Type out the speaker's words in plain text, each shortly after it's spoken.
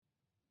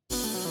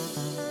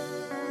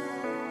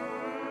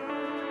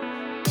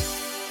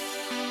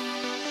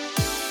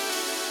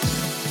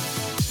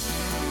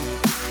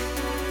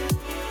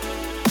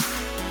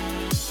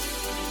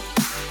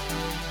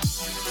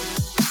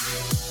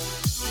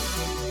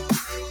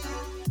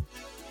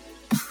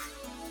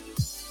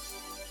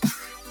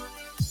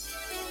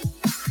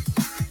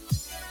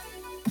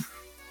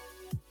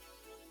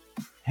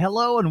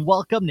Hello and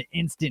welcome to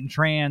Instant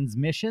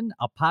Transmission,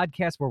 a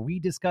podcast where we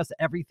discuss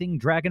everything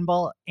Dragon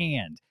Ball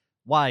and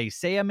why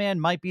Saiyaman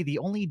might be the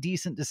only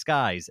decent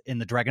disguise in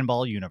the Dragon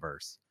Ball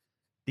universe.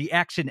 The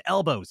action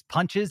elbows,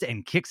 punches,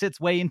 and kicks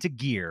its way into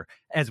gear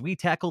as we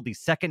tackle the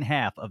second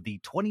half of the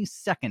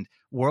 22nd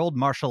World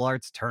Martial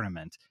Arts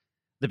Tournament.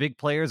 The big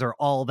players are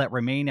all that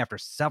remain after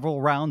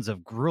several rounds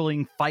of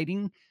grueling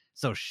fighting,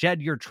 so shed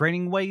your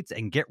training weights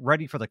and get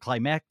ready for the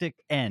climactic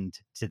end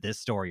to this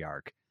story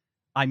arc.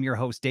 I'm your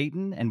host,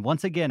 Dayton, and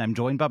once again, I'm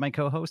joined by my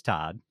co-host,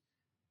 Todd.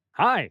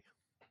 Hi.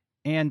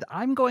 And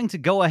I'm going to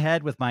go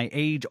ahead with my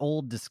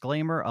age-old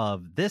disclaimer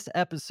of this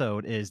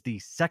episode is the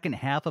second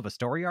half of a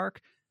story arc.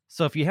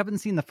 So if you haven't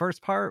seen the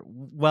first part,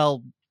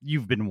 well,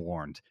 you've been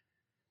warned.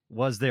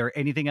 Was there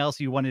anything else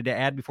you wanted to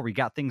add before we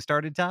got things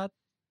started, Todd?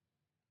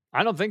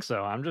 I don't think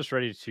so. I'm just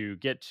ready to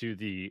get to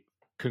the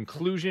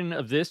conclusion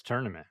of this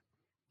tournament.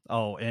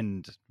 Oh,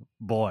 and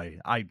boy,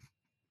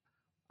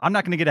 I'm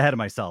not going to get ahead of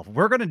myself.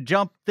 We're going to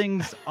jump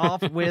things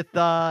off with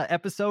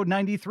episode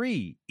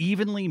 93,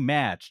 Evenly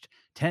Matched,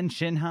 Tien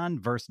Shinhan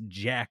versus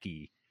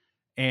Jackie.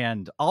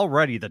 And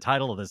already the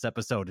title of this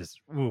episode is,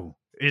 ooh,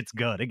 it's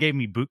good. It gave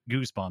me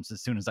goosebumps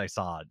as soon as I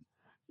saw it.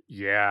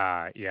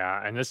 Yeah.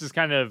 And this is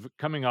kind of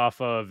coming off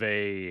of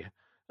a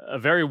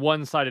very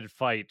one-sided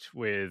fight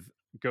with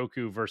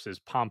Goku versus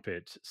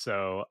Pompit.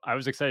 So I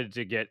was excited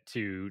to get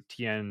to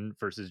Tien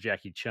versus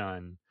Jackie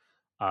Chun.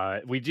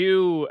 We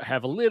do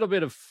have a little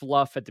bit of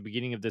fluff at the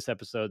beginning of this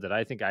episode that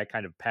I think I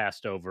kind of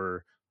passed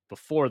over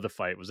before the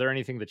fight. Was there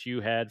anything that you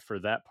had for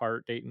that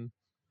part, Dayton?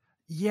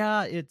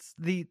 Yeah, it's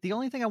the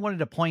only thing I wanted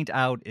to point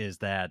out is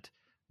that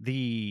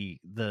the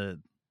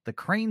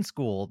Crane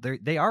School,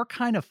 they are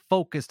kind of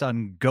focused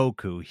on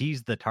Goku.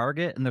 He's the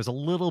target, and there's a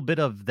little bit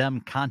of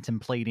them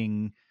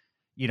contemplating,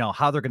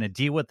 how they're going to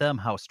deal with them,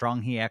 how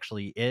strong he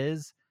actually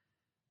is.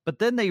 But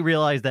then they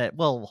realize that,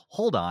 well,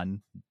 hold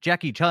on,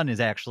 Jackie Chun is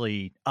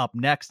actually up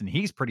next, and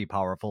he's pretty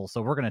powerful,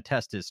 so we're going to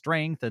test his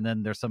strength. And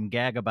then there's some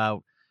gag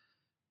about,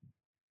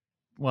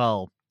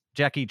 well,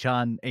 Jackie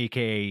Chun,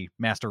 aka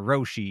Master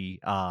Roshi,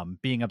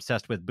 being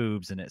obsessed with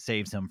boobs, and it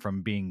saves him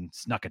from being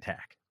snuck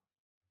attack.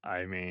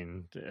 I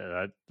mean,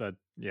 he's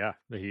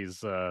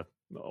he's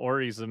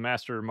a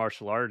master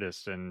martial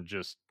artist and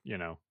just,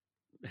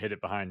 hit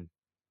it behind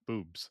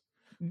boobs.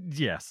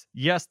 Yes,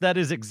 that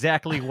is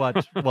exactly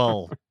what,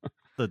 well,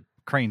 the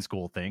Crane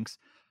School thinks.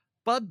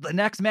 But the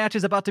next match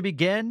is about to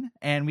begin,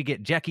 and we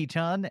get Jackie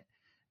Chun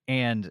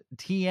and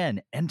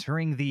Tien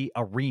entering the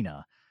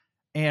arena.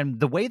 And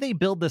the way they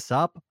build this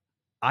up,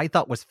 I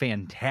thought was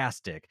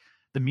fantastic.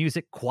 The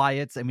music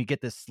quiets, and we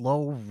get this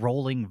slow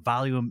rolling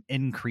volume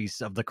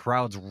increase of the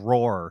crowd's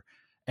roar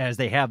as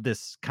they have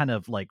this kind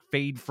of like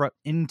fade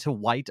into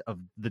white of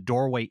the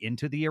doorway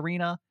into the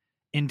arena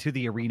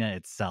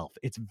itself.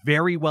 It's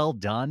very well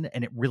done,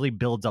 and it really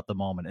builds up the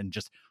moment, and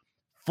just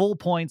full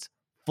points,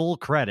 full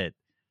credit.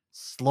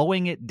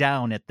 Slowing it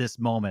down at this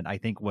moment, I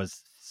think,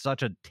 was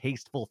such a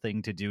tasteful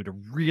thing to do to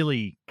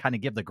really kind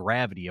of give the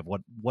gravity of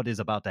what is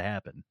about to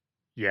happen.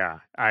 Yeah,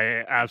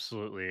 I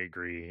absolutely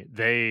agree.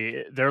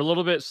 They're a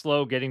little bit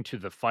slow getting to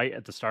the fight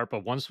at the start,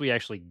 but once we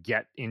actually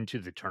get into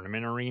the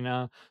tournament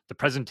arena, the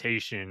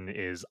presentation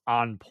is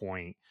on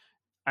point.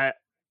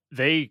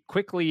 They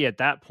quickly at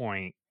that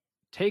point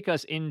take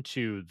us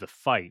into the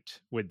fight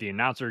with the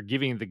announcer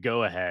giving the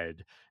go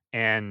ahead,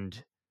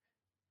 and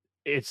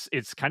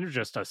it's kind of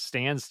just a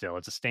standstill.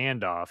 It's a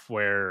standoff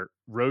where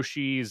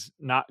Roshi's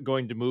not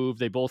going to move.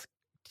 They both,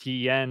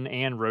 Tien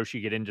and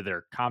Roshi, get into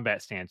their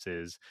combat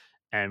stances,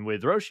 and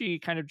with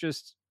Roshi kind of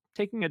just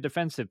taking a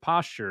defensive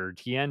posture,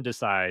 Tien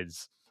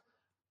decides,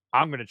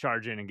 I'm going to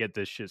charge in and get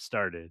this shit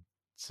started.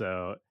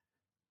 So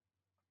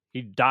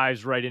he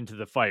dives right into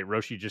the fight.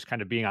 Roshi just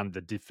kind of being on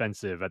the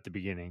defensive at the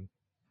beginning.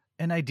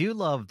 And I do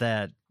love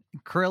that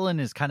Krillin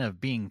is kind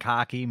of being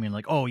cocky. I mean,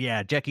 like, oh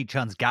yeah, Jackie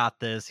Chun's got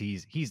this.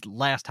 He's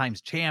last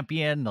time's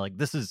champion. Like,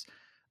 this is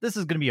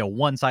going to be a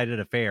one-sided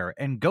affair.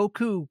 And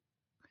Goku,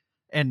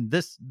 and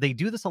they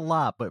do this a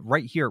lot, but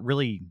right here it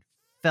really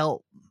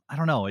felt, I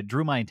don't know, it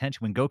drew my attention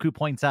when Goku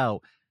points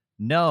out,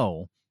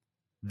 no,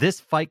 this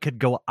fight could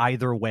go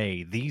either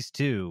way. These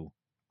two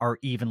are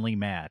evenly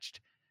matched.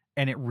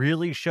 And it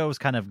really shows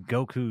kind of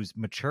Goku's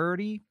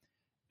maturity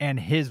and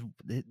his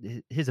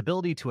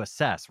ability to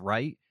assess,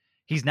 right?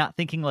 He's not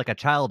thinking like a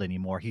child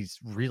anymore. He's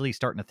really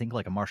starting to think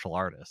like a martial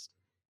artist.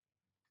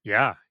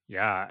 Yeah.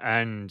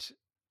 And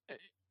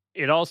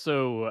it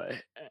also,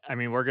 I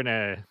mean,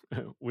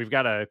 we've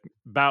got a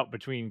bout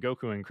between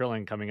Goku and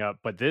Krillin coming up,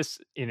 but this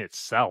in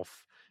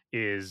itself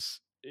is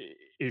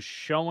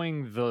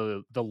showing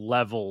the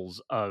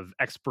levels of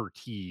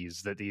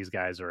expertise that these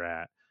guys are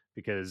at,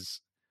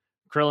 because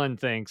Krillin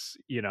thinks,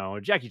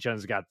 Jackie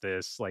Chun's got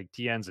this, like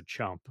Tien's a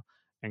chump,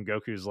 and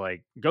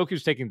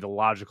Goku's taking the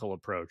logical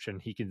approach,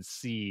 and he can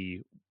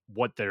see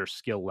what their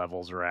skill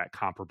levels are at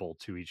comparable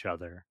to each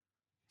other.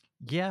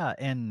 Yeah,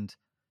 and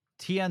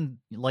Tien,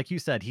 like you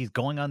said, he's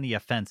going on the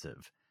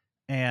offensive.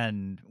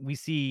 And we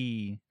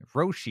see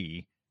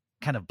Roshi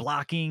kind of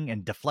blocking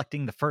and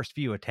deflecting the first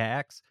few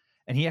attacks.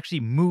 and he actually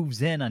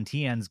moves in on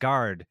Tien's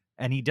guard,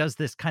 and he does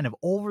this kind of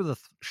over the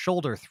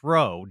shoulder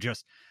throw.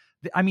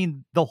 I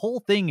mean, the whole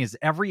thing is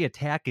every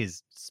attack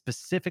is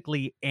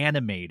specifically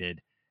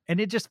animated, and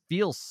it just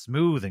feels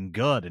smooth and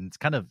good, and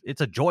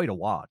it's a joy to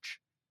watch.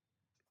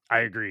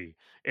 I agree.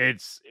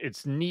 It's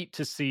neat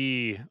to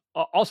see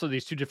also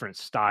these two different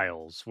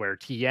styles where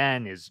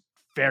Tien is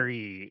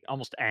very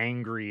almost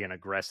angry and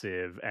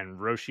aggressive, and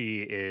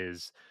Roshi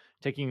is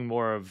taking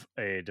more of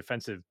a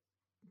defensive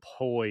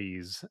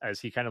poise as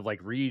he kind of like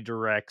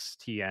redirects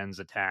Tien's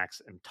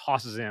attacks and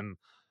tosses him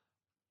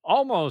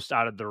almost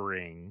out of the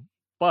ring.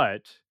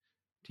 But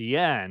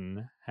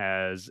Tien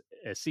has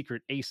a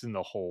secret ace in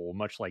the hole,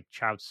 much like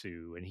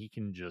Chaozu, and he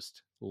can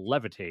just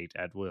levitate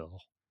at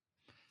will.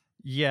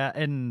 Yeah,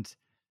 and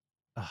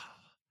uh,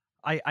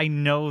 I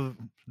know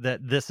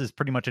that this is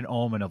pretty much an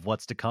omen of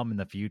what's to come in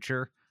the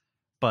future,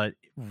 but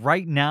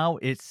right now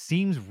it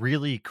seems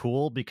really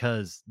cool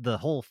because the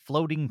whole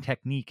floating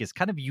technique is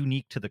kind of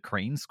unique to the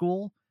crane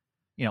school.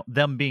 You know,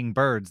 them being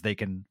birds, they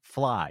can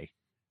fly.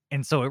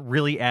 And so it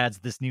really adds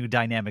this new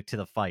dynamic to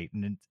the fight.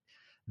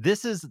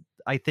 This is,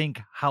 I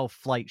think, how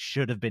flight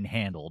should have been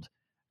handled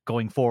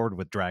going forward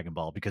with Dragon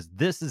Ball, because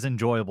this is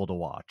enjoyable to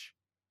watch.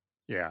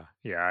 Yeah,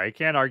 yeah, I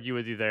can't argue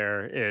with you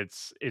there.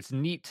 It's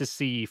neat to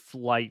see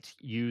flight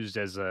used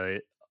as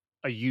a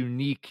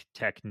unique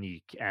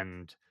technique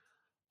and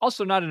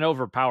also not an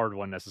overpowered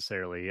one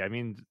necessarily. I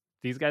mean,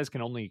 these guys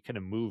can only kind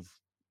of move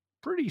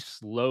pretty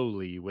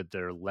slowly with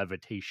their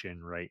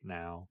levitation right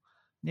now.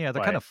 Yeah,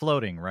 they're kind But of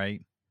floating,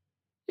 right?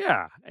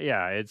 yeah,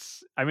 yeah,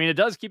 I mean, it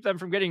does keep them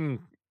from getting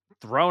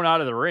thrown out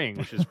of the ring,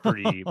 which is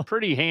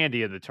pretty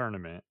handy in the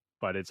tournament,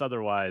 but it's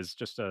otherwise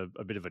just a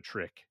bit of a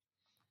trick.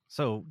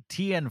 So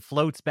Tien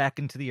floats back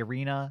into the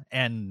arena,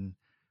 and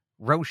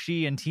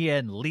Roshi and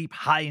Tien leap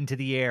high into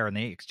the air, and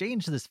they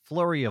exchange this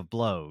flurry of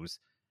blows.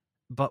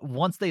 But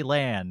once they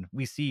land,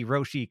 we see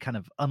Roshi kind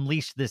of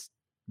unleash this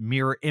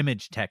mirror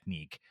image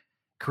technique,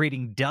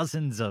 creating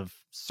dozens of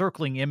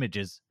circling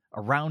images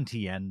around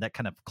Tien that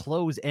kind of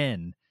close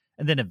in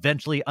and then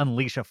eventually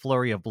unleash a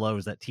flurry of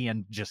blows that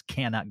Tien just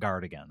cannot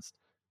guard against.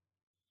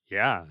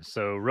 Yeah,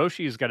 so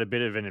Roshi's got a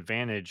bit of an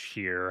advantage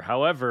here.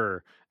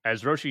 However,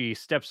 as Roshi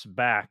steps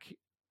back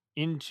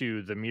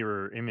into the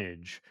mirror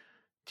image,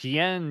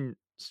 Tien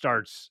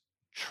starts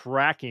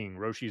tracking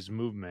Roshi's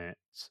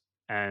movements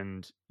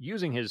and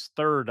using his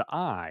third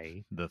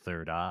eye. The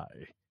third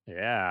eye.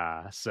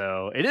 Yeah,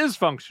 so it is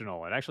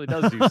functional. It actually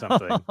does do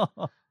something.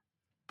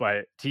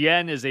 But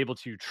Tien is able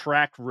to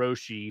track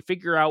Roshi,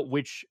 figure out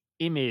which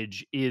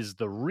image is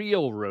the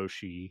real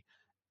Roshi,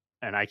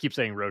 and I keep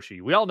saying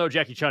Roshi. We all know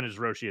Jackie Chun is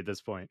Roshi at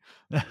this point,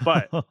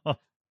 but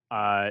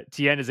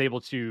Tien is able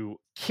to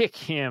kick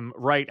him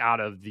right out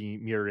of the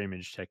mirror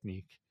image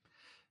technique.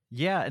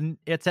 Yeah, and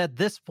it's at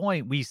this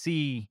point we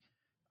see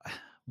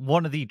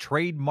one of the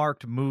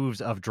trademarked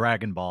moves of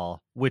Dragon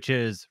Ball, which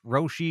is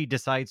Roshi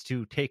decides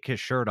to take his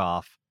shirt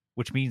off,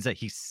 which means that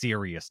he's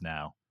serious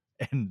now.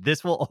 And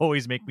this will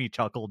always make me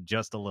chuckle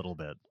just a little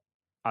bit.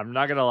 I'm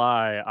not gonna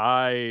lie,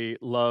 I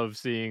love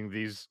seeing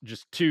these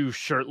just two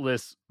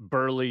shirtless,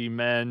 burly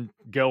men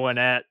going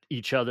at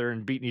each other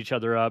and beating each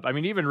other up. I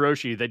mean, even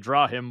Roshi, they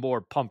draw him more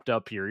pumped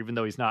up here, even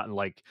though he's not in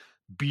like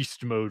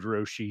beast mode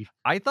Roshi.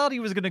 I thought he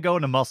was going to go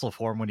into muscle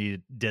form when he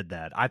did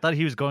that. I thought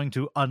he was going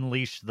to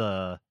unleash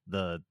the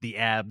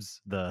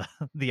abs, the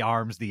the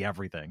arms, the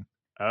everything.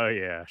 Oh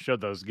yeah, show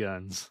those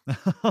guns.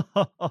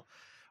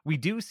 We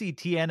do see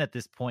Tien at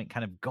this point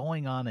kind of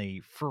going on a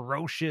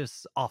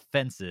ferocious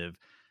offensive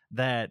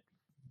that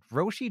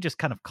Roshi just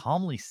kind of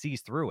calmly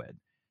sees through it.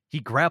 He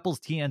grapples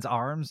Tien's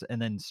arms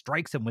and then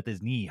strikes him with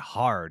his knee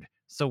hard.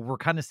 So we're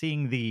kind of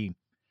seeing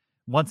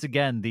once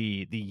again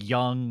the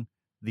young,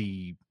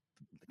 the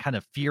kind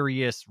of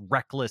furious,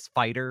 reckless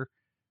fighter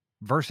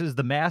versus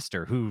the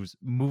master whose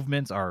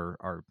movements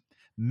are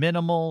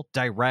minimal,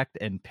 direct,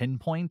 and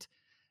pinpoint.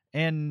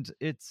 And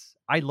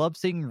I love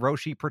seeing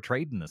Roshi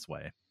portrayed in this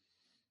way.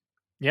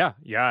 Yeah,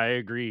 yeah, I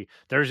agree.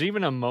 There's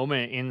even a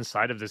moment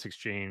inside of this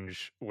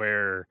exchange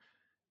where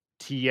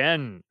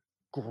Tien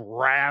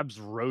grabs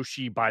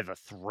Roshi by the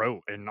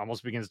throat and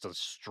almost begins to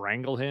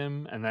strangle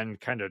him and then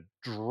kind of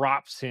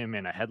drops him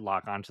in a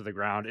headlock onto the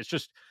ground. It's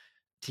just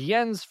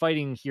Tien's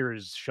fighting here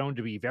is shown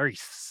to be very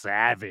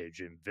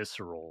savage and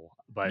visceral,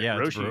 but Yeah,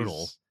 it's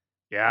brutal. Roshi's,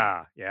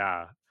 yeah,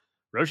 yeah.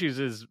 Roshi's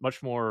is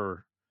much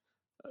more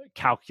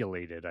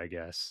calculated, I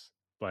guess.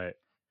 But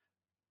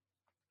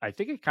I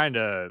think it kind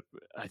of,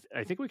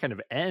 I think we kind of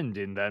end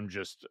in them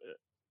just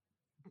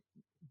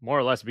more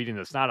or less beating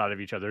the snot out of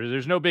each other.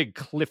 There's no big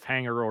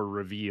cliffhanger or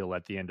reveal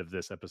at the end of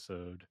this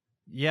episode.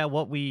 Yeah,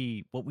 what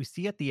we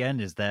see at the end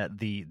is that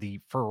the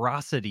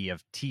ferocity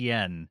of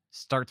Tien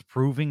starts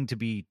proving to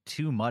be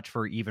too much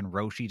for even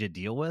Roshi to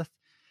deal with,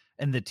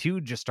 and the two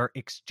just start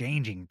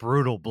exchanging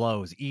brutal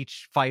blows,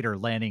 each fighter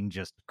landing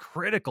just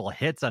critical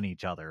hits on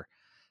each other.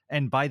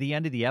 And by the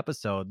end of the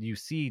episode, you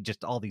see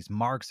just all these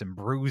marks and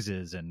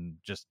bruises and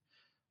just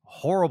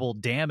horrible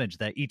damage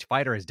that each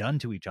fighter has done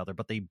to each other,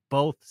 but they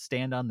both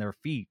stand on their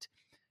feet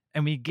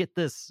And we get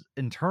this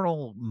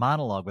internal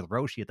monologue with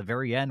Roshi at the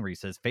very end where he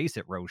says, "Face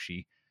it,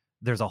 Roshi,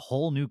 there's a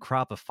whole new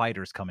crop of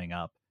fighters coming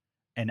up,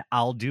 and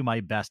I'll do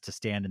my best to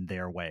stand in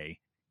their way."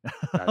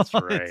 That's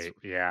it's right.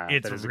 Yeah,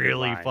 it's that is a good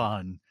really line.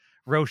 fun.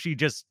 Roshi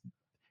just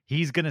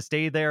he's gonna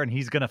stay there and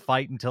he's gonna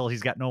fight until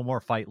he's got no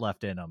more fight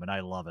left in him, and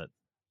I love it.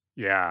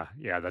 Yeah,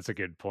 yeah, that's a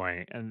good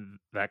point. And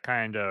that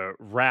kind of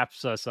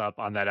wraps us up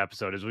on that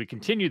episode as we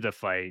continue the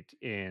fight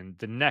in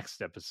the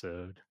next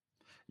episode.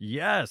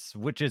 Yes,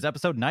 which is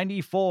episode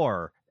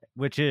 94,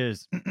 which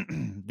is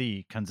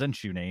the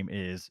Kanzenshu name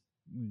is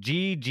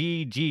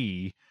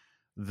GGG,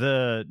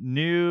 the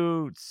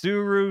new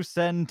Tsuru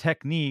Sen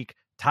technique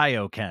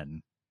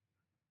Taioken.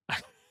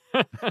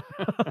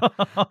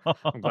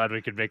 I'm glad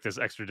we could make this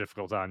extra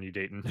difficult on you,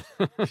 Dayton.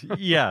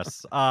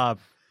 Yes.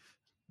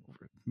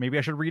 Maybe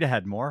I should read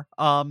ahead more.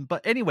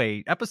 But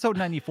anyway, episode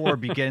 94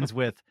 begins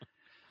with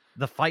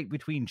the fight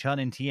between Chun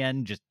and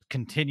Tien just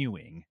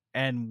continuing.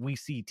 And we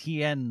see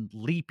Tien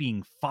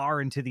leaping far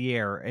into the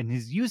air, and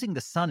he's using the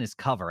sun as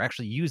cover,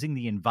 actually using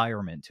the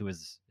environment to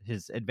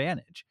his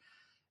advantage.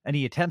 And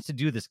he attempts to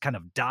do this kind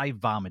of dive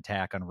bomb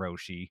attack on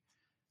Roshi,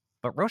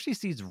 but Roshi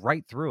sees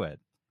right through it.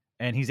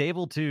 And he's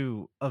able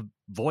to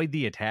avoid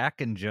the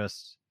attack and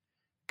just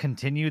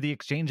continue the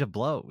exchange of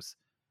blows.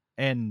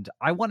 And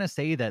I want to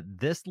say that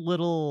this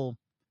little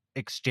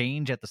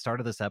exchange at the start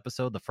of this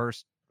episode, the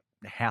first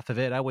half of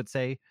it, I would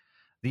say,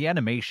 the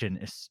animation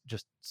is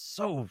just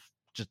so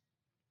just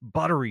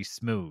buttery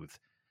smooth.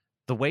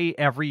 The way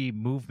every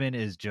movement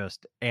is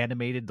just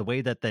animated, the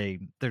way that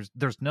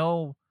there's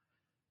no,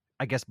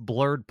 I guess,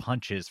 blurred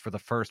punches for the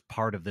first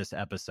part of this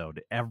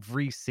episode.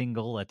 Every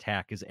single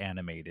attack is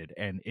animated,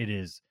 and it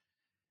is,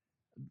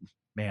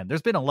 man,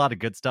 there's been a lot of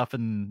good stuff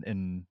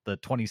in the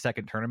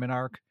 20-second tournament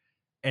arc,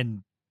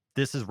 and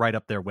this is right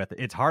up there with it.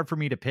 It's hard for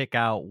me to pick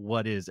out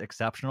what is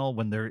exceptional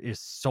when there is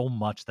so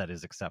much that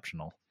is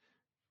exceptional.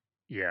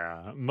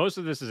 Yeah, most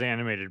of this is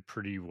animated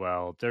pretty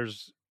well.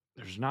 There's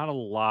not a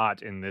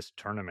lot in this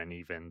tournament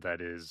even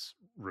that is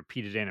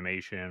repeated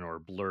animation or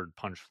blurred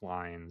punch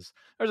lines.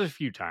 There's a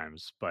few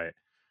times, but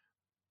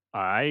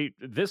I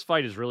this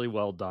fight is really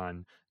well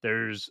done.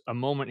 There's a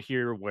moment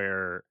here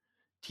where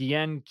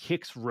Tien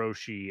kicks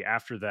Roshi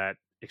after that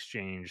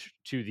exchange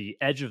to the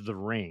edge of the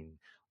ring.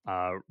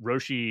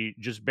 Roshi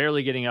just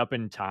barely getting up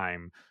in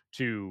time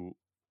to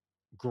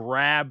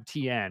grab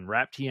Tien,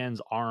 wrap Tien's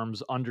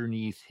arms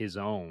underneath his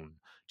own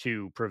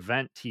to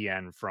prevent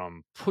Tien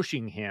from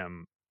pushing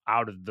him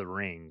out of the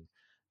ring.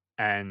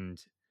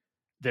 And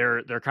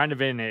they're kind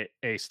of in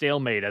a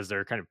stalemate as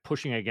they're kind of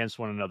pushing against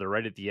one another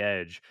right at the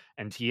edge.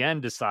 And Tien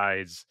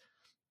decides,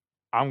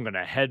 I'm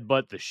gonna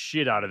headbutt the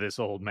shit out of this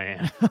old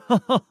man.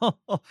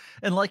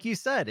 And like you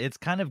said, it's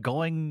kind of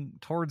going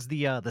towards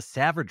the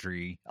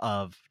savagery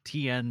of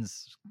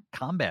Tien's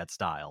combat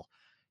style.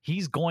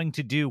 He's going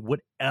to do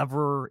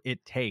whatever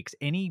it takes.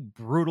 Any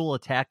brutal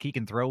attack he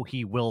can throw,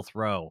 he will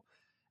throw.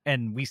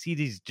 And we see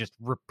these just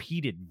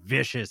repeated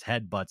vicious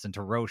headbutts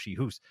into Roshi,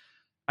 who's,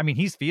 I mean,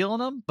 he's feeling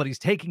them, but he's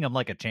taking them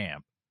like a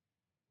champ.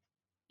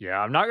 Yeah,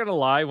 I'm not gonna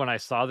lie, when I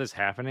saw this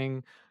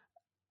happening,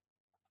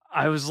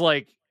 I was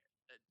like,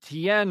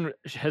 Tien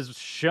has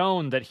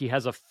shown that he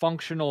has a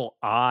functional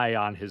eye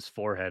on his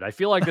forehead. I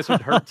feel like this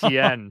would hurt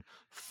Tien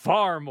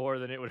far more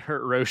than it would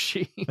hurt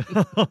Roshi.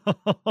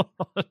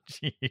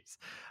 Jeez.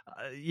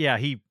 Yeah,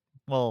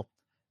 well,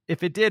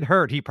 if it did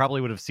hurt, he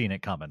probably would have seen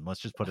it coming. Let's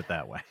just put it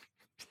that way.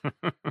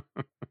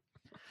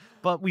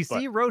 But we But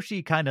see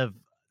Roshi kind of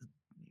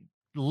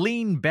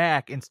lean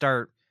back and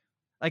start,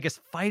 I guess,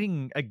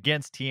 fighting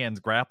against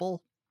Tien's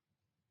grapple.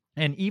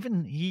 And he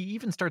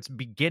even starts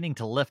beginning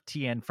to lift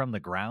Tien from the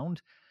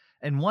ground.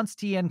 And once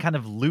Tien kind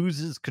of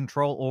loses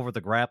control over the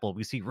grapple,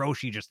 we see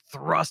Roshi just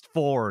thrust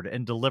forward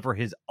and deliver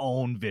his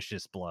own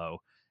vicious blow.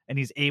 And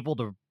he's able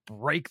to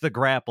break the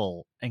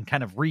grapple and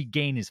kind of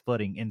regain his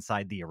footing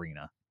inside the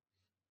arena.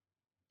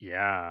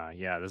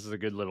 yeah, this is a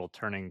good little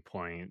turning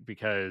point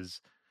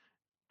because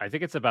I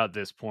think it's about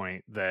this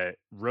point that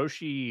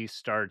Roshi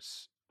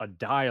starts a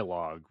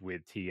dialogue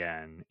with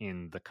Tien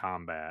in the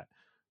combat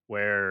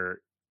where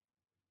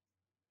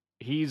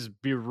he's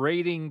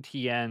berating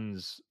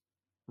Tien's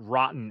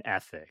rotten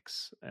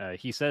ethics.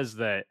 He says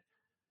that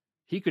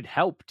he could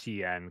help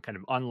Tien kind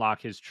of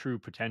unlock his true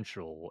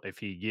potential if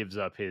he gives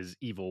up his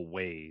evil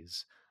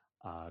ways,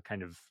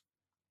 kind of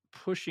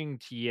pushing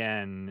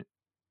Tien,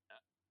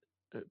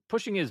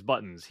 pushing his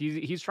buttons.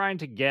 He's trying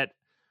to get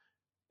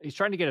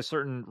a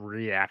certain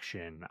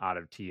reaction out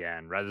of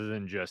Tien rather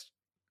than just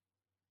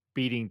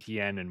beating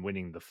Tien and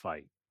winning the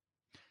fight.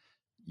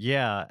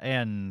 Yeah,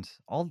 and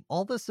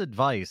all this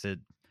advice,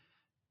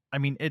 I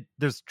mean,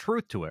 there's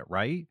truth to it,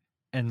 right?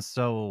 And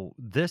so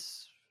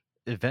this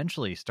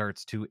eventually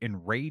starts to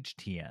enrage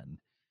Tien,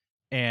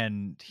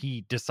 and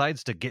he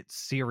decides to get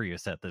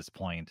serious at this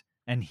point,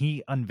 and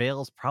he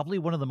unveils probably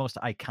one of the most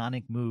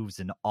iconic moves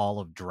in all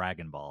of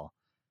Dragon Ball.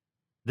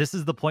 This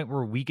is the point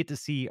where we get to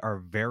see our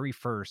very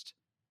first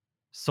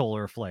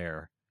solar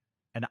flare,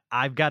 And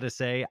I've got to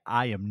say,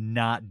 I am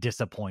not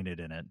disappointed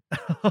in it.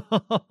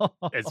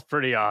 It's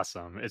pretty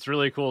awesome. It's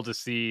really cool to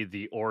see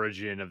the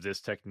origin of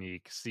this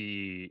technique,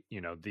 see,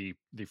 the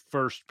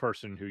first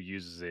person who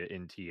uses it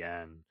in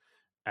TN.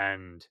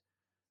 And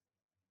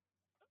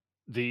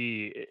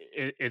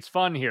it's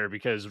fun here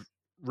because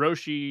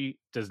Roshi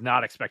does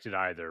not expect it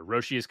either.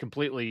 Roshi is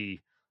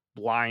completely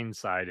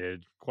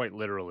blindsided, quite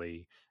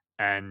literally,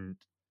 and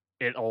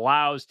it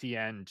allows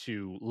Tien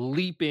to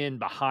leap in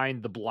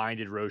behind the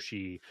blinded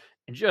Roshi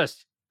and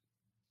just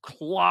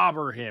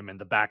clobber him in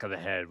the back of the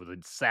head with a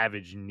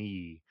savage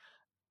knee.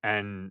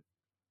 And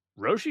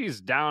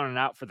Roshi's down and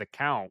out for the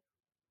count,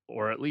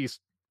 or at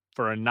least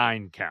for a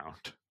 9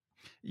 count.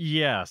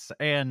 Yes,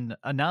 and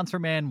Announcer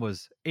Man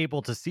was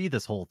able to see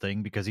this whole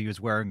thing because he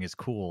was wearing his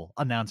cool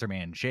Announcer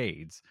Man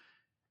shades.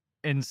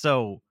 And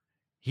so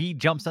he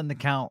jumps on the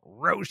count.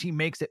 Roshi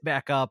makes it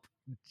back up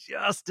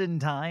just in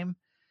time.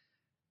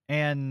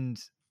 And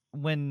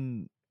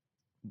when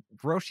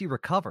Roshi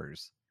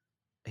recovers,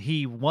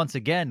 he once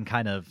again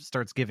kind of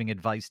starts giving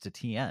advice to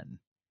Tien.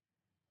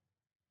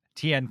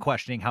 Tien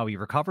questioning how he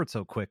recovered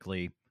so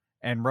quickly,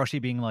 and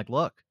Roshi being like,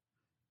 look,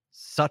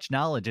 such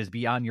knowledge is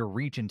beyond your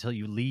reach until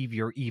you leave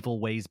your evil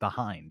ways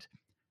behind.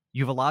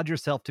 You've allowed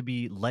yourself to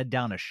be led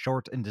down a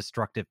short and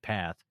destructive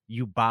path.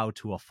 You bow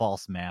to a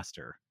false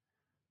master.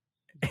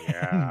 And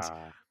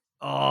Yeah.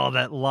 oh,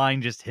 that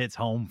line just hits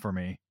home for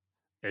me.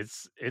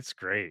 It's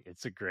great.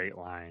 It's a great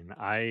line.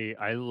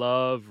 I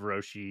love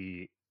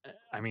Roshi.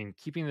 I mean,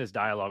 keeping this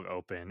dialogue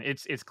open.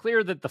 It's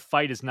clear that the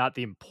fight is not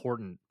the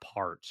important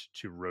part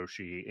to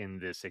Roshi in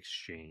this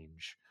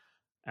exchange.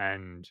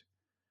 And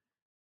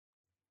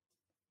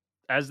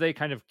as they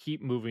kind of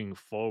keep moving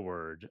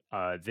forward,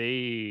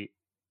 it's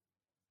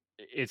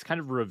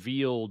kind of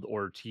revealed,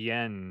 or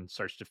Tien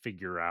starts to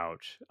figure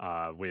out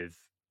with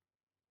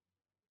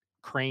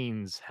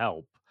Crane's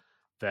help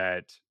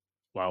that,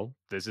 well,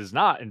 this is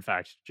not in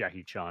fact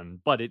Jackie Chun,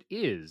 but it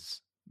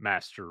is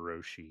Master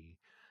Roshi.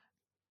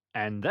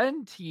 And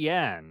then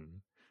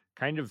Tien,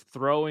 kind of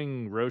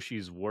throwing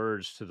Roshi's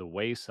words to the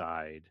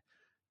wayside,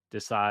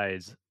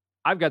 decides,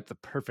 I've got the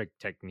perfect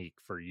technique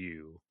for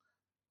you.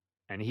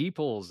 And he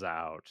pulls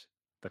out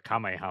the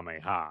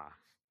Kamehameha.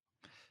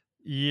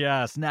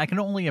 Yes, and I can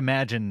only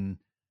imagine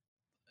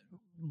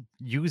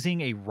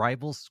using a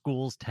rival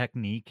school's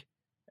technique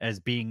as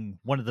being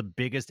one of the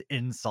biggest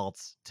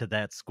insults to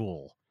that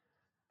school.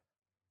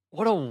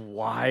 What a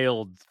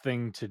wild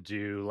thing to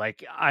do.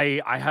 Like,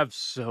 I have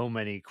so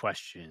many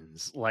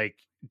questions. Like,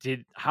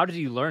 how did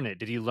he learn it?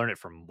 Did he learn it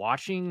from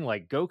watching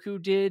like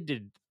Goku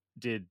did?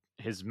 Did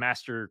his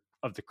master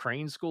of the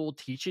Crane school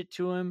teach it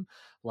to him?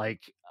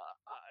 Like,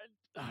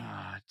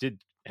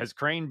 did has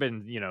Crane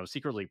been,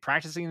 secretly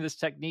practicing this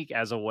technique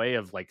as a way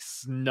of like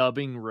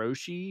snubbing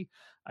Roshi?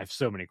 I have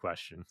so many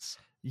questions.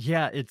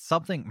 Yeah, it's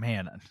something,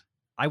 man.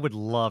 I would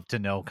love to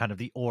know kind of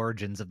the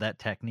origins of that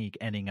technique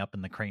ending up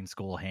in the Crane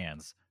School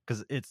hands.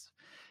 Because it's,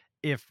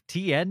 if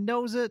Tien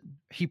knows it,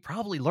 he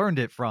probably learned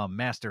it from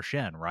Master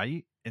Shen,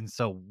 right? And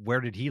so where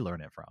did he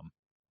learn it from?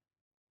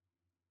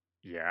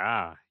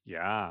 Yeah,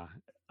 yeah.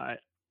 I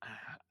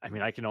I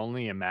mean, I can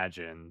only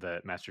imagine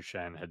that Master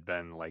Shen had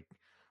been like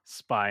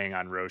spying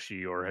on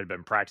Roshi or had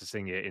been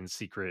practicing it in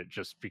secret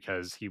just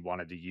because he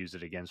wanted to use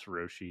it against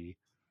Roshi.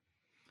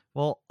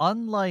 Well,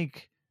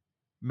 unlike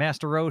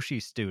Master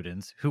Roshi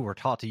students who were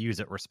taught to use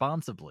it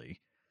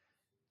responsibly,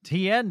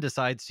 Tien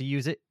decides to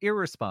use it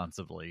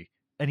irresponsibly,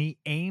 and he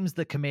aims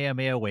the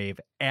Kamehameha wave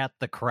at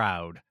the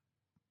crowd.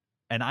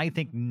 And I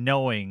think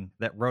knowing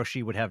that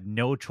Roshi would have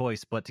no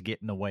choice but to get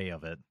in the way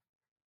of it.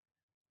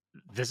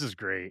 This is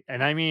great.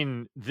 And I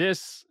mean,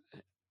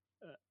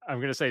 I'm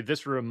going to say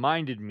this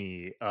reminded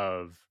me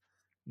of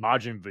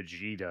Majin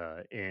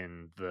Vegeta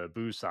in the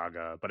Buu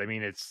saga, but I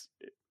mean it's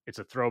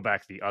a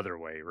throwback the other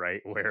way,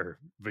 right? Where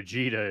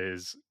Vegeta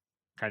is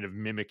kind of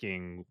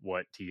mimicking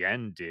what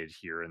Tien did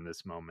here in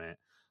this moment.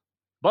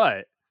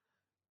 But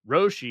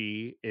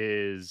Roshi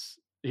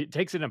he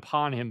takes it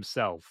upon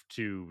himself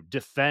to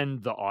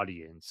defend the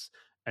audience.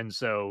 And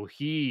so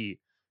he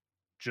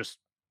just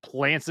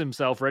plants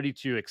himself ready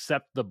to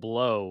accept the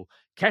blow,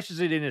 catches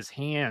it in his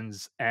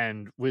hands,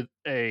 and with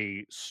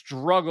a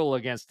struggle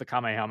against the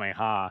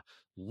Kamehameha,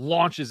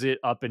 launches it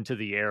up into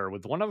the air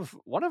with one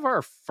of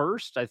our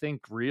first, I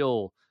think,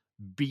 real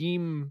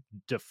beam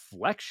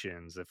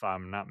deflections, if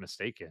I'm not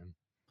mistaken.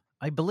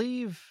 I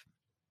believe,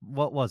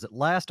 what was it?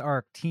 Last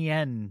arc,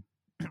 Tien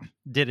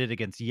did it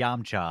against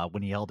Yamcha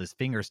when he held his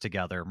fingers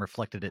together and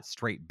reflected it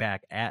straight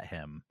back at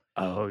him.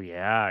 Oh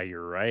yeah,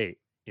 you're right.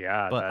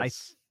 Yeah, But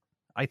that's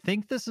I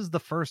think this is the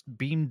first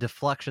beam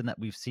deflection that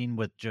we've seen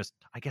with just,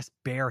 I guess,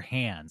 bare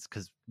hands.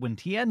 Because when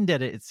Tien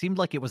did it, it seemed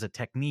like it was a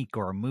technique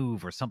or a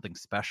move or something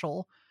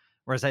special.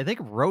 Whereas I think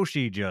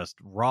Roshi just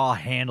raw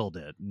handled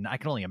it. And I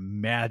can only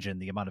imagine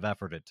the amount of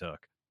effort it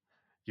took.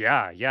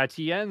 yeah.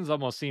 Tien's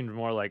almost seemed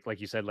more like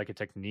you said, like a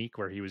technique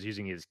where he was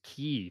using his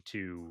ki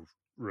to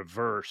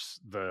reverse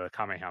the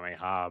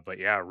Kamehameha. But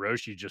yeah,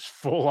 Roshi just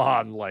full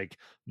on like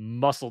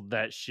muscled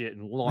that shit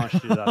and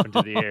launched it up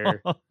into the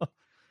air.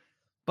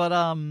 But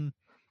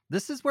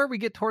this is where we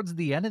get towards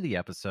the end of the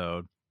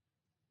episode,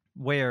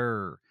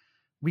 where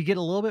we get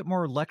a little bit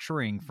more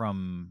lecturing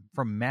from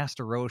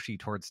Master Roshi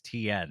towards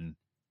Tien,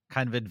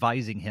 kind of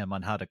advising him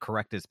on how to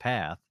correct his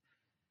path.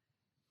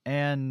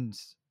 And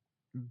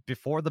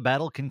before the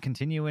battle can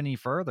continue any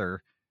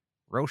further,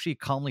 Roshi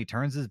calmly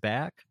turns his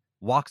back,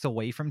 walks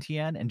away from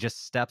Tien, and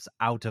just steps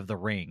out of the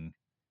ring,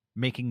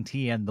 making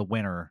Tien the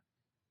winner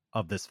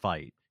of this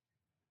fight.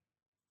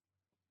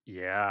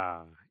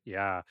 Yeah,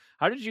 yeah.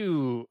 How did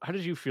you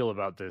feel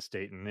about this,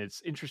 Dayton?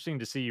 It's interesting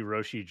to see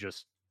Roshi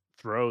just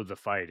throw the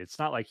fight. It's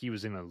not like he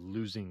was in a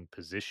losing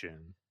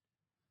position.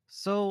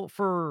 So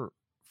for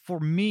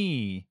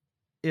me,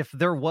 if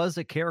there was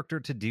a character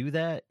to do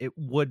that, it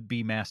would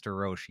be Master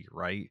Roshi,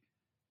 right?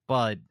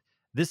 But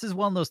this is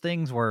one of those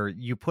things where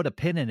you put a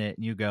pin in it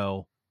and you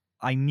go,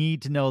 I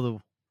need to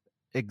know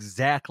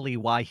exactly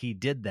why he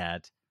did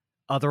that.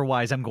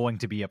 Otherwise, I'm going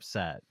to be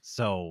upset.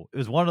 So it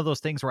was one of those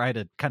things where I had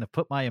to kind of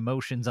put my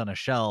emotions on a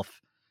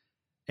shelf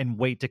and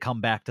wait to come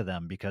back to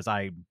them because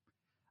I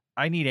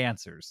need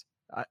answers.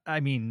 I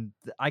mean,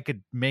 I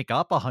could make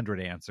up 100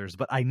 answers,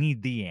 but I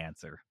need the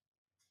answer.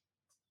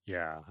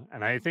 Yeah,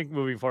 and I think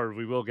moving forward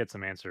we will get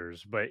some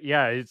answers. But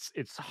yeah,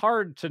 it's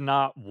hard to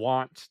not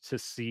want to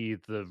see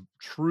the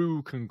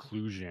true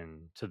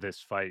conclusion to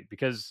this fight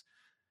because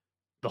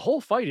the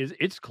whole fight is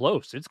it's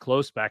close. It's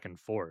close back and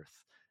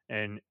forth.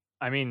 And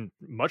I mean,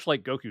 much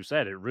like Goku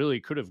said, it really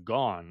could have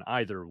gone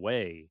either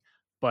way.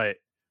 But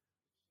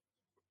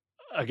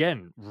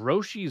again,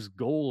 Roshi's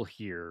goal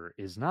here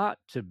is not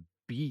to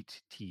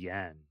beat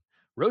Tien.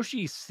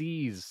 Roshi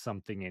sees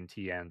something in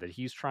Tien that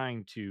he's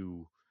trying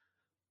to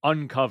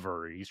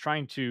uncover. He's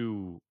trying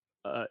to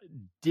uh,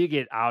 dig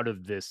it out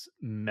of this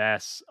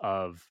mess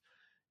of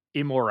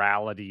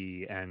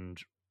immorality and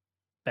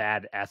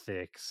bad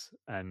ethics.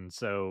 And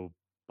so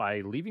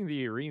by leaving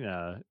the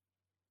arena,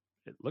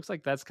 it looks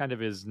like that's kind of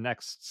his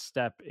next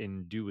step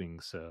in doing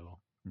so.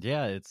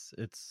 Yeah, it's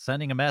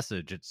sending a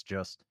message. It's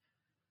just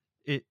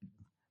it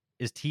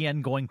is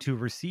Tien going to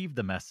receive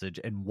the message,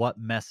 and what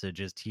message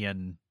is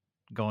Tien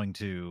going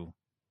to,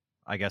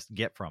 I guess,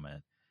 get from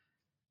it?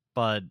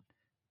 But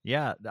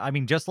yeah, I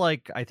mean, just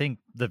like I think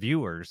the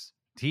viewers,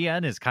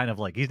 Tien is kind of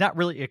like he's not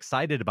really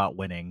excited about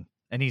winning,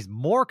 and he's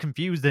more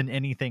confused than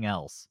anything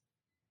else.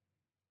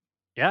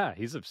 Yeah,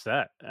 he's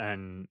upset.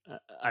 And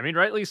I mean,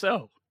 rightly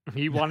so.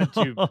 He wanted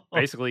to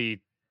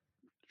basically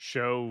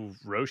show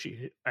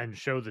Roshi and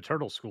show the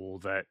Turtle School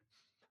that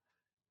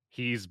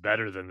he's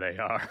better than they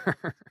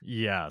are.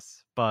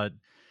 Yes, but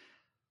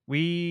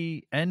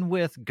we end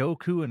with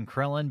Goku and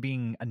Krillin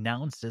being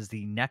announced as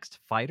the next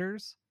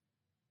fighters,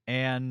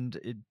 and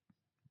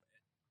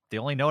the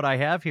only note I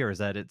have here is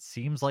that it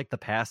seems like the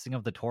passing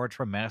of the torch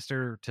from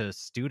master to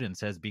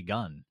students has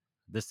begun.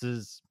 This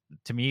is,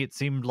 to me, it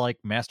seemed like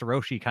Master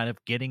Roshi kind of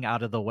getting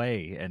out of the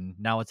way, and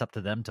now it's up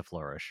to them to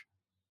flourish.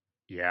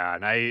 Yeah,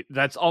 and I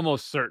that's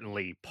almost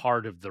certainly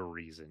part of the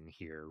reason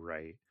here,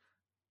 right?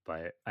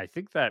 But I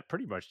think that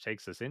pretty much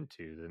takes us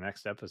into the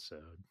next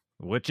episode.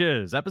 Which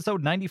is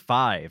episode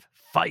 95,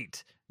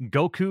 Fight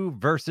Goku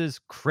versus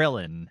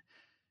Krillin.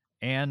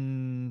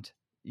 And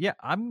yeah,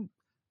 I'm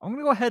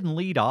gonna go ahead and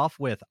lead off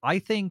with I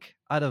think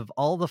out of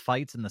all the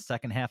fights in the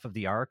second half of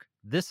the arc,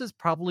 this is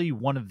probably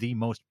one of the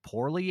most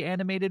poorly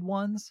animated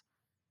ones.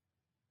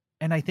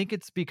 And I think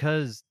it's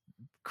because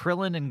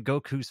Krillin and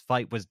Goku's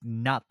fight was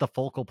not the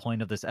focal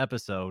point of this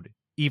episode,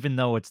 even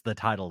though it's the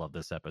title of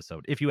this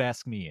episode, if you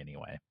ask me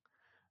anyway.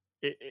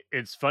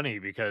 It's funny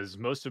because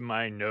most of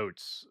my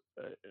notes,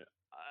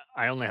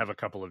 I only have a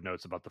couple of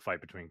notes about the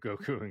fight between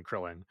Goku and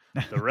Krillin.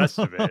 The rest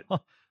of it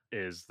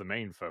is the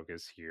main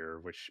focus here,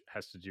 which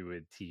has to do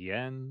with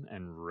Tien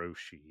and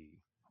Roshi.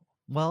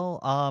 Well,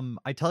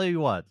 I tell you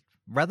what,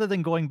 rather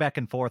than going back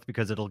and forth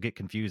because it'll get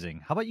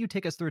confusing, how about you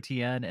take us through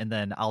Tien and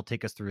then I'll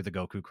take us through the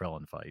Goku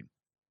Krillin fight?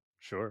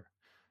 Sure.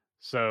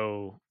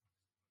 So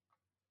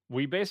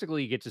we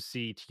basically get to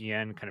see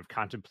Tien kind of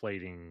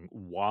contemplating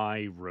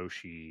why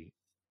Roshi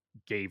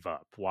gave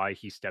up, why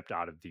he stepped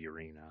out of the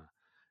arena.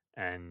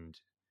 And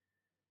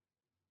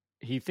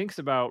he thinks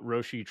about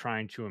Roshi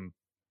trying to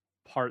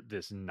impart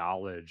this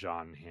knowledge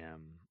on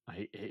him.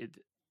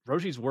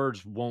 Roshi's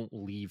words won't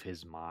leave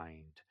his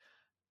mind.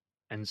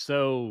 And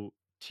so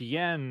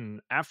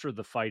Tien, after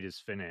the fight is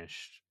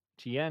finished,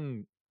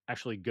 Tien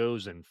actually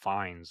goes and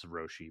finds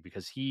Roshi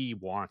because he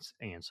wants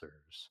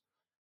answers.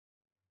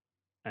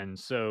 And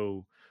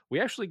so we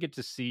actually get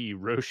to see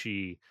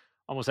Roshi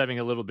almost having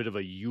a little bit of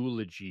a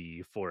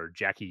eulogy for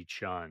Jackie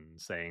Chun,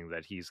 saying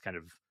that he's kind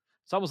of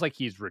it's almost like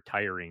he's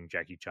retiring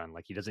Jackie Chun,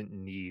 like he doesn't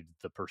need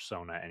the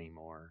persona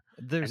anymore.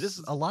 And this There's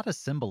a is lot of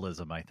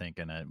symbolism, I think,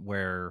 in it,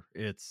 where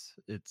it's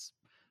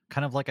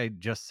kind of like I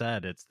just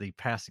said, it's the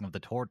passing of the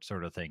torch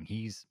sort of thing.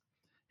 He's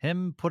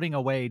him putting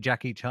away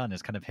Jackie Chun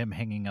is kind of him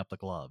hanging up the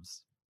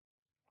gloves.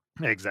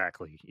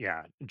 exactly,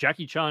 yeah.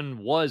 Jackie Chun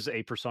was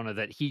a persona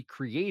that he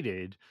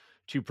created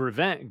to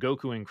prevent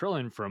Goku and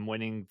Krillin from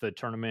winning the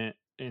tournament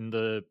in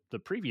the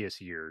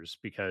previous years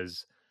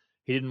because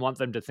he didn't want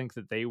them to think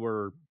that they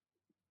were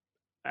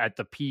at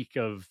the peak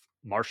of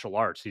martial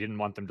arts. He didn't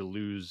want them to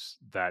lose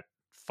that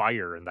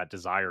fire and that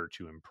desire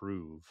to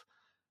improve.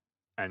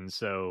 And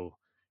so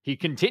he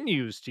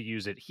continues to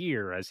use it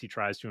here as he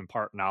tries to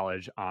impart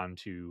knowledge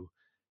onto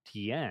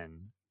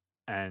Tien.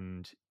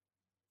 And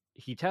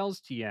he tells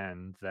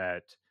Tien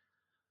that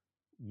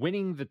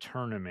winning the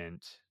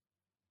tournament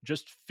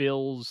just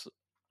fills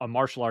a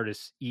martial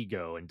artist's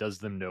ego and does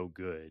them no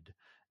good.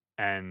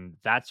 And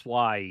that's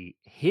why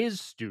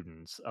his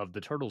students of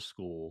the Turtle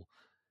School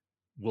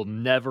will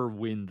never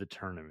win the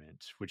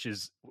tournament, which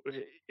is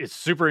it's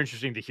super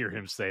interesting to hear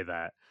him say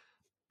that.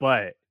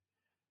 But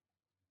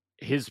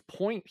his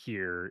point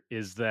here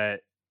is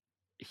that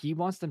he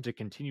wants them to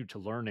continue to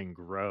learn and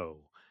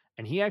grow.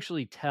 And he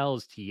actually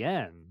tells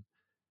Tien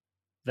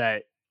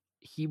that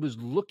he was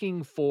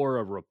looking for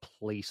a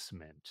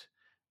replacement,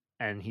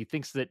 and he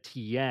thinks that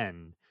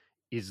Tien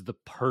is the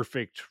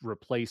perfect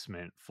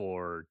replacement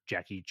for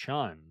Jackie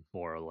Chun,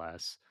 more or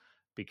less,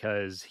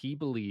 because he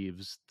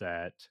believes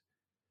that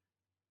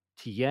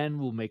Tien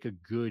will make a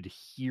good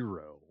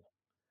hero.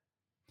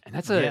 And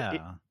that's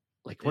Yeah.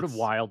 what a It's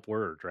wild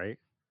word, right?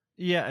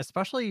 yeah,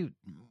 especially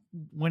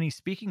when he's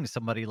speaking to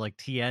somebody like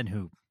Tien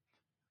who,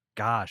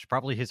 gosh,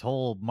 probably his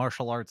whole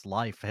martial arts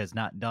life has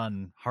not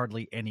done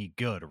hardly any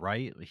good,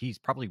 right? He's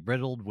probably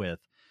riddled with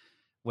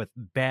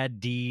bad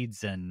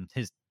deeds, and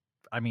his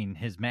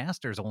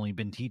master's only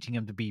been teaching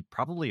him to be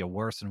probably a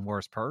worse and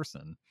worse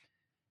person.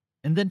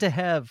 And then to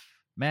have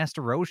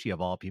Master Roshi of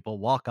all people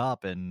walk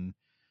up and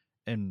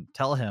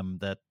tell him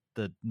that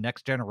the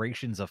next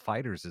generations of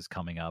fighters is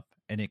coming up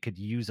and it could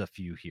use a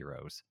few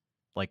heroes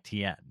like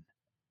Tien.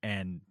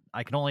 And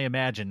I can only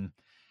imagine,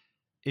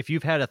 if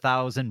you've had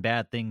 1,000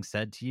 bad things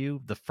said to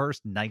you, the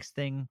first nice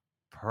thing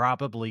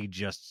probably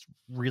just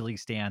really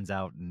stands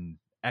out and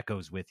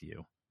echoes with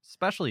you,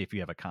 especially if you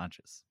have a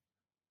conscience.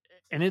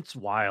 And it's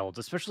wild,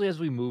 especially as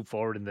we move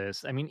forward in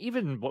this. I mean,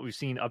 even what we've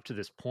seen up to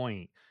this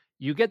point,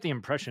 you get the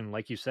impression,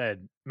 like you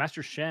said,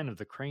 Master Shen of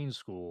the Crane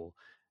School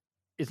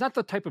is not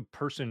the type of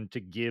person to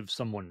give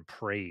someone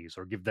praise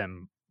or give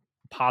them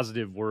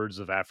positive words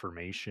of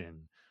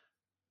affirmation.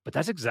 But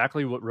that's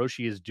exactly what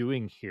Roshi is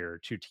doing here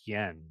to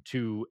Tien,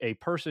 to a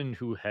person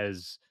who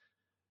has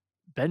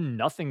been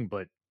nothing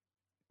but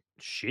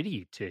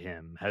shitty to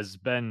him, has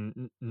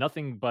been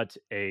nothing but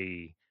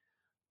a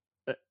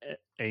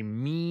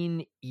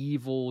mean,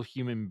 evil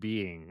human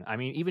being. I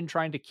mean, even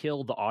trying to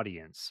kill the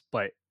audience,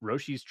 but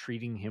Roshi's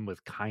treating him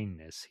with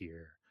kindness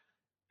here.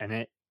 And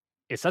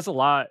it says a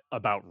lot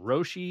about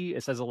Roshi.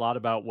 It says a lot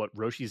about what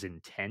Roshi's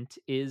intent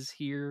is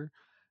here.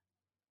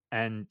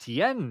 And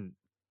Tien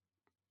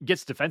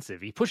gets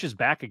defensive. He pushes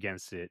back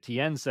against it.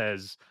 Tien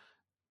says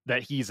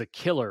that he's a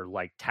killer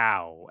like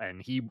Tao,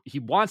 and he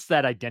wants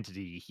that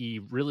identity. He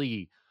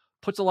really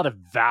puts a lot of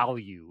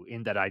value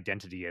in that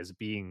identity as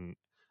being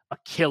a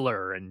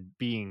killer and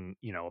being,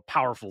 a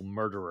powerful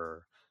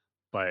murderer.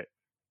 But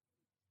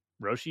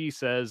Roshi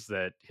says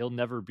that he'll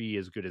never be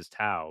as good as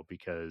Tao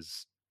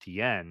because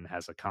Tien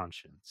has a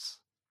conscience.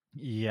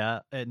 Yeah,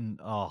 and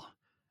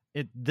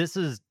this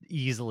is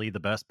easily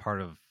the best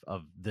part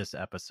of this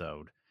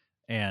episode.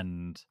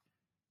 And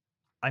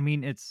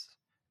it's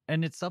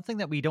something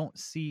that we don't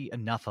see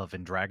enough of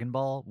in Dragon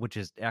Ball, which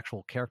is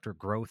actual character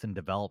growth and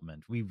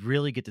development. We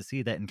really get to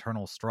see that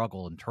internal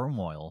struggle and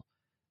turmoil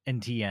in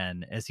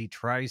Tien as he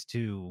tries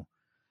to,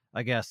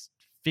 I guess,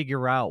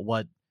 figure out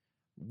what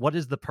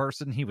is the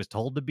person he was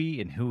told to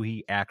be and who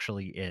he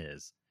actually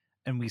is.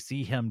 And we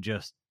see him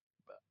just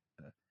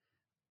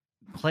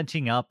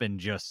clenching up and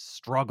just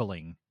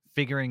struggling,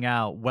 figuring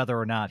out whether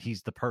or not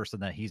he's the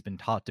person that he's been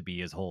taught to be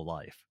his whole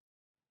life.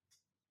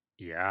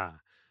 Yeah.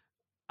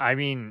 I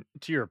mean,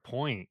 to your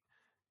point,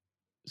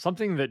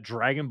 something that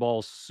Dragon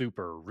Ball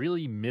Super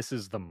really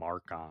misses the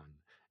mark on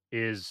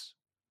is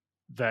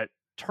that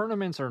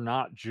tournaments are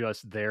not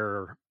just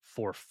there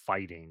for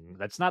fighting.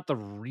 That's not the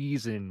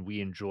reason we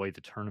enjoy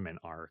the tournament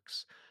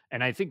arcs.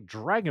 And I think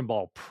Dragon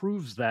Ball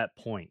proves that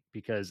point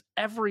because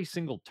every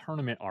single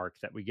tournament arc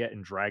that we get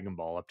in Dragon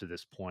Ball up to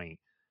this point,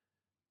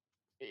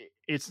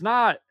 it's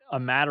not a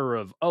matter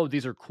of, oh,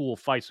 these are cool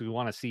fights, we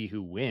want to see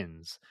who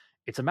wins.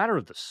 It's a matter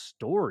of the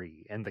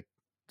story and the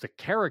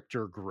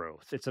character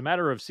growth. It's a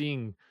matter of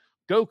seeing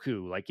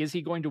Goku, like, is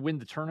he going to win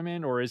the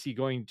tournament or is he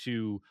going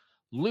to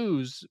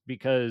lose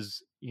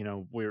because,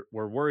 we're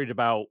worried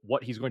about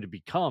what he's going to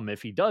become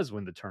if he does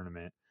win the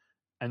tournament.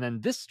 And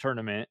then this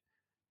tournament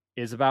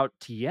is about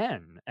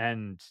Tien,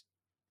 and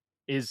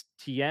is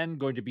Tien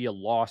going to be a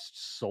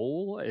lost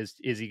soul? Is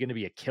he going to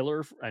be a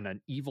killer and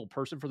an evil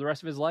person for the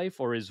rest of his life,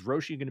 or is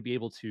Roshi going to be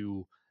able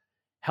to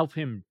help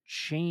him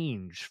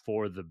change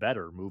for the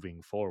better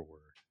moving forward?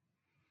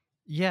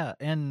 Yeah,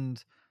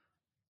 and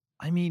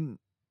I mean,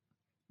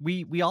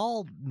 we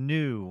all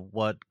knew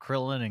what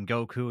Krillin and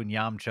Goku and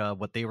Yamcha,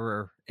 what they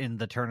were in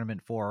the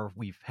tournament for.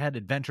 We've had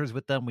adventures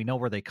with them. We know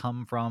where they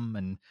come from,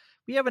 and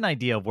we have an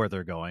idea of where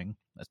they're going,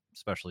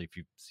 especially if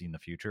you've seen the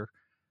future.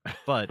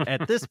 But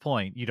at this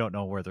point, you don't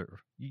know where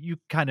you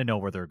kind of know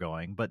where they're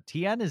going. But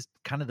Tien is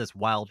kind of this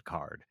wild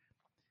card.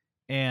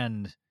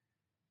 And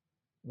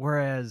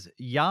Whereas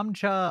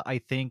Yamcha, I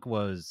think,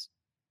 was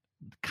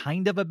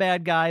kind of a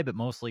bad guy, but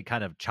mostly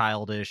kind of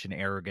childish and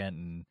arrogant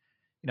and,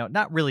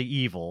 not really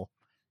evil.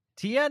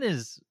 Tien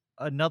is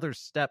another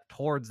step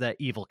towards that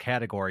evil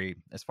category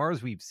as far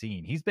as we've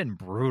seen. He's been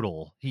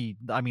brutal.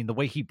 I mean, the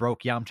way he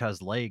broke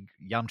Yamcha's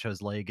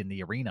leg in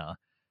the arena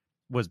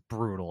was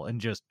brutal,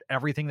 and just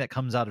everything that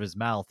comes out of his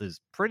mouth is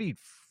pretty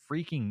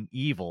freaking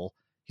evil.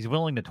 He's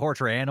willing to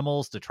torture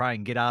animals to try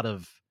and get out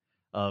of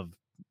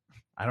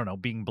I don't know,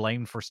 being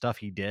blamed for stuff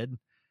he did.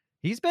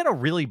 He's been a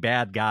really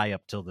bad guy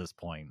up till this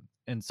point.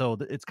 And so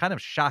it's kind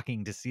of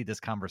shocking to see this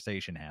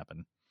conversation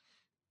happen.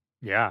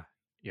 Yeah.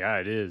 Yeah,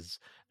 it is.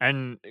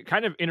 And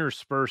kind of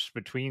interspersed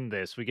between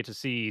this, we get to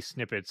see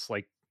snippets,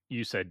 like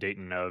you said,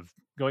 Dayton, of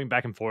going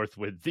back and forth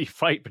with the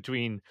fight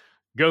between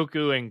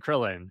Goku and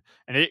Krillin.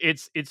 And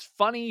it's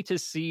funny to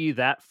see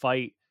that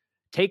fight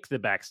take the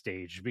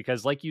backstage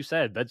because, like you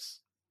said, that's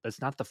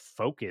not the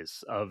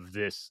focus of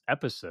this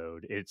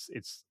episode. It's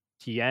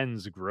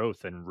Tien's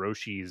growth and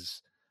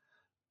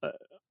uh,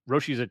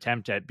 Roshi's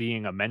attempt at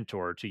being a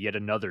mentor to yet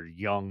another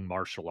young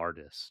martial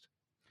artist.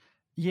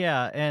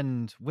 Yeah,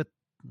 and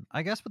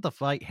I guess with the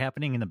fight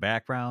happening in the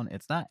background,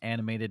 it's not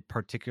animated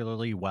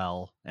particularly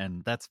well,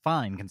 and that's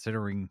fine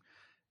considering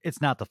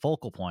it's not the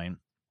focal point.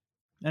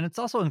 And it's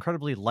also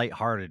incredibly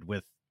lighthearted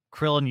with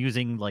Krillin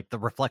using like the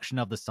reflection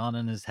of the sun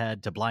in his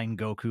head to blind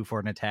Goku for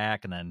an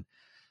attack, and then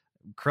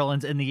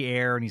Krillin's in the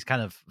air and he's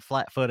kind of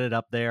flat-footed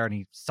up there and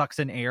he sucks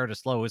in air to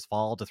slow his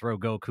fall to throw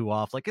Goku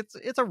off. Like it's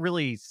a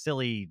really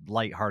silly,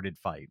 lighthearted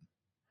fight.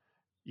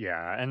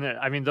 Yeah, and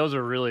I mean those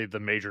are really the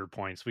major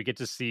points. We get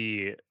to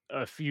see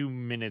a few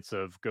minutes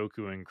of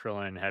Goku and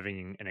Krillin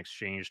having an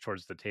exchange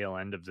towards the tail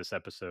end of this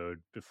episode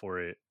before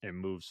it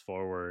moves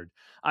forward.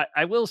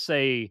 I will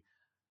say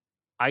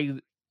I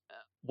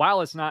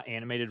while it's not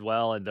animated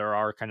well and there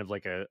are kind of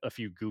like a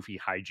few goofy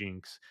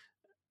hijinks,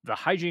 the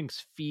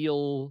hijinks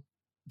feel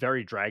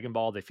very Dragon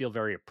Ball. They feel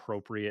very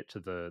appropriate to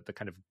the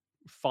kind of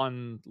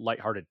fun,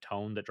 lighthearted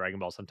tone that Dragon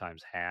Ball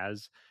sometimes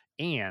has.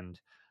 And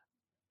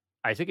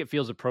I think it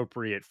feels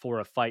appropriate for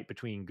a fight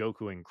between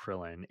Goku and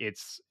Krillin.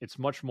 It's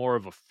much more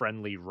of a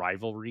friendly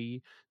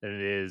rivalry than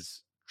it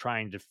is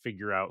trying to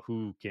figure out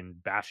who can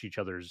bash each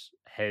other's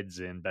heads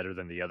in better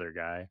than the other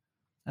guy.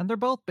 And they're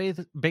both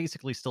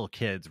basically still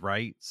kids,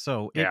 right?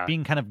 So it Yeah.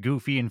 being kind of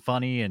goofy and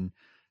funny and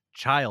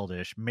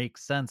childish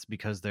makes sense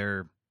because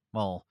they're,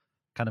 well,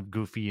 kind of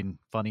goofy and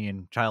funny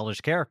and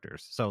childish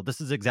characters. So this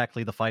is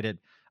exactly the fight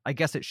I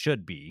guess it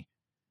should be.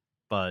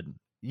 But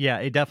yeah,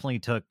 it definitely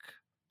took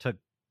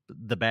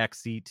the back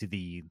seat to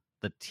the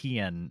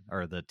Tien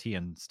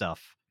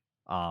stuff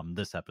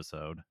this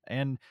episode.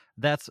 And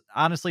that's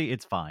honestly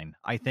it's fine.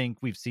 I think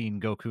we've seen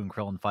Goku and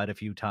Krillin fight a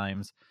few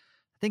times.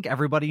 I think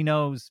everybody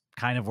knows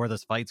kind of where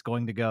this fight's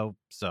going to go.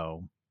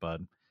 So,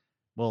 but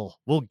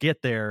we'll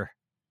get there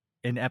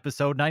in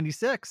episode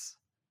 96,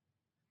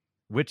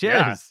 which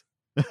Yeah. is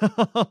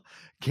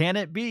can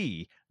it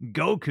be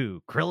Goku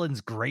Krillin's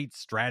great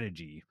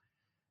strategy?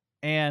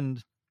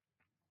 And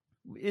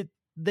it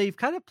they've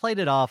kind of played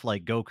it off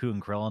like Goku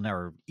and Krillin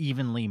are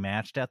evenly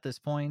matched at this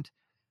point.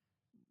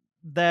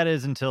 That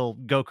is until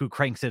Goku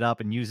cranks it up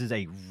and uses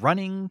a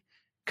running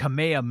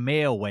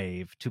Kamehameha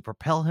wave to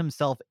propel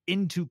himself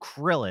into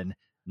Krillin,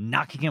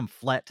 knocking him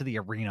flat to the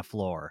arena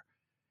floor.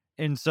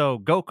 And so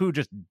Goku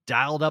just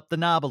dialed up the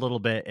knob a little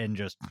bit and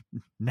just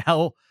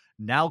now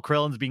now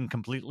Krillin's being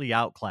completely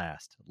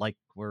outclassed like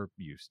we're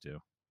used to.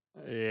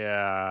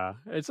 Yeah.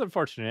 It's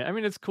unfortunate. I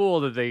mean, it's cool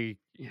that they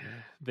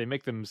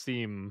make them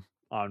seem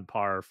on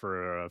par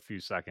for a few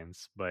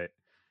seconds, but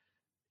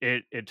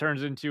it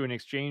turns into an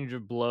exchange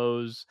of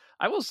blows.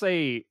 I will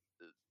say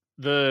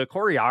the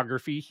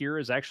choreography here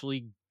is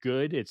actually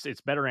good.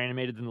 It's better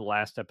animated than the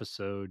last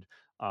episode.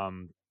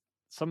 Um,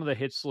 some of the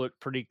hits look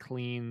pretty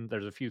clean.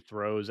 There's a few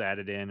throws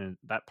added in, and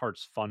that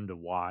part's fun to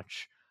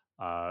watch.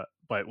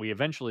 But we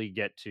eventually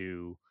get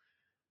to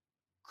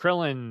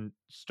Krillin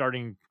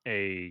charging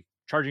a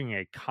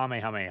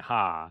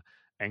Kamehameha,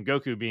 and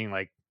Goku being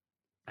like,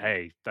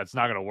 "Hey, that's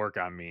not gonna work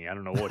on me. I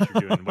don't know what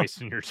you're doing,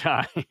 wasting your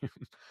time."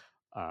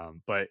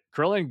 But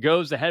Krillin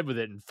goes ahead with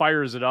it and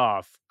fires it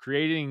off,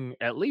 creating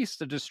at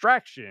least a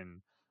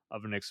distraction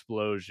of an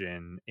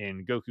explosion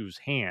in Goku's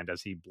hand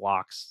as he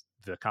blocks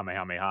the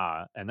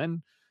Kamehameha. And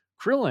then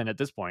Krillin at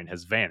this point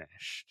has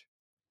vanished.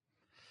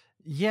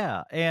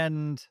 Yeah,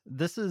 and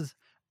this is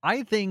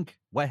I think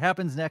what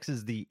happens next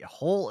is the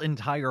whole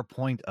entire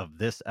point of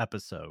this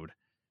episode.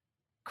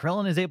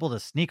 Krillin is able to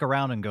sneak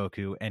around on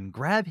Goku and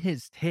grab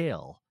his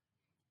tail,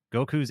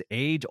 Goku's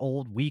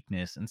age-old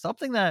weakness, and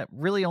something that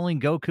really only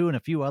Goku and a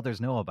few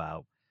others know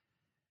about.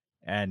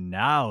 And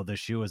now the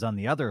shoe is on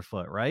the other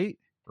foot, right?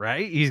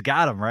 Right? He's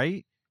got him,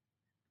 right?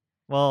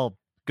 Well,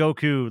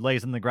 Goku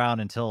lays on the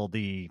ground until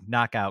the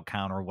knockout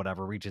count or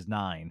whatever reaches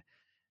 9.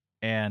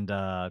 And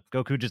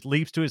Goku just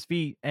leaps to his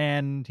feet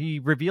and he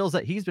reveals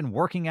that he's been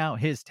working out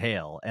his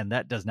tail, and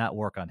that does not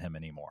work on him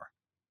anymore.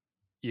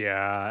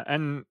 Yeah,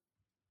 and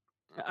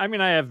I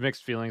mean, I have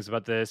mixed feelings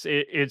about this.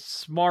 It's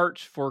smart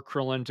for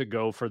Krillin to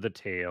go for the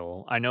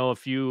tail. I know a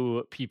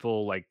few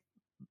people like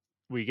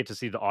we get to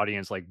see the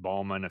audience like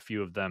Bulma and a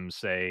few of them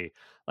say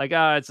like,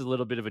 "Ah, it's a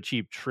little bit of a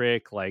cheap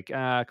trick," like,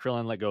 "Ah,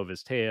 Krillin let go of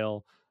his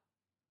tail."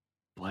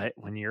 But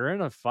when you're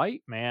in a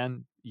fight,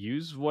 man,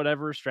 use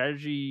whatever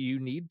strategy you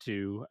need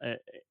to.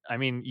 I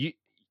mean, you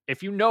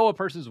if you know a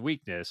person's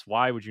weakness,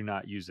 why would you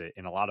not use it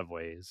in a lot of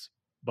ways?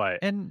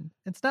 But And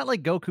it's not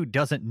like Goku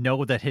doesn't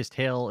know that his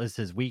tail is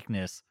his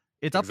weakness.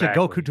 It's up to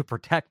Goku exactly. to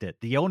protect it.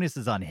 The onus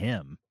is on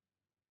him.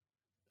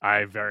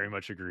 I very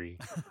much agree.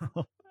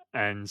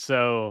 And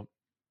so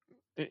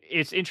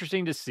it's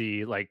interesting to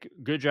see like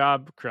good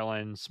job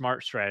Krillin,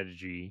 smart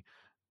strategy.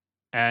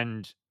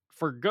 And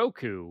for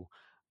Goku,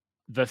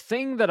 the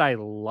thing that I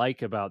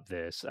like about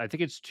this, I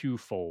think it's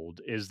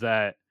twofold, is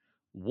that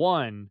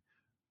one,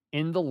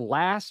 in the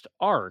last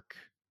arc,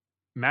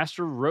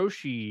 Master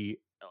Roshi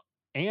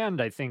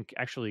and I think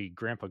actually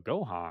Grandpa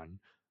Gohan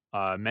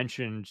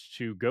mentioned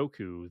to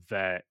Goku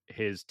that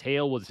his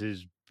tail was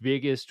his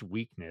biggest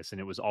weakness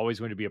and it was always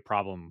going to be a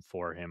problem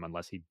for him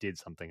unless he did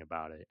something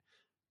about it.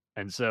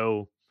 And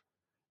so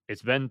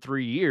it's been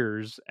 3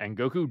 years and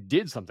Goku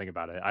did something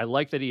about it. I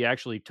like that he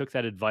actually took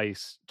that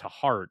advice to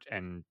heart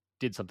and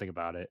did something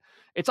about it.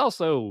 It's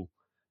also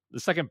the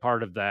second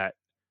part of that,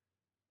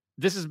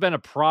 this has been a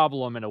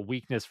problem and a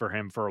weakness for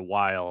him for a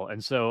while,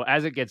 and so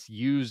as it gets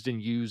used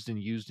and used and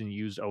used and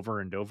used over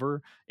and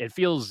over, it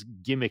feels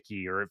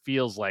gimmicky or it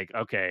feels like,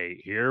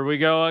 "Okay, here we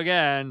go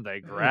again.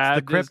 They It's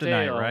the grabbed his kryptonite,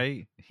 tail."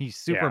 right? He's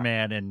Yeah,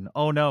 Superman and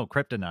oh no,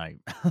 kryptonite.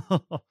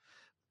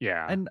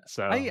 yeah, And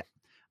so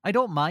I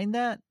don't mind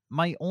that.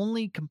 My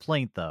only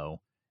complaint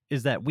though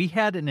is that we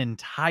had an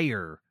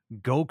entire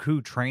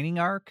Goku training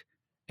arc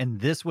and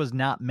this was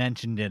not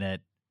mentioned in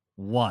it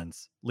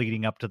once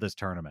leading up to this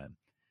tournament.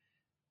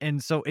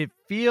 And so it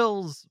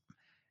feels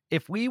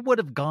if we would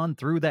have gone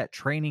through that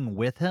training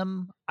with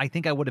him, I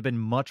think I would have been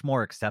much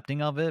more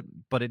accepting of it,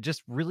 but it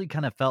just really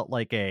kind of felt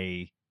like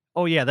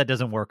oh yeah, that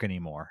doesn't work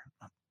anymore.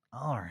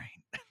 All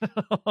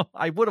right.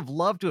 I would have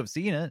loved to have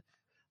seen it.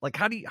 Like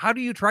how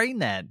do you train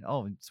that?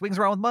 Oh, it swings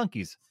around with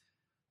monkeys.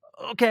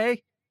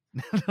 Okay.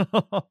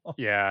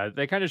 yeah,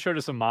 they kinda showed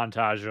us a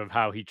montage of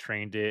how he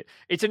trained it.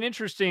 It's an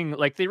interesting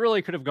like, they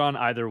really could have gone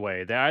either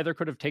way. They either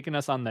could have taken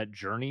us on that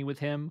journey with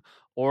him,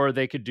 or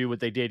they could do what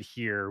they did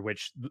here,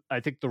 which I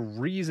think the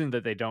reason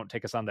that they don't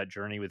take us on that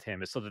journey with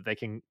him is so that they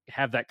can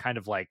have that kind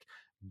of, like,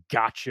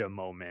 gotcha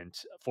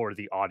moment for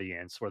the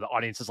audience, where the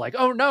audience is like,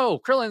 "Oh, no,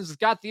 Krillin's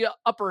got the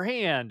upper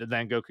hand," and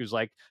then Goku's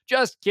like,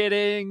 "Just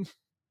kidding."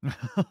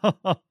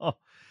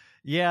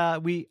 Yeah,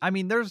 I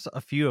mean there's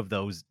a few of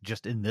those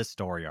just in this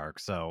story arc,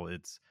 so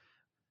it's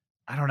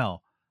I don't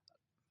know.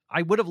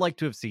 I would have liked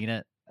to have seen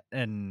it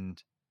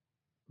and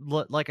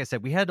like I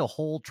said, we had a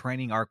whole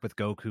training arc with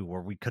Goku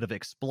where we could have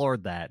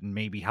explored that and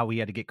maybe how he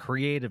had to get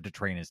creative to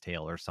train his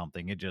tail or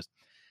something. It just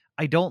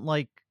I don't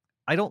like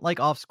I don't like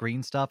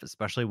off-screen stuff,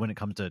 especially when it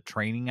comes to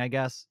training, I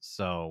guess.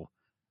 So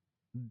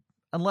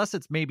unless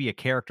it's maybe a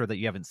character that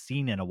you haven't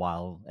seen in a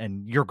while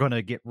and you're going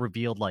to get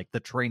revealed like the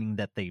training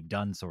that they've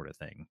done sort of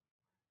thing.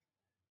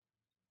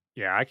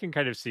 Yeah, I can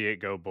kind of see it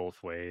go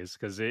both ways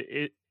because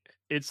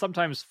it's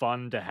sometimes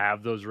fun to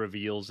have those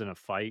reveals in a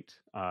fight,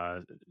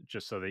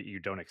 just so that you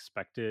don't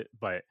expect it.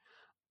 But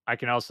I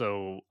can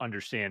also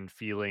understand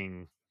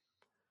feeling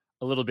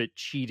a little bit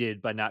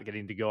cheated by not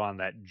getting to go on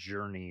that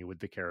journey with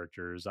the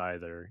characters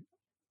either.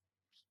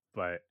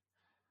 But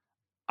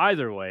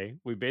either way,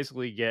 we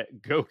basically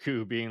get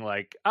Goku being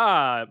like,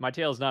 "Ah, my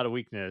tail's not a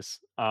weakness,"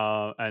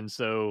 and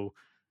so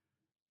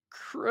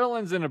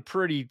Krillin's in a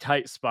pretty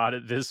tight spot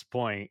at this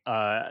point.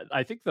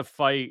 I think the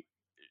fight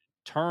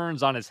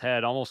turns on his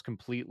head almost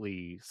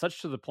completely,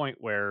 such to the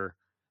point where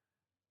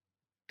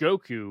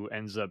Goku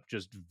ends up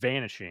just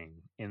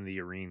vanishing in the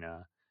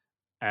arena.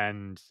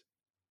 And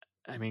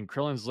I mean,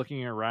 Krillin's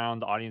looking around,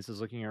 the audience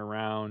is looking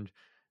around,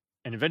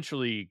 and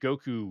eventually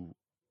Goku,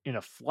 in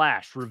a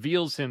flash,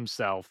 reveals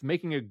himself,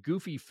 making a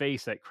goofy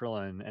face at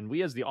Krillin. And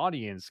we, as the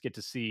audience, get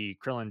to see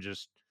Krillin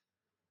just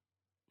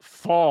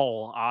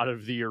fall out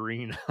of the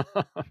arena.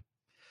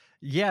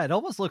 Yeah, it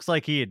almost looks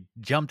like he had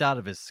jumped out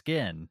of his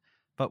skin,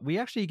 but we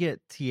actually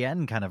get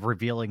Tien kind of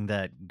revealing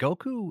that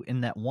Goku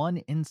in that one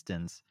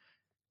instance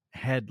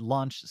had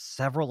launched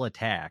several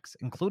attacks,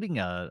 including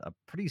a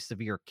pretty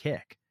severe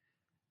kick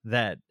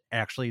that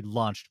actually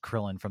launched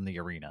Krillin from the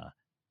arena.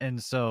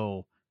 And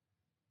so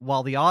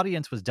while the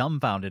audience was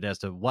dumbfounded as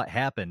to what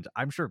happened,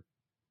 I'm sure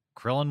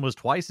Krillin was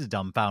twice as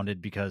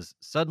dumbfounded because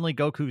suddenly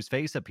Goku's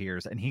face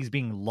appears and he's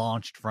being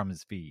launched from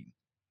his feet.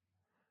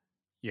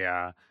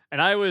 Yeah.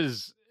 And I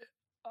was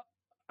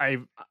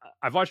I've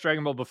I've watched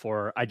Dragon Ball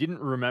before. I didn't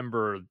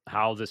remember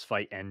how this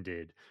fight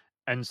ended.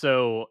 And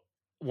so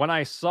when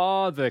I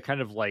saw the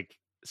kind of like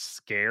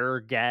scare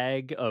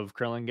gag of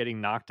Krillin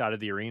getting knocked out of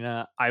the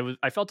arena,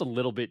 I felt a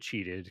little bit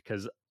cheated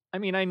because I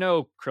mean, I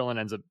know Krillin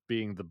ends up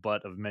being the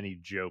butt of many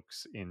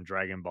jokes in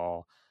Dragon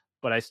Ball,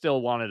 but I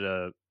still wanted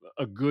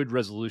a good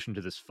resolution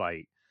to this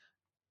fight.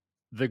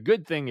 The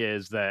good thing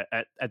is that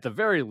at the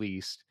very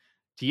least,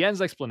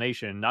 Tien's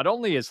explanation not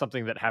only is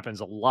something that happens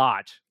a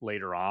lot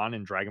later on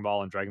in Dragon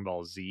Ball and Dragon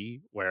Ball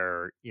Z,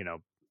 where, you know,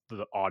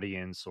 the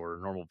audience or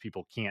normal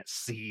people can't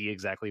see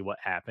exactly what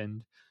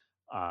happened,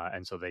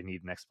 and so they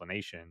need an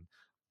explanation.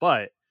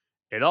 But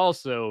it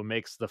also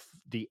makes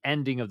the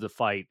ending of the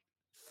fight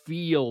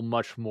feel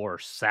much more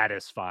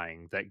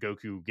satisfying that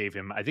Goku gave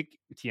him. I think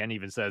Tien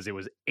even says it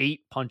was 8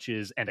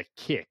 punches and a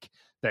kick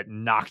that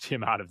knocked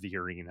him out of the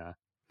arena.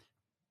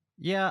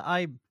 Yeah,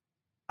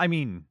 I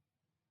mean,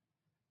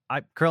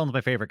 Krillin's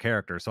my favorite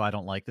character, so I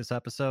don't like this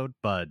episode,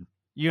 but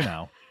you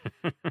know,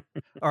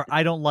 or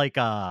I don't like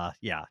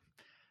yeah.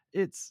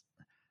 It's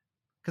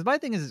because my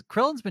thing is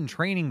Krillin's been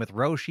training with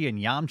Roshi and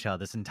Yamcha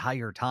this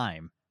entire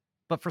time.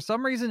 But for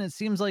some reason it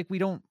seems like we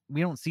don't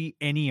see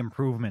any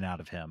improvement out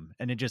of him.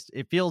 And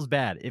it feels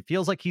bad. It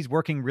feels like he's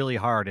working really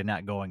hard and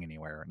not going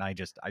anywhere. And I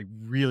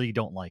really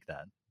don't like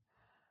that.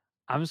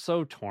 I'm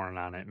so torn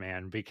on it,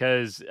 man,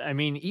 because I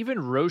mean, even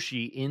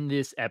Roshi in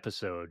this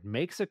episode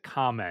makes a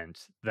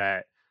comment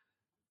that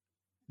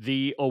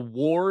the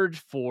award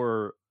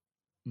for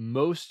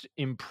most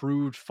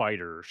improved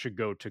fighter should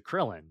go to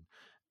Krillin.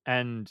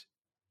 And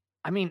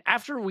I mean,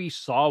 after we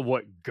saw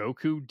what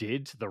Goku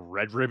did to the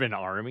Red Ribbon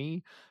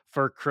Army,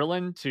 for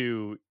Krillin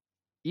to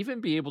even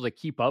be able to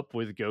keep up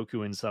with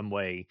Goku in some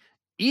way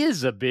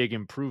is a big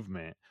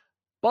improvement.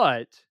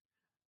 But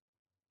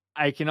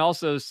I can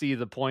also see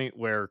the point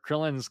where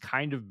Krillin's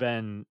kind of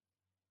been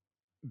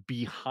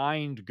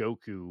behind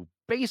Goku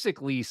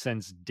basically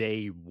since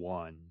day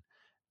one.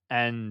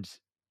 And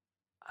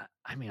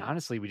I mean,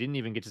 honestly, we didn't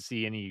even get to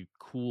see any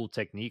cool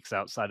techniques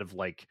outside of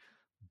like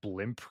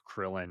Blimp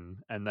Krillin.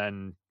 And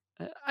then,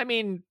 I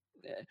mean,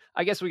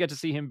 I guess we got to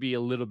see him be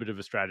a little bit of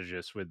a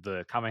strategist with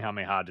the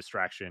Kamehameha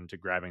distraction to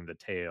grabbing the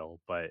tail.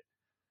 But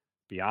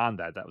beyond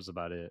that, that was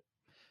about it.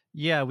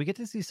 Yeah, we get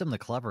to see some of the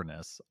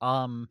cleverness.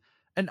 And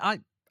I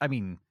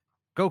mean,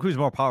 Goku's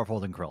more powerful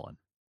than Krillin.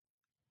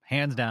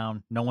 Hands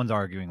down, no one's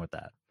arguing with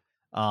that.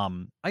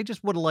 I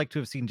just would have liked to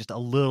have seen just a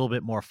little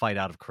bit more fight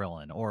out of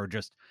Krillin, or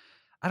just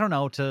I don't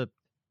know, to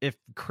if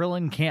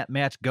Krillin can't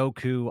match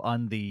Goku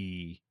on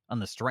the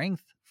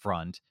strength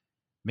front,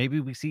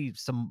 maybe we see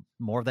some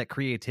more of that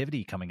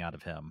creativity coming out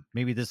of him.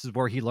 Maybe this is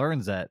where he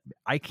learns that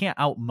I can't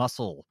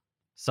outmuscle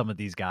some of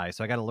these guys,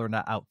 so I got to learn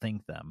to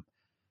outthink them.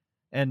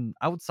 And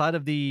outside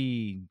of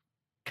the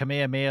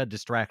Kamehameha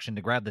distraction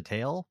to grab the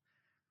tail,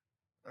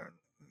 uh,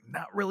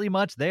 not really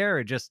much there.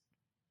 It just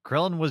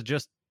Krillin was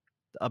just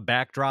a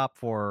backdrop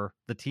for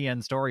the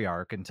TN story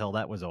arc until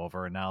that was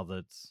over, and now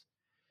that's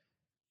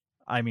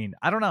I mean,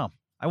 I don't know.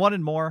 I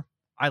wanted more.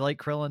 I like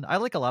Krillin. I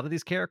like a lot of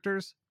these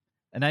characters.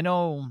 And I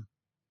know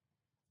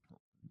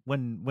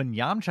when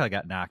Yamcha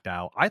got knocked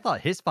out, I thought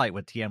his fight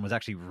with Tien was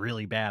actually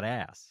really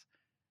badass.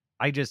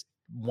 I just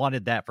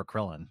wanted that for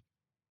Krillin.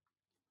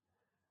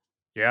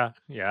 Yeah,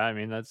 yeah. I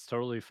mean, that's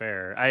totally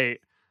fair.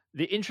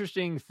 The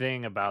interesting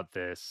thing about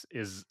this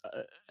is,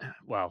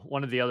 well,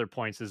 one of the other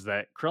points is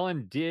that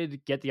Krillin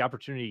did get the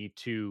opportunity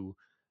to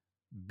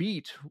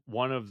beat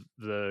one of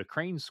the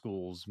Crane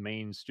School's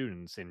main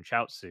students in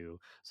Chaozu.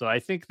 So I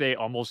think they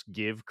almost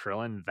give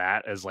Krillin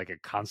that as like a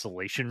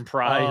consolation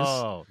prize.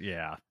 Oh,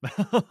 yeah.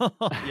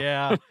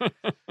 Yeah,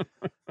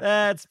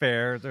 that's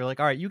fair. They're like,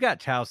 all right, you got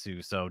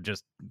Chaosu, so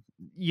just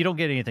you don't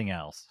get anything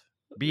else.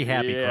 Be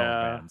happy, Krillin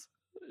Yeah. fans.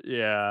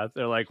 Yeah.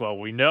 They're like, well,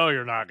 we know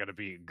you're not going to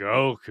beat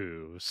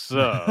Goku.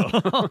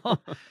 So,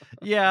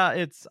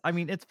 Yeah, I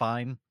mean, it's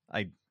fine.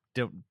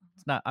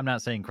 I'm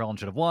not saying Krillin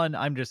should have won.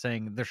 I'm just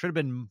saying there should have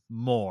been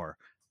more.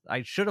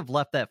 I should have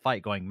left that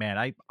fight going, man,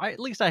 I at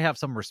least I have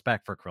some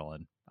respect for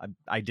Krillin.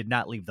 I did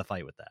not leave the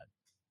fight with that.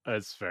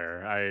 that's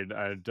fair.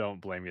 I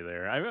don't blame you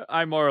there.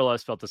 I more or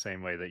less felt the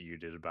same way that you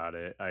did about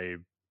it.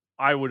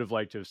 I would have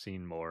liked to have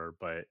seen more,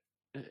 but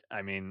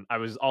I mean, I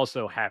was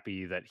also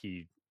happy that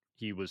he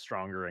was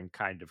stronger and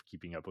kind of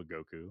keeping up with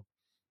Goku.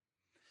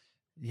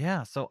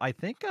 Yeah, so I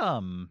think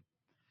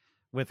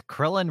with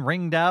Krillin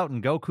ringed out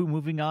and Goku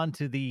moving on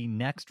to the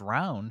next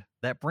round,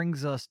 that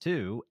brings us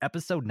to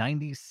episode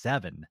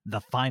 97, the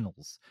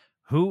finals.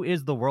 Who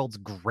is the world's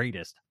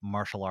greatest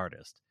martial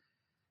artist?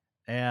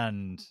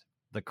 And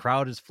the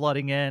crowd is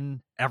flooding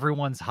in,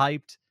 everyone's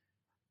hyped.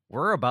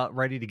 We're about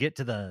ready to get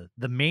to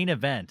the main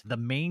event. The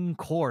main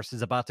course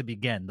is about to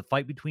begin. The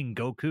fight between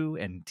Goku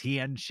and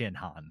Tien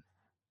Shinhan.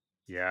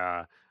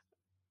 Yeah.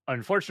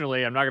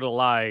 Unfortunately, I'm not going to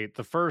lie,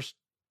 the first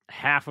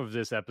half of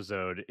this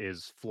episode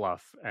is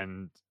fluff,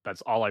 and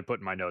that's all I put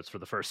in my notes for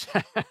the first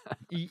half.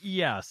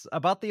 Yes,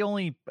 about the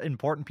only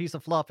important piece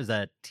of fluff is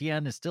that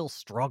Tien is still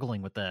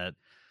struggling with the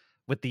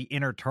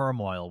inner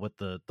turmoil, with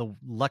the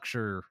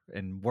lecture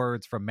and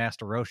words from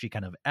Master Roshi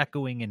kind of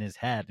echoing in his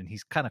head, and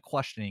he's kind of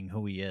questioning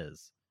who he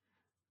is.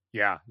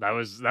 Yeah, that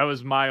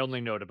was my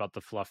only note about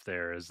the fluff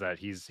there, is that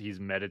he's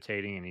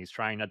meditating and he's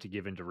trying not to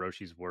give in to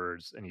Roshi's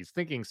words, and he's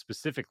thinking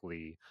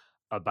specifically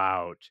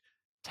about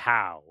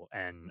Tao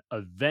and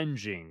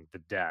avenging the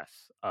death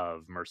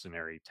of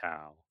mercenary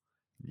Tao.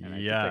 And I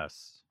think that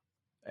Yes.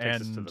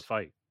 takes us to the And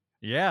fight.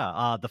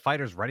 yeah, the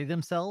fighters ready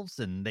themselves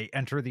and they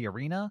enter the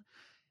arena.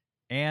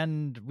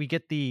 And we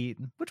get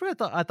which I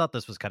thought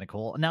this was kind of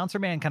cool. Announcer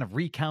man kind of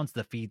recounts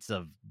the feats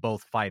of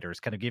both fighters,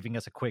 kind of giving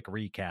us a quick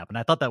recap. And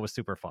I thought that was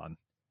super fun.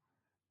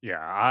 Yeah,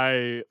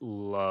 I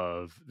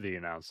love the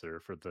announcer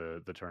for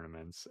the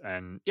tournaments.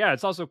 And yeah,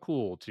 it's also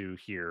cool to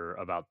hear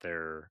about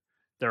their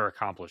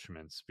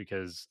accomplishments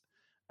because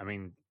I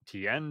mean,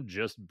 Tien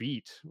just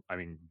beat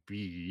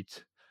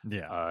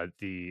Yeah.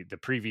 the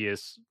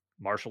previous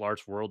martial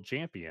arts world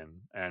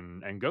champion,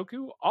 and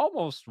Goku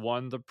almost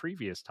won the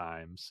previous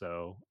time,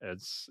 so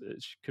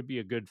could be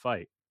a good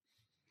fight.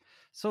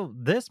 So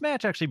this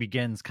match actually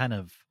begins kind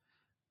of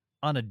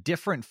on a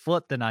different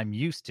foot than I'm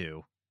used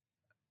to.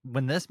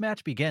 When this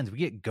match begins, we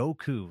get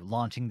Goku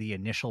launching the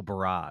initial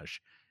barrage.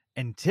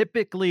 And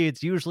typically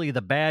it's usually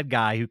the bad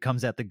guy who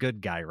comes at the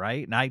good guy,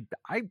 right? And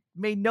I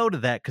made note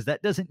of that because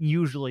that doesn't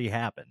usually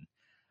happen.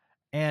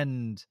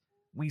 And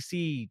we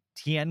see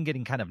Tien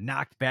getting kind of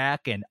knocked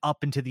back and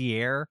up into the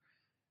air.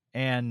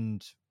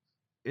 And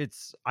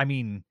I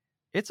mean,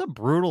 it's a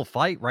brutal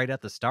fight right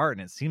at the start,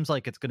 and it seems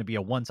like it's going to be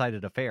a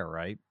one-sided affair,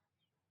 right?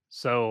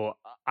 So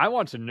I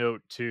want to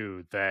note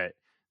too that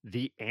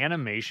the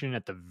animation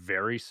at the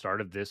very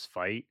start of this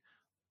fight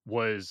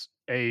was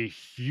a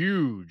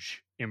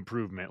huge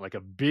improvement, like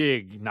a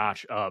big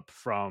notch up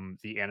from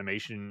the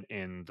animation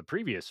in the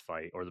previous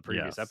fight or the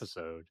previous Yes.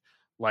 episode.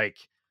 Like,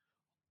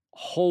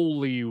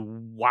 holy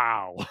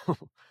wow.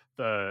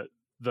 the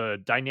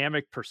the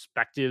dynamic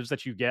perspectives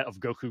that you get of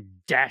Goku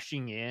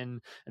dashing in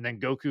and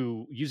then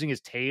Goku using his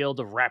tail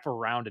to wrap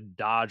around and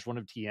dodge one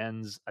of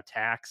Tien's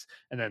attacks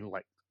and then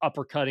like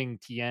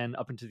uppercutting Tien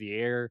up into the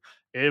air.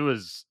 It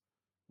was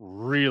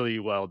really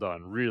well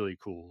done, really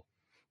cool.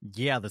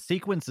 Yeah, the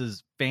sequence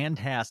is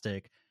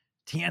fantastic.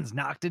 Tien's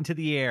knocked into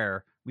the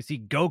air. We see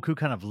Goku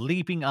kind of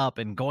leaping up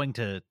and going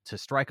to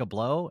strike a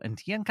blow, and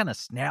Tien kind of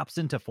snaps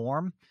into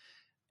form,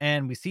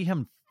 and we see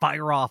him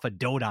fire off a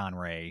Dodon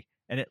ray,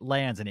 and it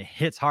lands and it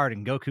hits hard,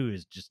 and Goku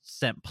is just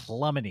sent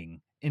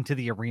plummeting into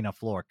the arena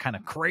floor, kind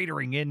of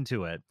cratering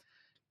into it.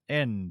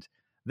 And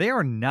they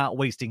are not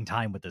wasting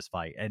time with this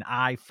fight, and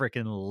I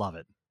freaking love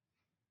it.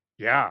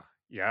 Yeah,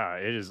 yeah,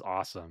 it is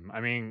awesome.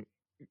 I mean,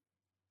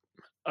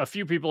 a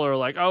few people are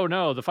like, "Oh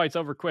no, the fight's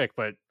over quick,"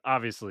 but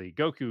obviously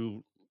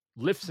Goku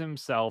lifts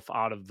himself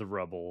out of the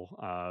rubble,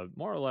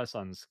 more or less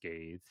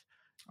unscathed,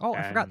 Oh,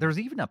 I forgot. and There's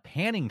even a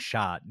panning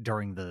shot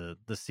during the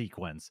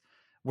sequence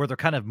where they're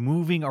kind of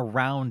moving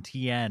around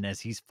Tien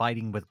as he's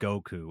fighting with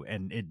Goku,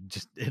 and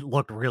it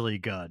looked really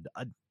good.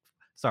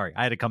 Sorry,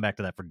 I had to come back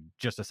to that for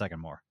just a second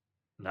more.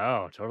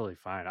 no, totally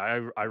fine.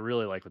 I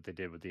really like what they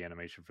did with the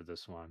animation for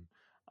this one.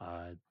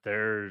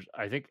 There's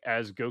I think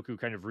as Goku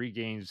kind of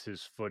regains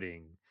his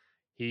footing,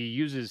 he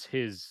uses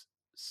his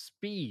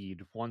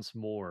speed once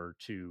more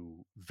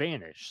to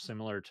vanish,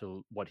 similar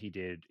to what he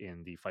did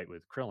in the fight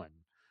with Krillin.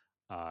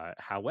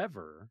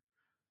 However,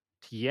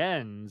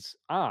 Tien's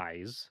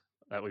eyes,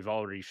 that we've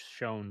already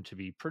shown to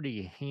be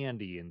pretty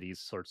handy in these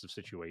sorts of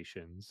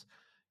situations,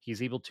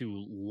 he's able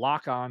to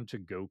lock on to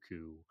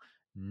Goku,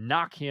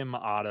 knock him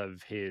out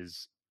of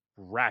his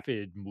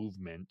rapid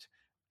movement,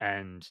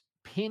 and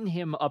pin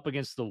him up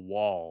against the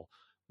wall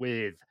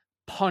with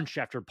punch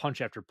after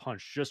punch after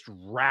punch, just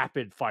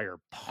rapid fire,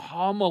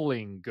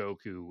 pummeling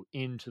Goku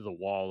into the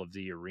wall of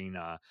the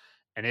arena.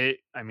 And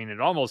I mean,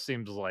 it almost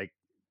seems like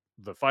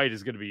the fight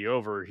is going to be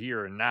over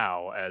here and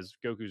now as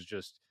Goku's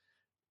just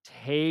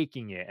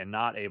taking it and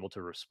not able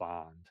to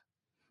respond.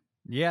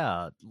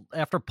 Yeah,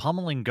 after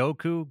pummeling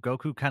Goku,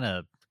 Goku kind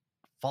of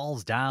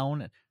falls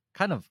down,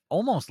 kind of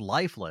almost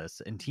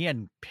lifeless, and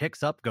Tien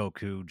picks up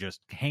Goku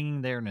just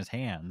hanging there in his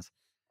hands.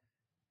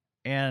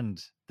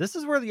 And this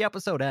is where the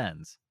episode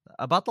ends.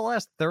 About the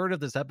last third of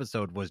this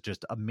episode was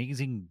just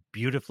amazing,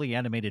 beautifully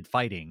animated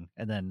fighting.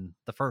 And then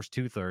the first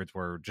two thirds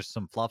were just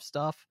some fluff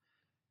stuff.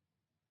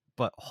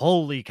 But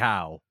holy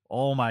cow.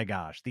 Oh my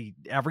gosh. The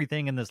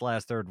everything in this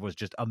last third was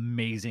just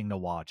amazing to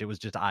watch. It was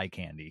just eye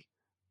candy.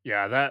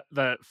 Yeah,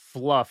 that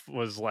fluff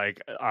was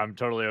like I'm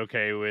totally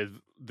okay with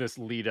this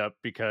lead up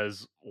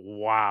because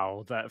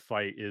wow, that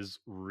fight is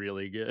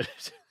really good.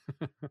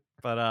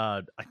 But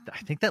I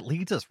think that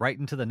leads us right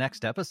into the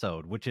next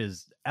episode, which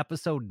is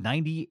episode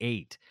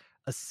 98,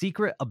 a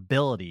secret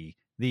ability,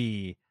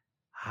 the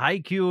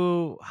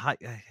Haiku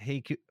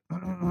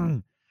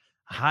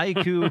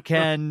Haiku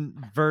Ken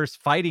versus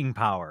fighting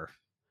power.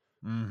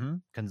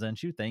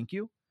 Kensenshu, thank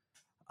you.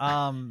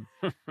 Um,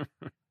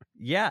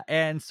 yeah,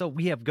 and so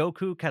we have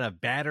Goku kind of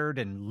battered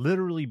and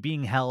literally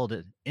being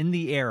held in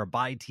the air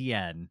by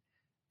Tien,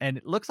 and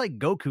it looks like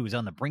Goku's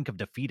on the brink of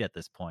defeat at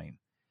this point.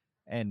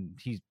 And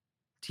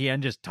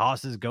Tien just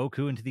tosses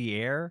Goku into the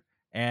air,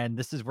 and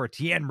this is where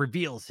Tien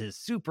reveals his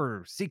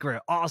super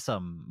secret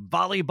awesome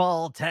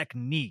volleyball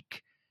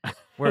technique,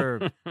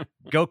 where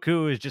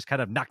Goku is just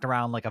kind of knocked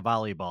around like a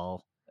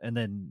volleyball and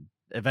then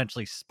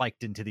eventually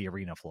spiked into the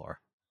arena floor.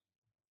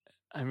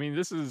 I mean,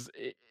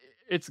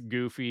 it's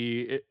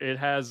goofy. It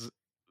has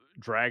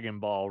Dragon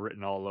Ball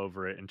written all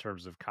over it in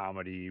terms of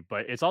comedy,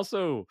 but it's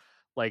also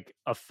like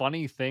a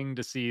funny thing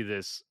to see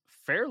this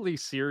fairly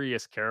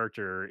serious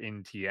character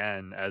in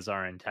Tien as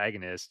our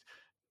antagonist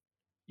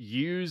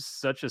use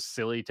such a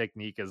silly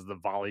technique as the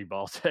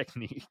volleyball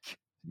technique.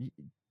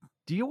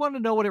 Do you want to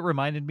know what it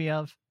reminded me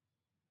of?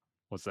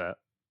 What's that?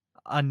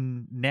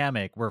 on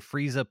Namek where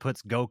Frieza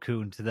puts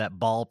Goku into that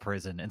ball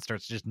prison and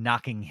starts just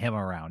knocking him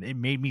around. It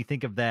made me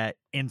think of that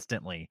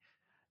instantly,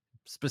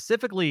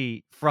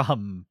 specifically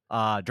from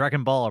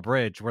Dragon Ball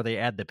Abridged where they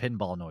add the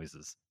pinball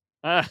noises.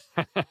 Yeah,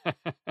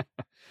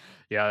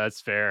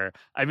 that's fair.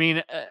 I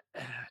mean,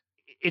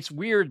 it's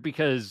weird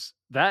because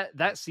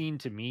that scene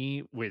to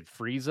me with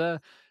Frieza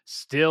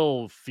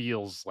still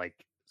feels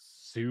like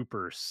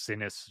super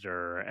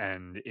sinister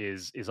and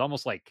is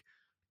almost like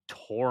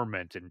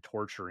torment and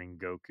torturing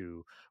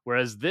Goku,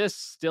 whereas this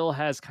still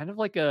has kind of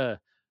like a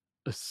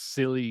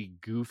silly,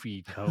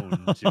 goofy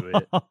tone to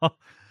it.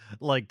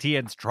 Like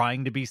Tien's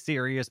trying to be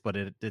serious, but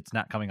it's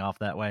not coming off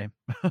that way.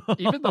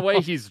 Even the way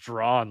he's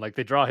drawn, like,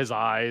 they draw his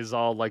eyes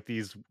all like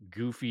these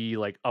goofy,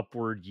 like,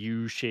 upward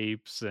U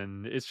shapes,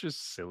 and it's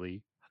just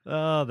silly.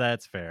 Oh,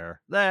 that's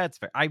fair. That's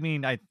fair. I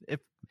mean, I if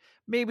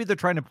maybe they're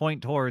trying to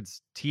point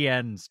towards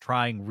Tien's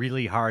trying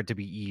really hard to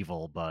be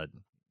evil, but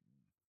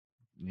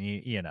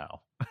you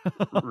know.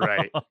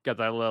 Right. Got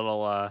that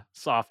little,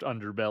 soft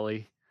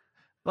underbelly.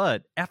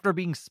 But after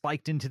being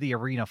spiked into the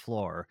arena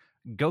floor,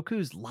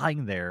 Goku's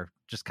lying there,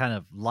 just kind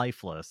of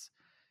lifeless.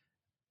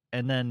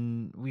 And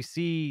then we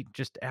see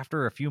just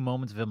after a few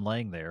moments of him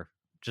laying there,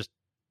 just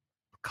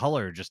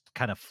color just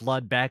kind of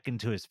flood back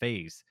into his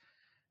face.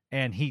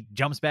 And he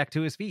jumps back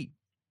to his feet.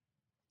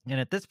 And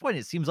at this point,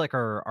 it seems like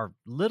our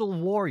little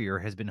warrior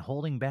has been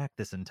holding back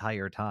this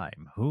entire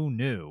time. Who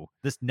knew?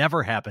 This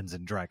never happens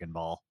in Dragon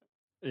Ball.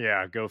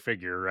 Yeah, go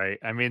figure, right?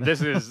 I mean,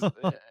 this is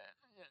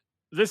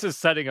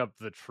setting up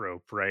the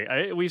trope,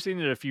 right? We've seen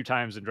it a few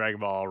times in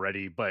Dragon Ball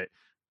already, but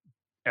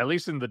at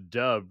least in the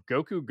dub,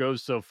 Goku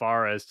goes so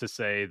far as to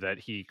say that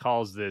he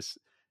calls this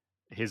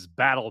his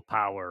battle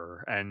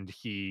power, and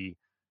he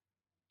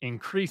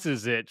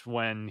increases it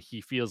when he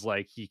feels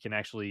like he can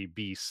actually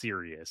be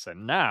serious.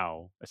 And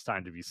now it's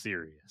time to be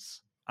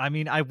serious. I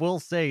mean, I will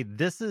say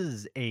this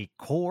is a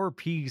core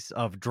piece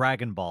of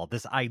Dragon Ball.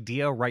 This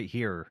idea right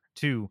here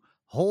to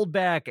hold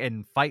back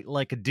and fight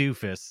like a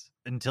doofus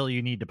until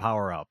you need to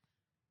power up.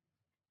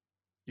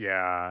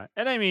 Yeah.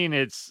 And I mean,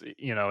 it's,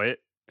 it,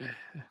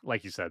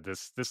 like you said,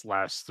 this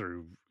lasts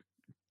through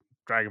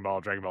Dragon Ball,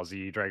 Dragon Ball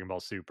Z, Dragon Ball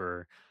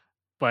Super,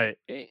 but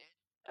uh,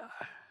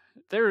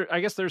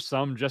 I guess there's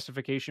some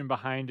justification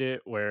behind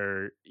it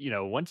where,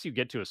 once you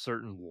get to a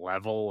certain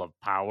level of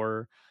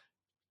power,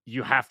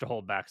 you have to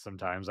hold back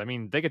sometimes. I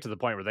mean, they get to the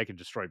point where they can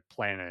destroy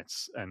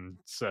planets, and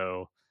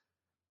so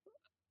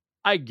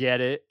I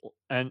get it.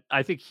 And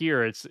I think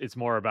here it's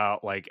more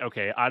about like,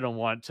 okay, I don't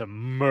want to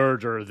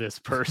murder this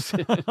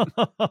person.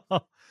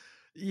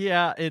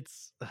 Yeah,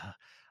 it's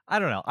I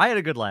don't know. I had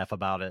a good laugh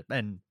about it,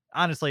 and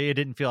honestly, it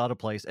didn't feel out of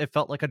place. It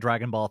felt like a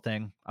Dragon Ball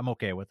thing. I'm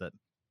okay with it.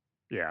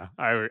 Yeah,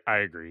 I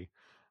agree.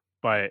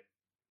 But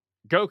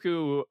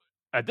Goku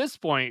at this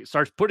point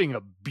starts putting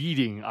a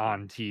beating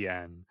on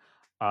Tien.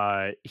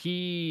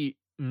 He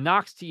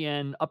knocks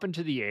Tien up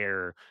into the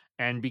air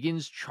and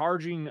begins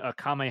charging a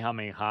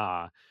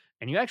Kamehameha.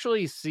 And you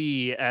actually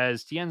see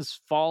as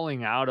Tien's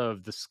falling out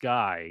of the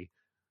sky,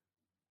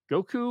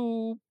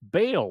 Goku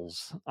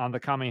bails on the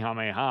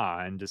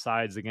Kamehameha and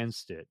decides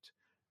against it.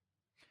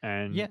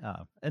 And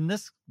Yeah, and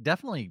this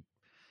definitely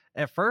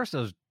at first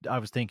I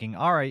was thinking,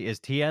 all right, is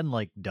Tien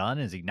like done?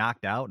 Is he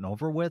knocked out and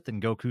over with? And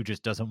Goku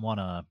just doesn't want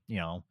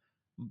to,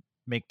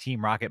 make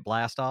Team Rocket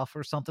blast off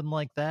or something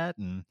like that.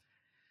 And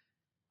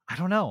I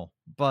don't know,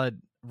 but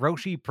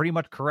Roshi pretty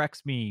much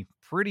corrects me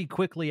pretty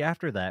quickly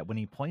after that when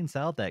he points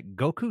out that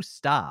Goku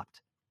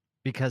stopped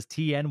because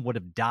Tien would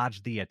have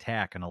dodged the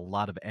attack and a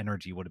lot of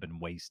energy would have been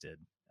wasted.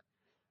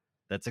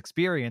 That's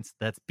experience.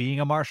 That's being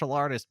a martial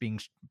artist being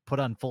put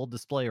on full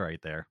display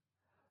right there.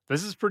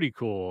 this is pretty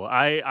cool.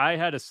 I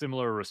had a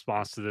similar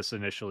response to this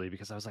initially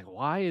because I was like,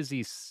 why is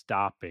he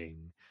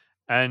stopping?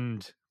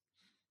 And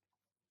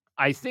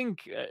I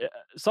think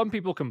some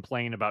people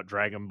complain about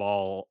Dragon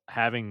Ball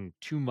having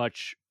too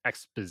much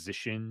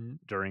exposition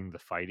during the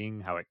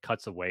fighting, how it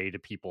cuts away to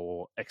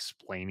people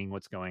explaining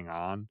what's going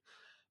on.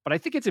 But I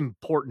think it's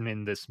important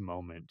in this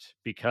moment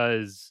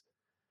because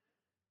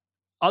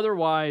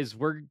otherwise,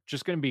 we're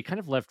just going to be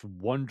kind of left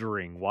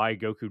wondering why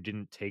Goku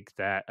didn't take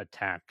that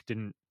attack,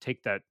 didn't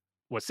take that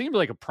what seemed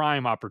like a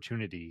prime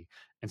opportunity.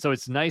 And so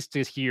it's nice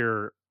to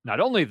hear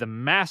not only the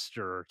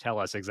master tell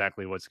us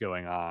exactly what's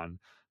going on,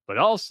 but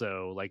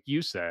also, like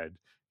you said,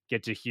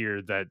 get to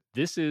hear that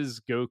this is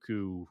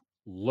Goku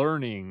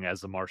learning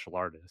as a martial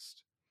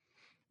artist.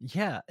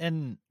 Yeah,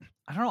 and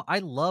I don't know, I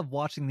love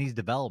watching these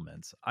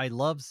developments. I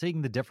love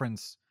seeing the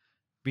difference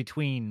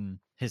between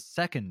his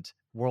second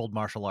World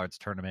Martial Arts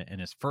tournament and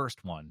his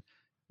first one,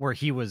 where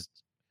he was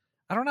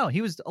I don't know,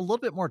 he was a little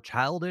bit more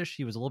childish,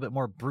 he was a little bit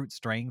more brute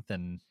strength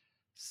and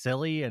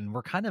silly, and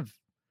we're kind of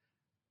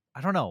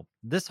I don't know,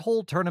 this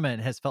whole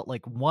tournament has felt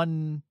like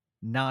one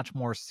notch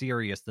more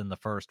serious than the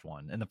first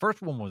one, and the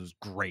first one was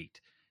great,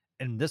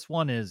 and this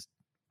one is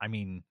I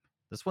mean,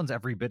 this one's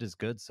every bit as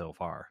good so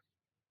far.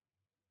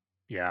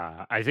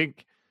 Yeah, I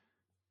think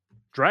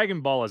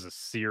Dragon Ball as a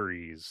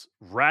series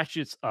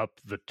ratchets up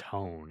the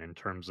tone in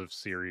terms of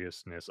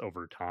seriousness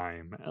over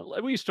time.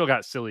 We still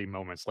got silly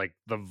moments like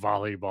the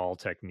volleyball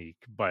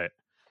technique, but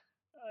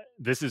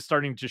this is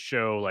starting to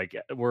show like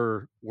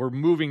we're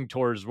moving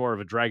towards more of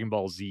a Dragon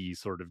Ball Z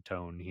sort of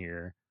tone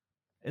here.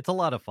 It's a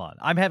lot of fun.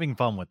 I'm having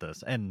fun with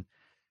this, and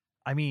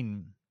I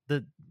mean,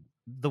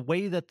 the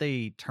way that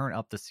they turn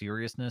up the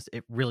seriousness,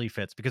 it really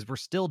fits because we're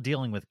still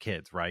dealing with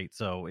kids, right?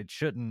 So it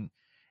shouldn't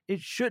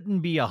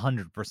be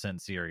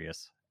 100%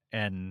 serious.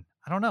 And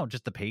I don't know,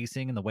 just the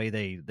pacing and the way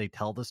they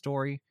tell the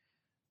story.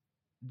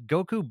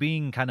 Goku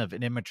being kind of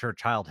an immature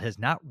child has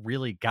not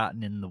really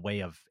gotten in the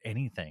way of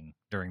anything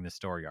during the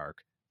story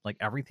arc. Like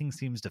everything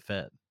seems to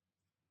fit.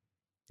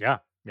 Yeah,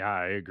 yeah,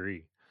 I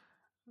agree.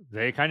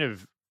 They kind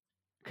of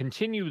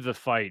continue the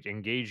fight,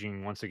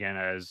 engaging once again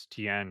as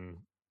Tien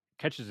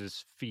catches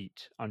his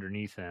feet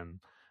underneath him,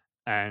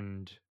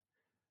 and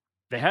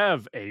they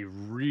have a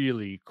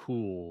really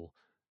cool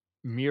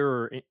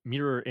mirror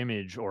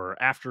image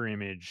or after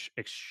image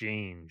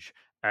exchange,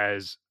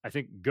 as I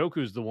think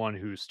Goku's the one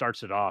who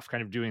starts it off,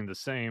 kind of doing the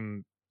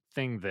same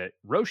thing that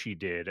Roshi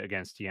did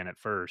against Tien at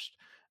first.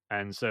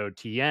 And so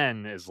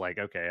Tien is like,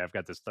 okay, I've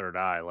got this third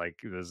eye, like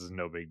this is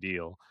no big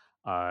deal.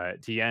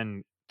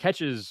 Tien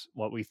catches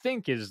what we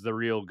think is the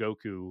real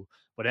Goku,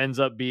 but ends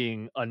up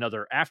being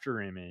another after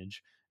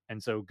image.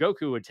 And so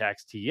Goku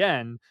attacks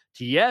Tien.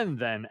 Tien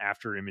then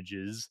after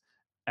images,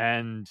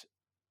 and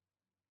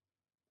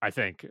I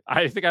think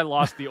I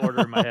lost the order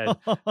in my head.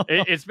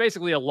 It's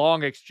basically a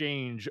long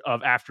exchange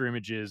of after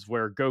images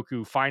where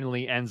Goku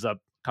finally ends up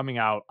coming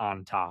out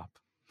on top.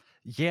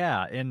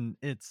 Yeah, and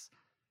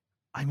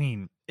I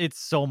mean, it's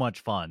so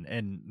much fun.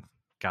 And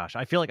gosh,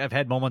 I feel like I've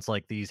had moments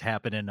like these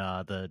happen in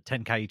the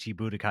Tenkaichi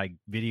Budokai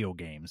video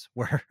games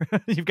where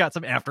you've got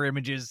some after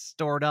images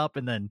stored up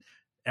and then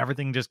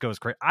everything just goes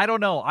crazy. I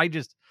don't know.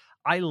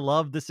 I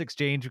love this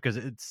exchange because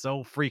it's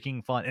so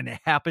freaking fun and it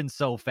happens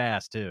so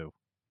fast too.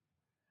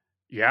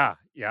 Yeah,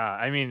 yeah.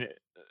 I mean,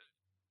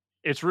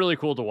 it's really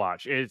cool to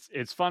watch.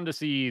 It's fun to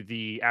see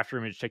the after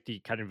image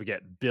technique kind of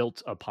get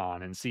built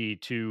upon and see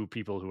two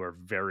people who are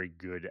very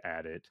good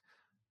at it.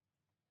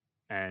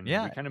 And we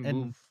Yeah, kind of and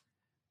move.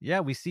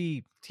 yeah, we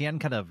see Tien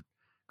kind of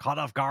caught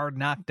off guard,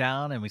 knocked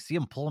down, and we see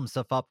him pull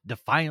himself up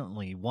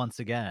defiantly once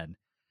again.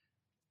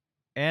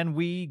 And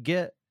we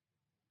get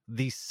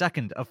the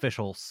second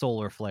official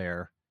solar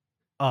flare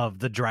of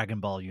the Dragon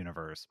Ball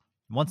universe.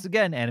 Once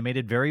again,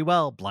 animated very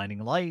well, blinding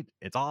light.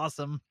 It's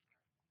awesome.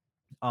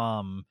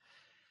 Um,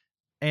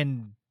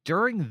 and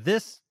during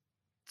this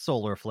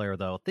solar flare,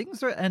 though,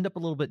 end up a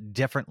little bit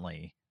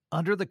differently.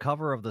 Under the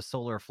cover of the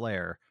solar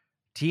flare,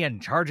 Tien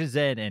charges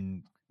in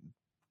and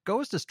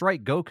goes to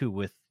strike Goku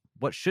with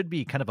what should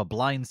be kind of a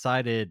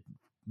blindsided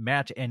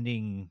match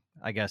ending,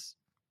 I guess,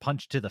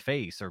 punch to the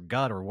face or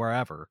gut or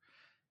wherever.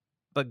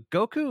 But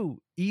Goku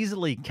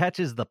easily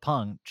catches the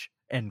punch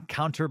and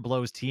counter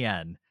blows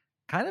Tien,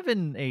 kind of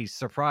in a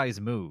surprise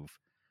move.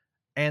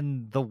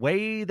 And the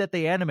way that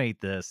they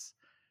animate this,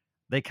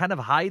 they kind of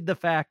hide the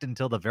fact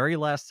until the very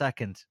last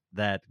second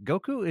that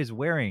Goku is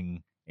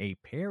wearing a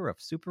pair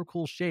of super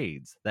cool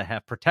shades that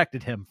have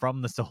protected him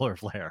from the solar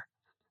flare.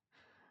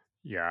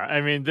 Yeah, I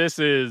mean, this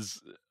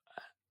is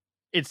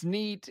it's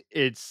neat.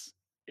 It's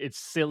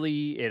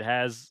silly. It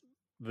has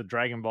the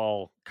Dragon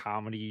Ball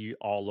comedy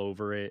all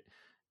over it,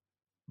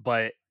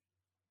 but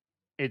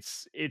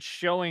it's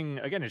showing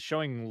again, it's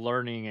showing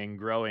learning and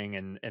growing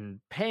and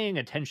paying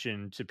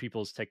attention to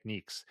people's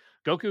techniques.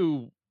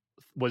 Goku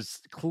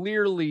was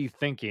clearly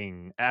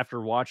thinking after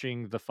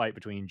watching the fight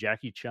between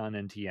Jackie Chun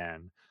and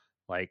Tien,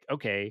 like,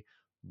 okay,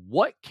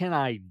 what can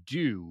I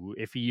do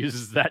if he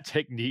uses that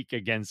technique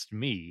against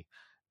me?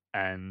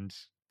 And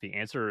the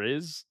answer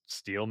is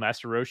steal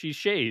Master Roshi's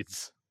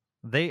shades.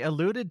 They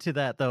alluded to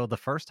that though the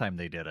first time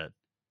they did it,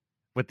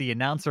 with the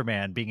announcer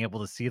man being able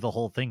to see the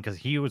whole thing because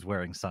he was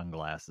wearing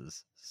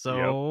sunglasses.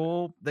 Yep.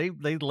 So they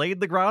laid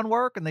the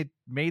groundwork and they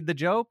made the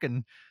joke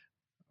and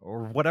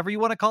or whatever you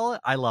want to call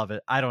it. I love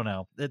it. I don't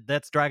know.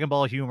 That's Dragon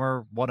Ball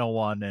humor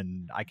 101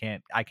 and I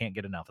can't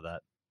get enough of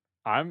that.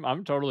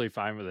 I'm totally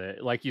fine with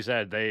it. Like you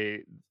said,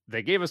 they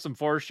gave us some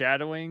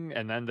foreshadowing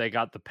and then they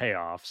got the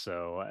payoff.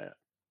 So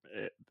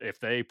if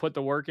they put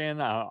the work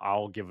in,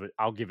 I'll give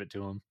it to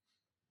them.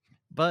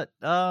 But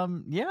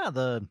yeah,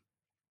 the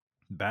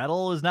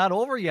battle is not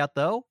over yet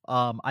though.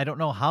 I don't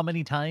know how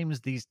many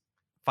times these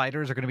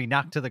fighters are going to be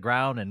knocked to the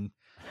ground and,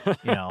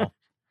 you know,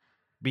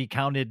 be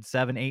counted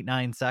 7, 8,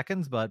 9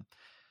 seconds, but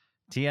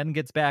Tien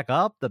gets back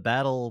up. The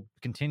battle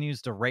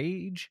continues to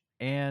rage,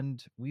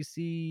 and we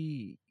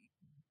see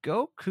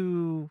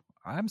Goku.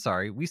 I'm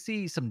sorry, we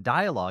see some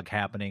dialogue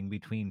happening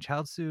between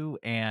Chaozu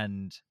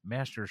and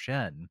Master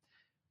Shen,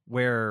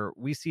 where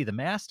we see the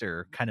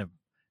Master kind of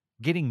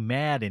getting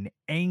mad and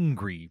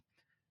angry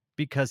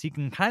because he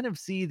can kind of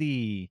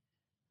see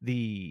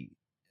the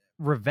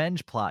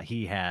revenge plot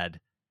he had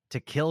to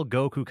kill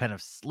Goku kind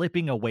of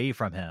slipping away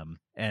from him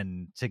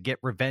and to get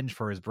revenge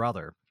for his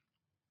brother.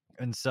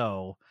 And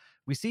so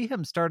we see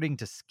him starting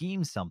to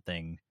scheme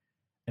something,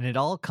 and it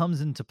all comes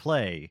into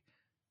play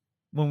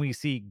when we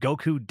see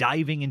Goku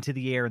diving into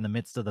the air in the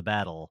midst of the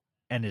battle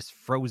and is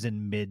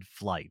frozen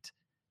mid-flight.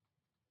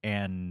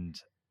 And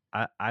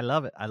I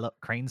love it. I love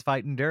Crane's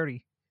fighting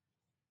dirty.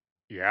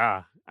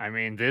 Yeah, I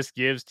mean, this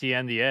gives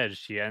Tien the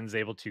edge. Tien's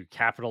able to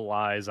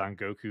capitalize on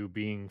Goku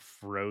being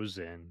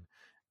frozen,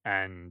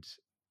 and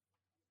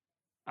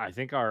I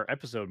think our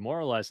episode more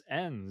or less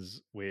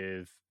ends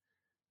with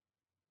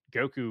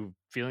Goku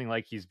feeling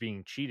like he's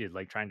being cheated,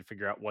 like trying to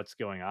figure out what's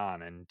going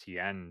on, and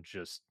Tien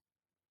just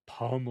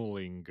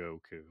pummeling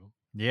Goku.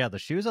 Yeah, the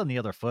shoe's on the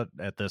other foot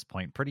at this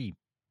point pretty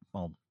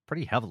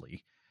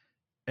heavily.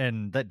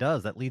 And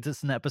that leads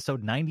us into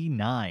episode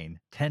 99,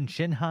 Ten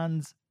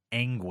Shinhan's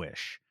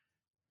Anguish.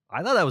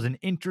 I thought that was an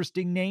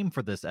interesting name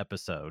for this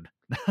episode.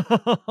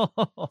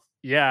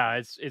 Yeah,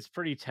 it's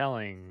pretty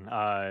telling.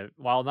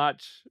 While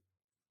not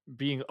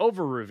being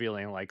over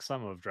revealing like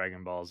some of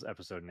Dragon Ball's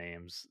episode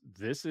names,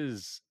 this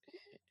is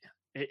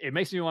it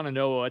makes me want to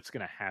know what's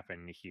going to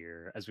happen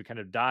here as we kind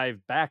of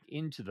dive back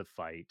into the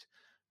fight.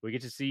 We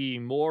get to see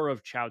more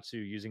of Chaozu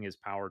using his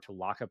power to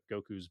lock up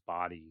Goku's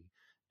body,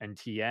 and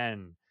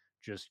Tien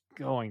just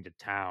going to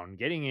town,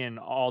 getting in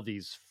all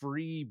these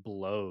free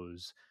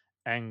blows.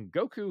 And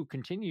Goku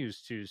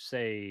continues to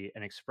say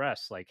and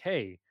express, like,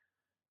 hey,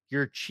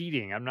 you're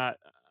cheating.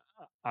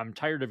 I'm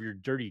tired of your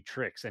dirty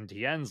tricks. And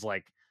Tien's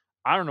like,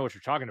 I don't know what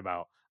you're talking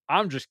about.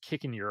 I'm just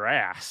kicking your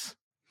ass.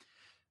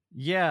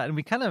 Yeah, and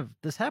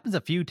this happens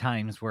a few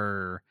times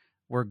where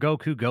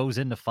Goku goes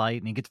in to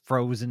fight and he gets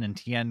frozen and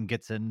Tien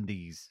gets in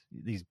these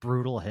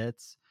brutal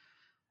hits.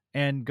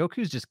 And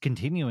Goku's just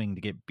continuing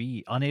to get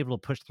beat, unable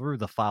to push through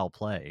the foul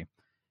play.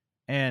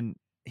 And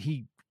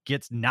he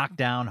gets knocked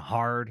down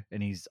hard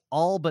and he's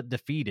all but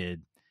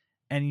defeated.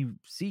 And you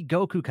see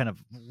Goku kind of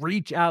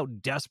reach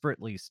out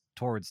desperately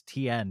towards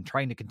Tien,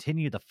 trying to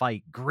continue the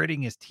fight,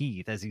 gritting his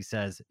teeth as he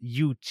says,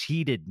 "You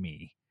cheated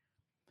me."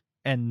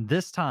 And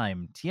this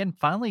time, Tien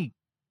finally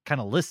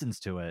kind of listens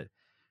to it.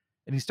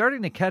 And he's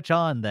starting to catch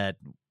on that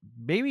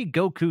maybe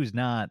Goku's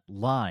not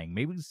lying.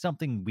 Maybe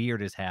something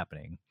weird is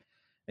happening.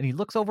 And he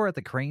looks over at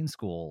the Crane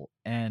School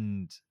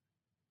and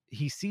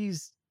he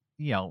sees,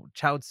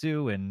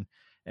 Chaozu and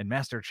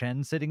Master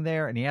Chen sitting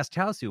there. And he asks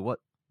Chaozu,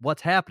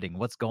 what's happening?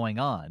 What's going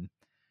on?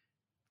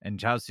 And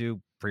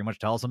Chaozu pretty much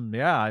tells him,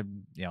 yeah,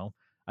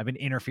 I've been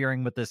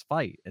interfering with this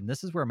fight. And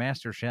this is where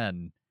Master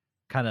Shen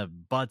kind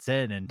of butts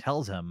in and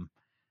tells him,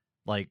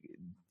 like,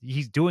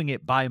 he's doing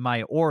it by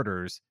my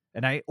orders,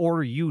 and I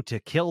order you to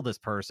kill this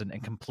person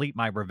and complete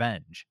my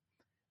revenge.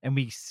 And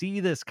we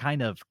see this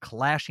kind of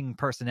clashing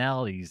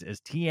personalities as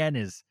Tien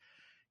is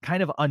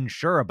kind of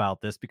unsure about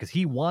this because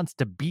he wants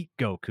to beat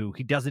Goku.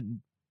 He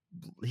doesn't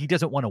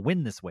want to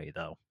win this way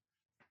though.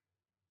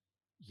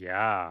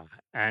 Yeah.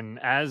 And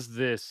as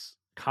this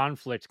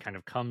conflict kind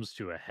of comes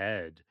to a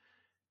head,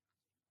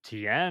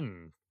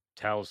 Tien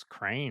tells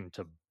Crane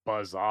to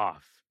buzz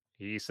off.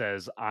 He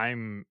says,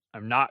 I'm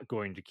not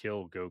going to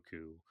kill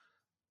Goku.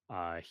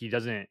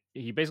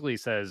 He basically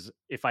says,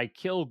 if I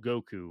kill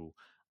Goku,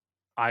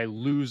 I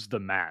lose the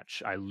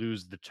match. I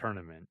lose the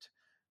tournament.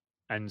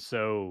 And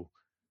so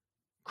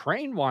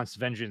Crane wants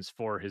vengeance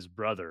for his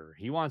brother.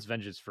 He wants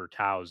vengeance for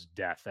Tao's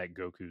death at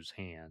Goku's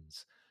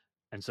hands.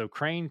 And so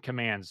Crane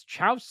commands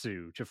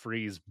Chaozu to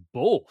freeze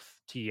both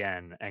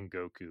Tien and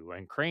Goku.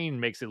 And Crane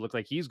makes it look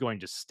like he's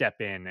going to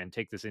step in and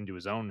take this into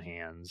his own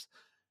hands.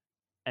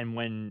 And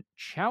when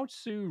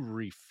Chaozu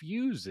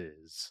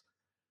refuses,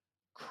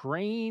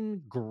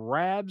 Crane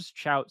grabs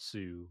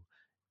Chaozu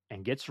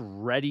and gets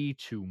ready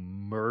to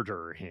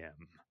murder him.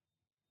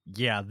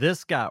 Yeah,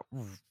 this got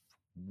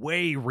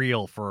way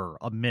real for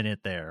a minute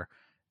there,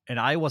 and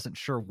I wasn't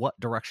sure what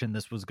direction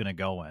this was going to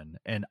go in.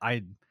 And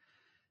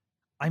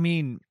I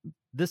mean,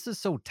 this is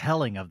so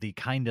telling of the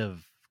kind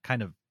of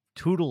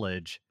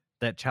tutelage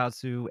that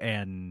Chaozu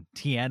and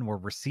Tien were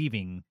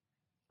receiving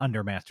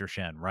under Master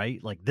Shen,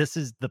 right? Like this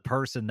is the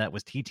person that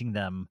was teaching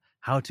them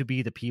how to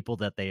be the people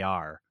that they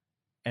are.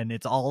 And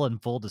it's all in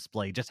full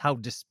display, just how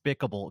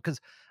despicable.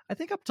 Because I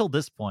think up till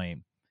this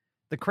point,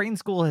 the Crane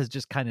School has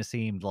just kind of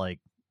seemed like,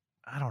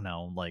 I don't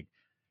know, like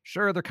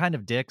sure they're kind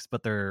of dicks,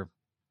 but they're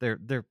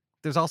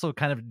there's also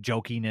kind of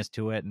jokiness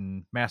to it,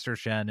 and Master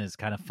Shen is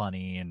kind of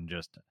funny and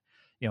just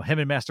him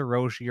and Master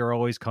Roshi are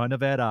always kind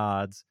of at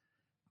odds.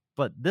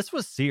 But this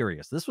was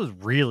serious. This was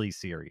really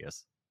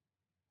serious.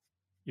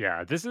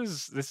 Yeah, this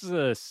is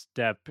a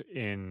step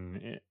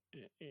in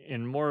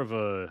more of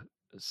a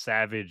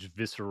savage,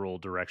 visceral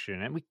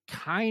direction, and we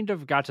kind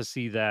of got to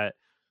see that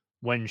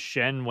when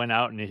Shen went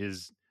out in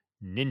his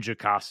ninja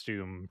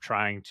costume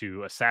trying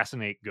to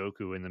assassinate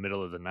Goku in the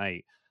middle of the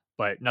night,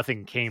 but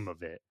nothing came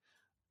of it.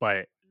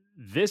 But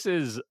this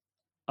is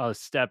a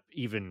step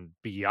even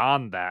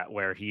beyond that,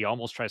 where he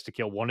almost tries to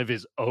kill one of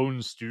his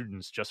own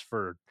students just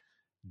for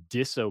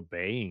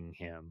disobeying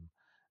him.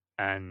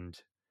 And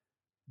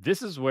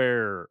this is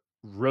where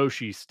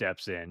Roshi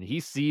steps in. He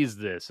sees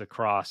this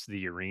across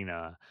the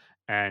arena,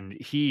 and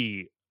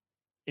he,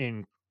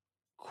 in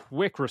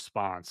quick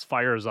response,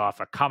 fires off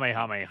a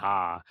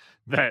Kamehameha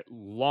that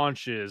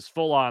launches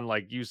full on,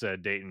 like you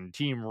said, Dayton,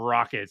 Team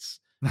Rocket's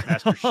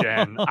Master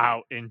Shen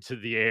out into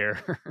the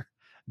air.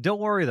 Don't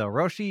worry though.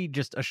 Roshi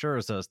just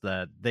assures us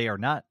that they are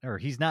not, or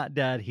he's not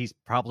dead. He's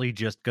probably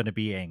just going to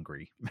be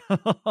angry.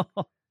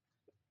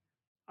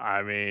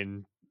 I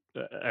mean,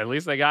 at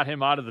least they got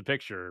him out of the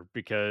picture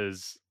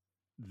because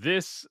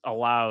this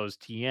allows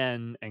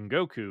Tien and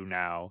Goku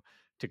now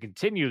to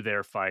continue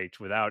their fight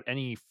without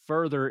any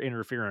further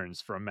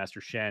interference from Master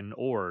Shen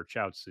or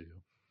Chaozu.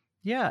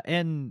 Yeah,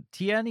 and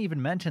Tien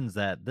even mentions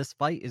that this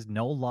fight is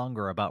no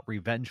longer about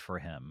revenge for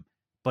him,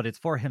 but it's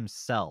for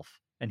himself,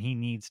 and he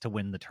needs to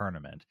win the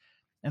tournament.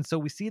 And so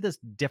we see this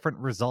different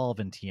resolve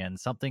in Tien,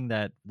 something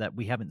that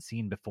we haven't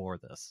seen before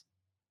this.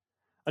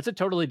 That's a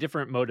totally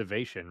different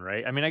motivation,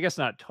 right? I mean, I guess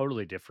not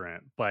totally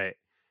different, but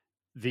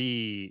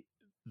the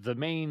the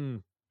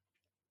main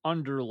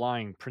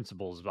underlying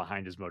principles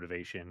behind his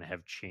motivation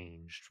have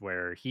changed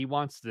where he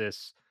wants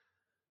this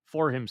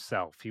for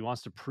himself. He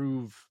wants to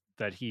prove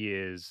that he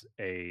is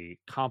a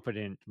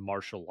competent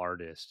martial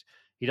artist.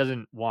 He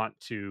doesn't want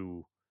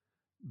to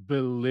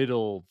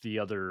belittle the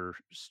other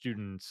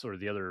students or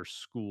the other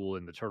school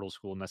in the turtle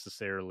school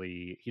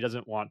necessarily. He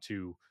doesn't want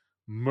to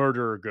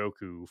murder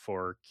Goku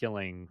for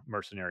killing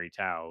mercenary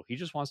Tao. He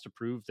just wants to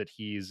prove that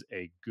he's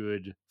a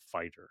good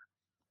fighter.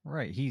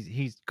 Right.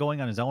 He's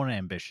going on his own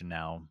ambition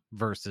now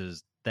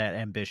versus that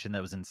ambition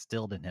that was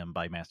instilled in him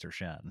by Master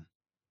Shen.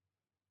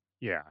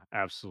 Yeah,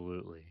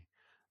 absolutely.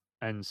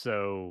 And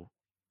so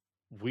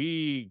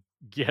we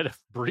get a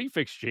brief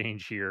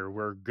exchange here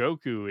where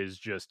Goku is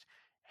just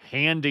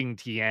handing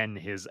Tien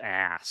his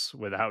ass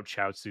without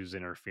Chaozu's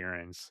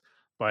interference.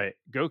 But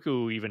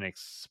Goku even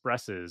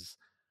expresses,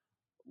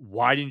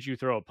 "Why didn't you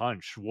throw a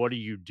punch? What are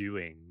you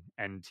doing?"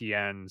 And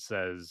Tien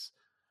says,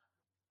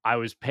 "I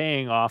was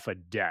paying off a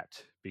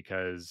debt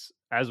because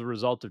as a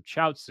result of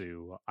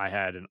Chaozu, I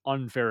had an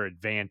unfair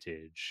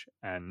advantage,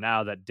 and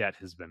now that debt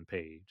has been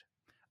paid."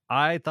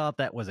 I thought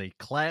that was a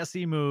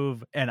classy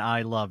move and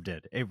I loved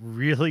it. It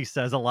really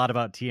says a lot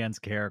about Tien's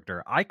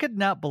character. I could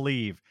not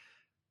believe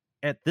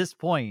at this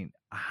point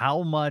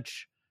how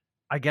much,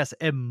 I guess,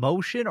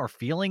 emotion or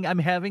feeling I'm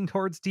having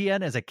towards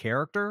Tien as a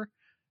character,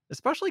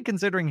 especially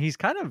considering he's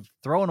kind of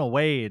thrown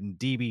away in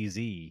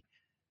DBZ.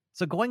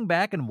 So going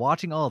back and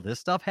watching all of this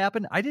stuff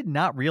happen, I did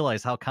not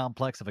realize how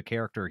complex of a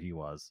character he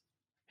was.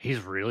 He's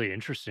really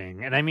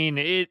interesting, and I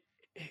mean,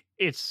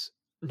 it's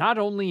not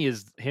only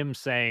is him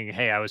saying,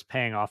 "Hey, I was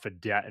paying off a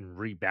debt and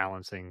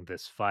rebalancing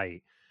this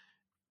fight,"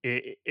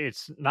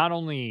 it's not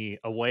only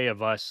a way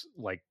of us,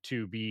 like,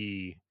 to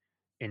be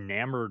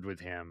enamored with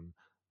him,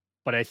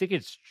 but I think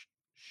it's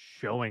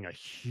showing a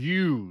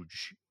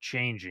huge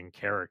change in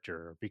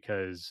character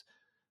because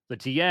the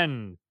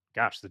Tien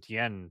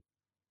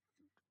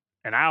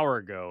an hour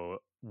ago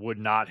would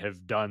not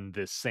have done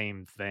this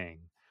same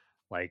thing.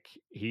 Like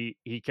he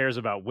cares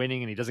about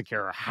winning and he doesn't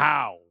care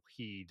how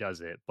he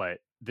does it. But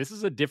this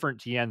is a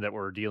different Tien that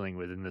we're dealing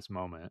with in this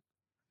moment.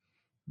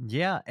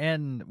 Yeah,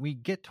 and we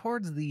get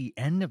towards the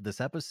end of this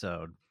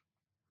episode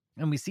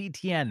and we see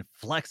Tien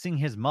flexing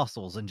his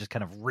muscles and just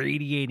kind of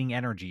radiating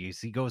energy as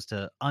he goes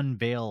to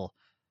unveil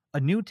a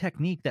new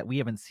technique that we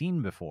haven't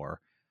seen before.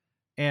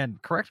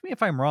 And correct me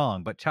if I'm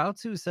wrong, but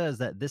Chaozu says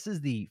that this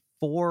is the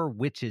four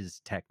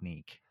witches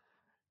technique.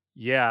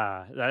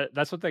 Yeah,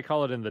 that's what they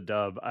call it in the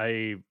dub.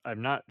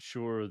 I'm not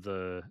sure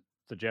the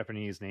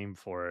Japanese name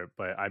for it,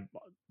 but I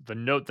the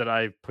note that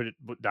I put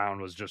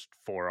down was just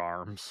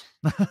forearms.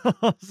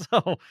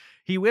 So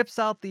he whips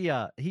out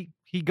the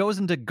he goes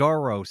into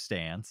Goro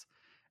stance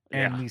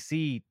and Yeah. we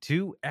see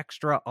two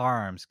extra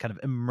arms kind of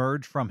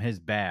emerge from his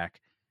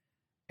back.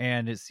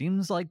 And it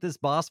seems like this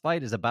boss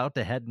fight is about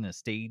to head into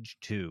stage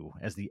 2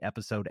 as the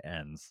episode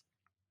ends.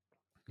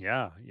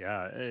 Yeah.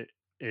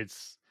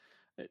 It's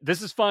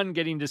this is fun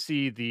getting to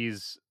see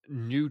these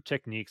new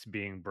techniques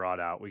being brought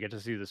out. We get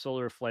to see the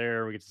solar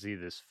flare, we get to see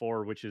this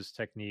four witches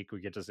technique, we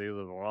get to see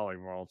the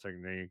volleyball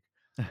technique.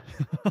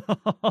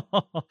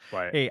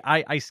 But Hey,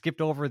 I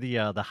skipped over the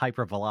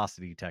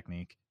hypervelocity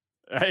technique.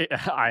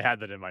 I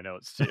had that in my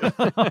notes too.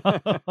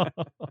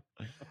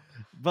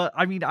 But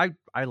I mean,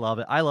 I love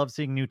it. I love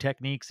seeing new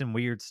techniques and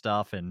weird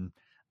stuff, and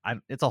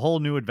it's a whole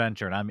new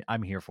adventure, and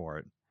I'm here for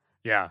it.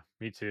 Yeah,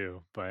 me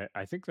too. But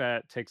I think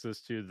that takes us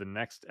to the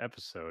next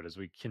episode as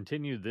we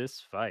continue this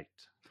fight.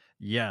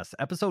 Yes,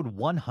 episode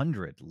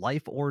 100,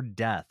 Life or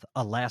Death,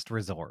 A Last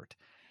Resort.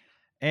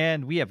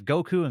 And we have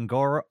Goku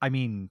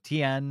and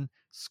Tien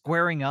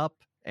squaring up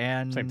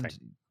Same thing.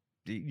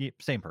 and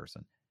same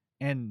person.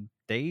 And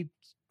they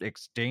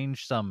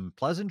exchange some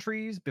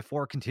pleasantries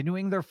before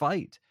continuing their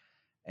fight.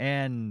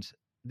 And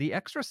the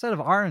extra set of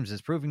arms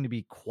is proving to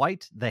be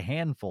quite the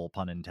handful,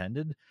 pun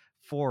intended,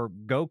 for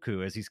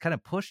Goku as he's kind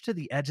of pushed to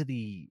the edge of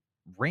the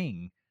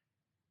ring.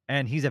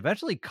 And he's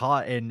eventually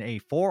caught in a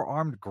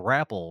four-armed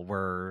grapple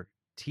where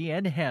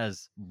Tien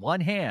has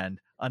one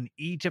hand on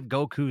each of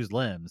Goku's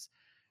limbs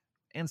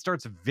and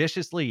starts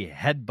viciously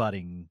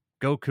headbutting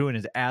Goku in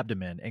his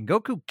abdomen. And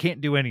Goku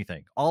can't do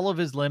anything. All of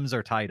his limbs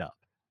are tied up.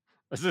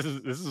 This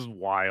is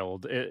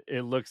wild.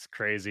 It looks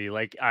crazy.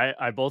 Like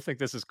I both think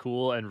this is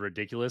cool and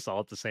ridiculous all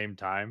at the same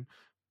time,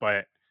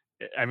 but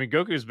I mean,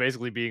 Goku's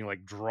basically being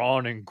like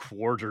drawn and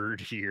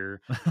quartered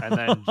here, and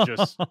then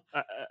just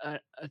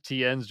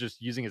Tien's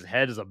just using his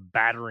head as a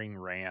battering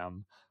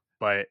ram.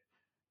 But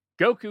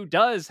Goku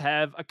does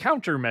have a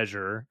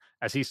countermeasure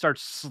as he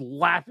starts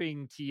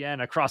slapping Tien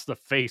across the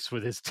face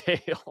with his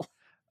tail.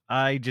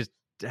 I just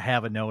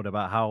have a note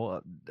about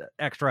how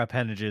extra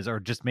appendages are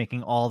just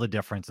making all the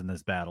difference in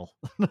this battle.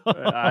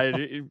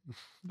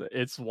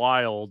 It's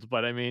wild,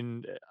 but I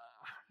mean,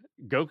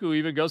 Goku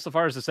even goes so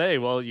far as to say,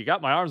 "Well, you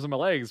got my arms and my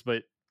legs,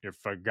 but you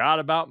forgot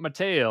about my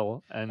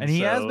tail." And And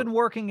he has so been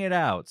working it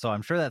out, so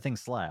I'm sure that thing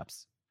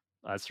slaps.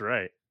 that's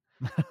right.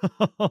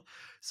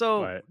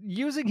 So, But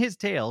using his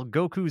tail,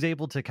 Goku's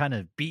able to kind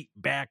of beat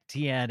back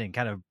Tien and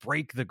kind of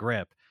break the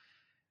grip.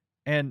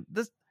 And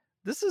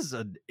this is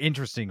an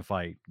interesting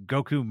fight.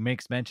 Goku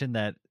makes mention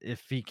that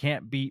if he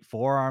can't beat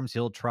 4 arms,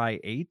 he'll try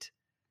 8.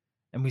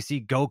 And we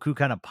see Goku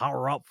kind of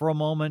power up for a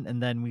moment,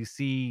 and then we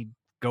see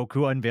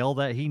Goku unveil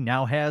that he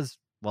now has,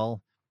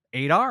 well,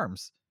 8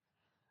 arms.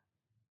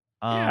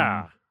 Um,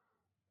 yeah,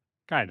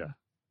 kinda.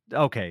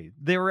 okay,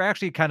 they were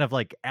actually kind of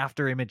like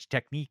after image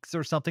techniques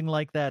or something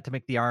like that to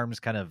make the arms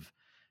kind of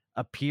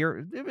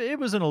appear. It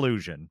was an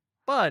illusion,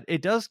 but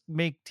it does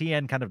make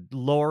Tien kind of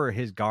lower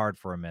his guard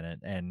for a minute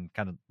and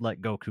kind of let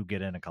Goku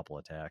get in a couple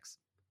attacks.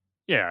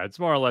 Yeah, it's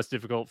more or less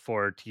difficult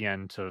for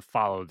Tien to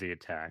follow the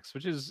attacks,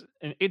 which is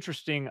an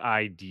interesting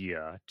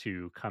idea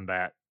to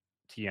combat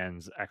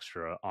Tien's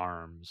extra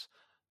arms.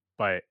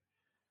 But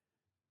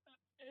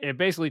it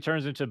basically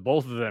turns into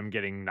both of them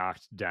getting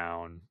knocked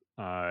down.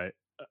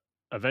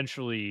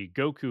 Eventually,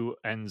 Goku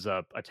ends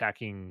up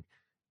attacking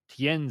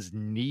Tien's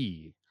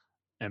knee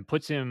and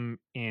puts him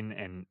in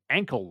an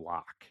ankle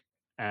lock.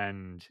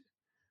 And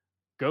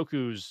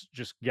Goku's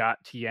just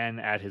got Tien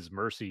at his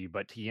mercy,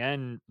 but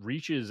Tien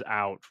reaches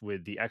out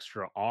with the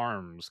extra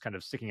arms kind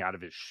of sticking out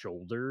of his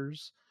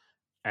shoulders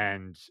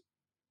and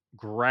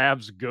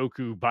grabs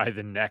Goku by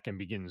the neck and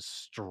begins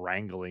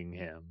strangling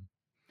him.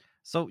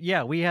 So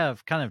yeah, we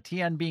have kind of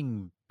Tien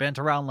being bent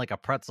around like a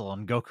pretzel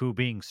and Goku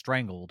being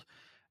strangled.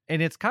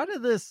 And it's kind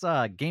of this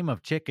game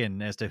of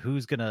chicken as to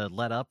who's going to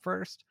let up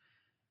first.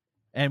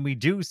 And we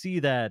do see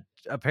that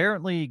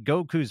apparently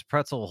Goku's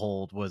pretzel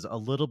hold was a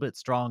little bit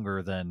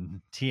stronger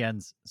than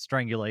Tien's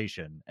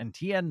strangulation. And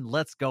Tien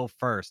lets go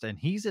first, and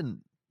he's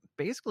in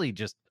basically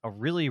just a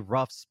really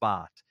rough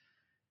spot,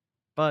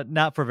 but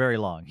not for very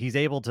long. He's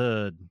able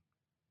to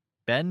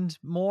bend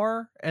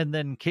more and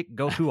then kick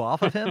Goku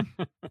off of him.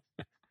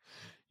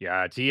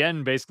 Yeah,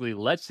 Tien basically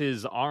lets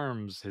his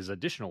arms, his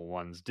additional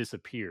ones,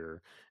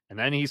 disappear, and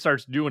then he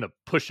starts doing a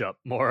push-up,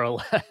 more or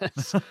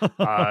less.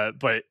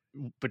 But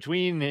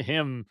between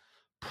him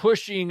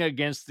pushing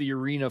against the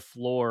arena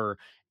floor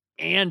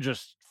and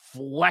just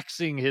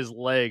flexing his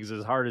legs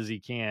as hard as he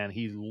can,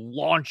 he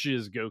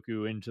launches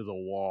Goku into the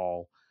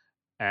wall,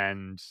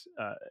 and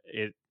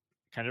it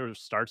kind of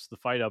starts the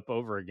fight up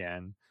over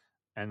again.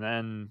 And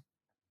then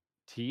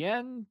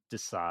Tien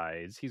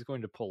decides he's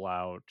going to pull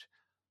out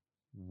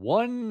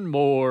one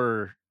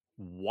more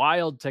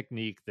wild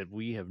technique that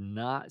we have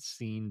not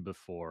seen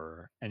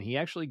before, and he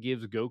actually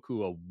gives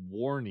Goku a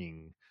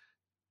warning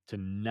to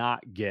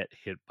not get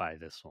hit by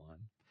this one.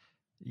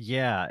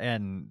 Yeah,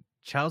 and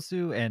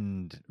Chaozu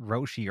and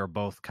Roshi are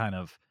both kind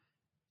of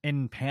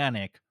in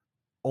panic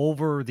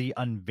over the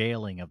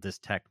unveiling of this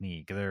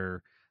technique.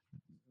 They're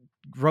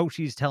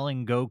Roshi's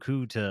telling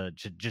Goku to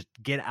just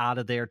get out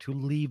of there, to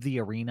leave the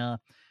arena.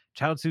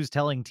 Chaozu's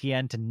telling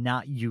Tien to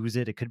not use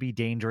it. It could be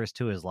dangerous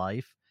to his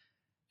life.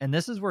 And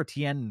this is where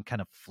Tien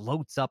kind of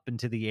floats up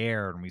into the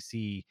air, and we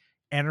see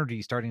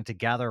energy starting to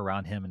gather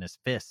around him in his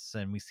fists,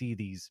 and we see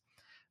these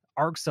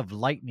arcs of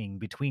lightning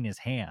between his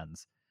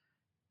hands.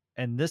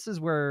 And this is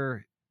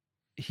where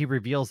he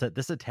reveals that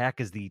this attack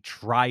is the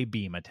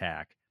tri-beam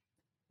attack.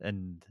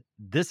 And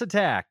this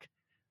attack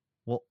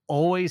will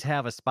always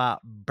have a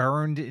spot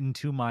burned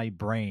into my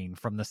brain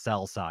from the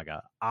Cell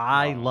Saga.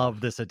 I Oh, love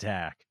this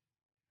attack.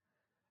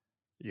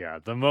 yeah,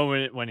 the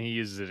moment when he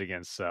uses it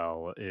against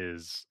Cell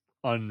is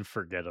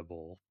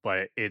unforgettable,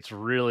 but it's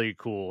really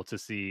cool to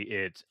see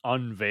it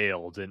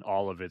unveiled in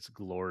all of its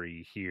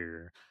glory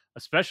here,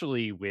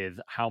 especially with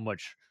how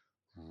much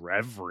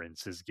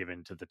reverence is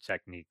given to the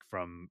technique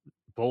from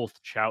both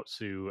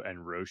Chaozu and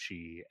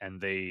Roshi, and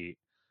they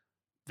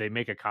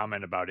make a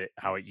comment about it,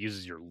 how it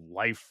uses your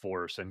life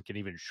force and can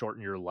even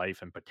shorten your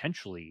life and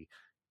potentially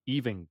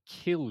even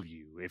kill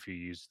you if you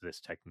use this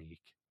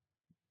technique.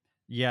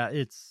 Yeah,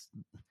 it's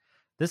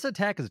this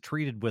attack is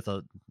treated with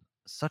a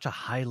such a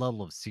high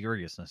level of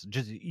seriousness.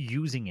 Just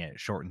using it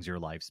shortens your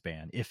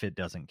lifespan if it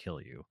doesn't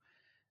kill you.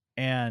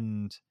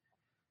 And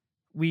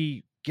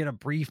we get a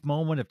brief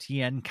moment of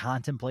Tien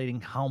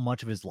contemplating how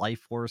much of his life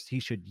force he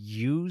should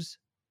use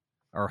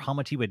or how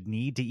much he would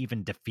need to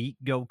even defeat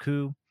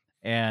Goku.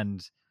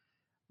 And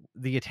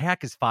the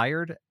attack is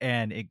fired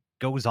and it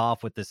goes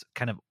off with this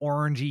kind of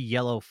orangey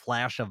yellow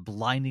flash of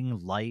blinding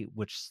light,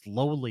 which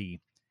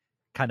slowly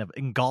kind of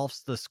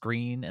engulfs the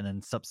screen and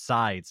then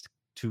subsides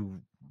to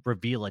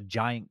reveal a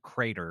giant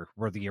crater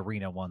where the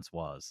arena once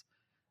was.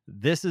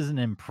 This is an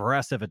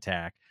impressive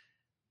attack,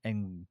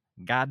 and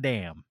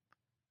goddamn,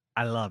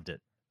 I loved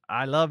it.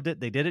 I loved it.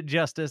 They did it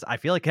justice. I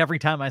feel like every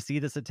time I see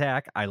this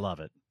attack, I love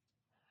it.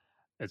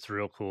 It's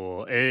real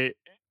cool.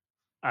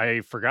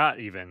 I forgot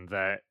even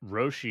that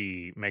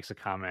Roshi makes a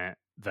comment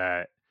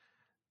that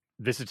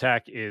this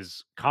attack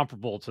is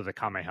comparable to the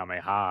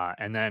Kamehameha,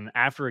 and then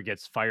after it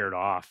gets fired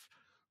off,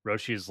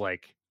 Roshi's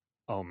like,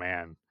 "Oh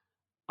man,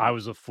 I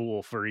was a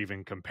fool for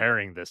even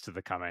comparing this to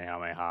the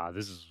Kamehameha.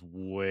 This is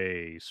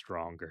way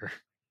stronger."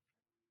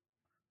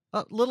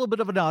 A little bit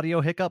of an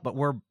audio hiccup, but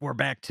we're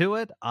back to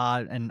it.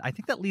 And I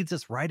think that leads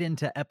us right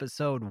into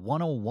episode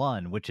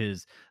 101, which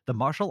is the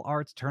martial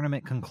arts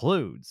tournament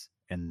concludes.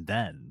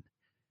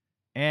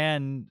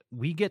 And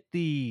we get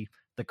the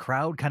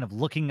crowd kind of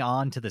looking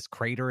on to this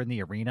crater in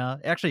the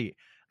arena. Actually,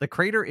 the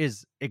crater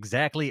is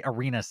exactly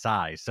arena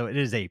size, so it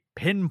is a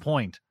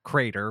pinpoint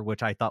crater,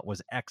 which I thought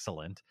was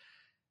excellent.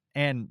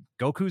 And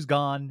Goku's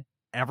gone.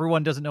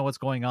 Everyone doesn't know what's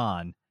going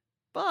on,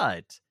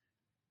 but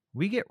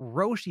we get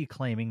Roshi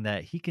claiming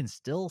that he can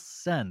still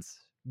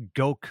sense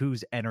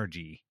Goku's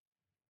energy.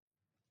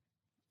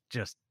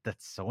 Just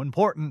that's so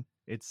important.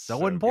 It's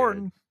so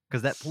important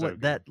because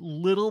that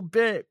little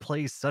bit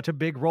plays such a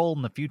big role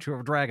in the future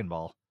of Dragon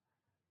Ball.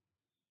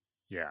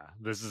 Yeah,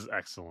 this is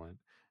excellent.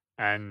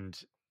 And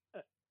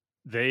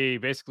they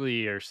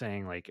basically are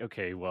saying like,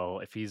 okay, well,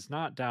 if he's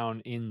not down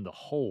in the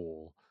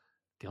hole,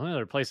 the only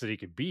other place that he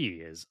could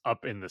be is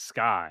up in the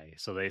sky.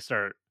 So they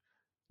start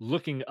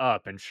looking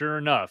up, and sure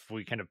enough,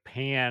 we kind of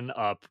pan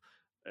up.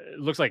 It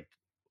looks like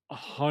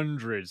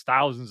hundreds,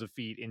 thousands of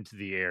feet into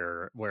the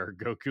air, where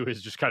Goku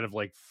is just kind of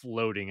like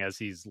floating as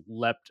he's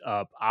leapt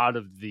up out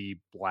of the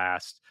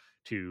blast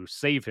to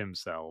save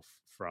himself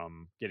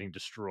from getting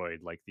destroyed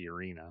like the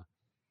arena.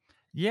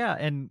 Yeah,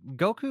 and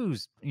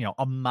Goku's,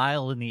 a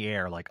mile in the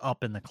air, like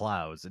up in the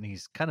clouds, and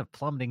he's kind of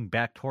plummeting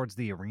back towards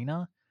the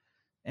arena.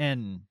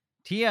 And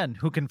Tien,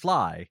 who can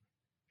fly,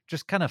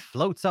 just kind of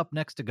floats up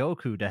next to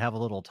Goku to have a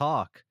little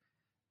talk.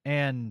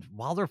 And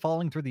while they're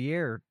falling through the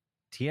air,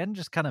 Tien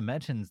just kind of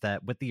mentions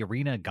that with the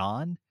arena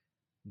gone,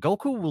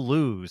 Goku will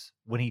lose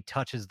when he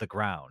touches the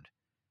ground.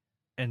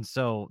 And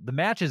so the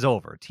match is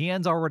over.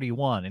 Tien's already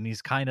won, and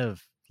he's kind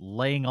of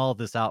laying all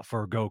this out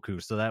for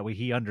Goku so that way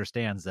he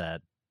understands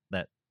that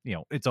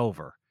it's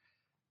over.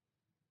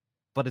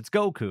 But it's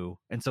Goku,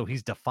 and so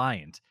he's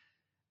defiant.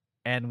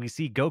 And we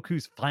see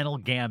Goku's final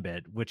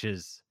gambit, which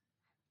is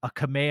a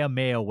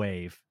Kamehameha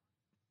wave,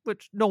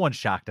 which no one's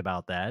shocked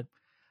about that.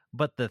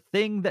 But the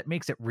thing that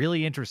makes it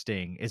really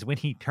interesting is when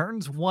he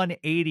turns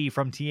 180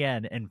 from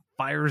Tien and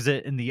fires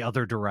it in the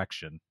other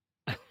direction.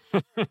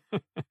 I'm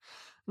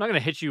not going to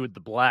hit you with the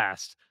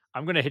blast.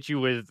 I'm going to hit you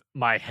with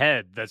my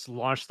head that's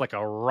launched like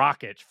a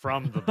rocket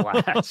from the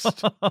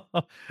blast.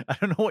 I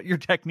don't know what your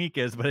technique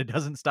is, but it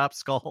doesn't stop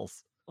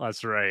skulls.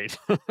 That's right.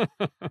 Oh.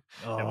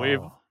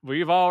 And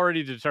we've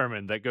already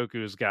determined that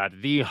Goku's got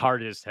the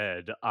hardest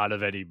head out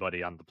of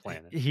anybody on the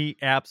planet. He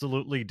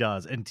absolutely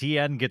does. And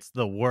Tien gets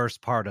the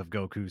worst part of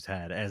Goku's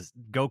head as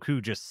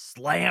Goku just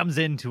slams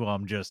into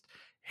him, just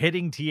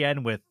hitting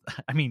Tien with,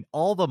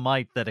 all the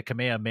might that a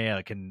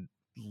Kamehameha can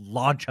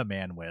launch a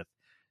man with.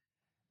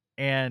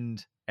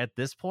 And at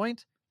this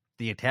point,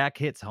 the attack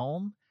hits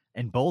home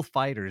and both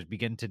fighters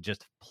begin to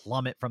just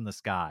plummet from the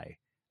sky.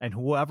 And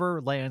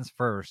whoever lands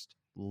first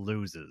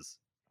loses.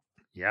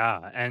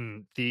 Yeah,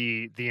 and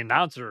the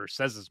announcer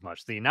says as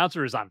much. The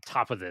announcer is on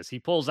top of this. He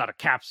pulls out a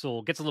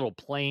capsule, gets a little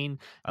plane.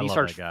 I love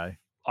that guy.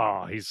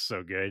 Oh, he's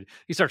so good.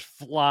 He starts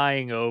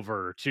flying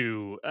over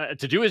to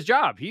do his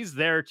job. He's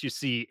there to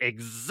see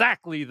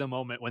exactly the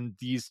moment when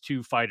these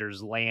two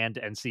fighters land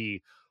and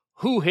see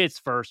who hits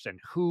first and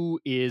who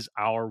is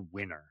our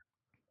winner.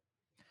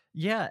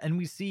 Yeah, and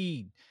we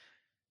see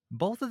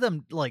both of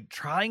them like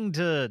trying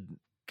to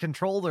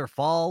control their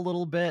fall a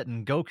little bit,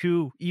 and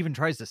Goku even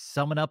tries to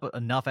summon up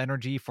enough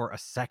energy for a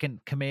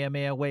second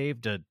Kamehameha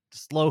wave to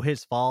slow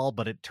his fall,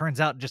 but it turns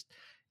out just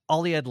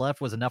all he had left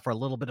was enough for a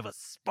little bit of a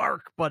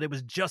spark, but it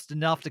was just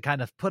enough to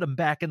kind of put him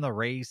back in the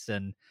race,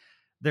 and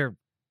they're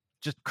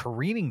just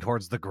careening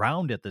towards the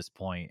ground at this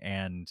point.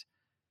 And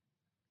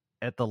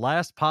at the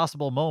last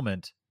possible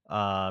moment,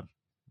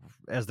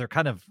 as they're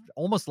kind of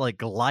almost like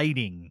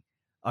gliding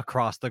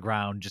across the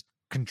ground, just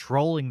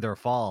controlling their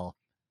fall,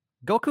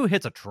 Goku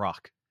hits a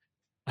truck.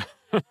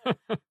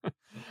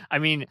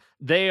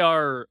 They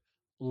are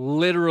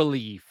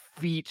literally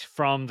feet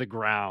from the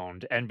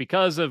ground, and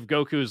because of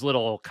Goku's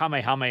little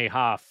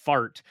Kamehameha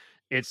fart,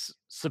 it's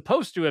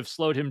supposed to have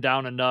slowed him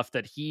down enough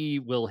that he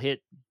will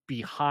hit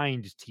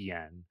behind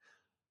Tien.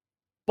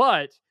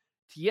 But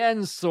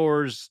Tien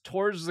soars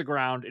towards the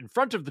ground in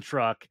front of the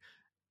truck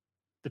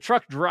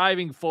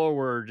driving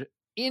forward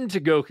into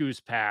Goku's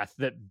path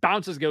that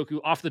bounces Goku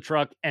off the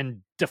truck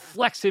and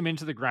deflects him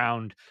into the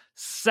ground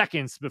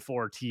seconds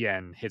before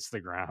Tien hits the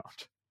ground.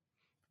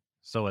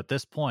 So at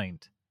this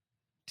point,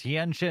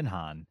 Tien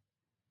Shinhan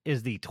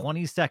is the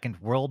 22nd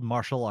World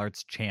Martial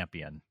Arts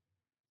Champion.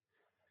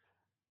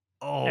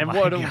 Oh and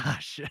my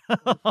gosh.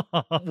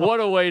 What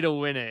a way to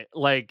win it.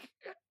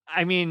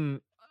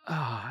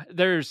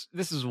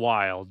 This is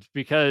wild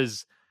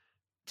because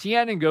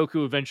Tien and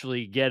Goku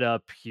eventually get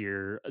up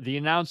here. The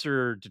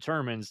announcer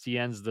determines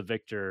Tien's the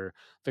victor.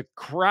 The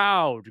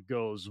crowd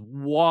goes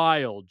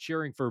wild,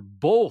 cheering for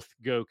both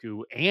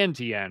Goku and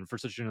Tien for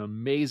such an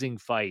amazing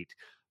fight.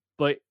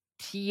 But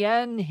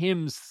Tien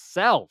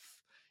himself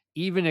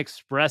even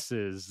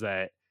expresses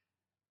that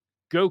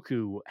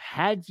Goku,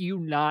 had you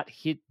not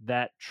hit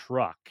that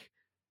truck,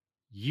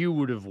 you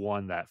would have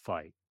won that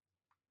fight.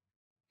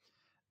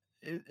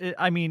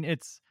 I mean,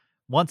 it's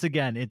once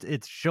again,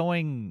 it's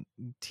showing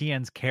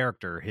Tien's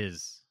character,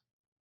 his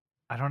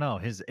I don't know,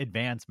 his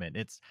advancement.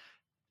 It's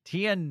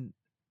Tien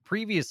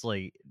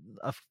previously,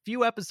 a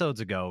few episodes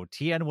ago,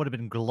 Tien would have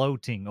been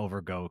gloating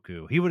over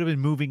Goku. He would have been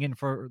moving in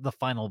for the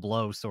final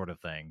blow sort of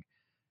thing.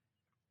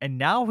 And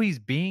now he's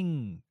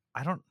being,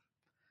 I don't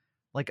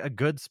like a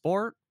good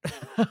sport.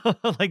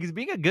 Like he's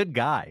being a good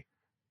guy.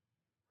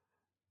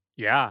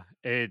 Yeah,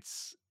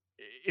 it's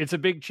a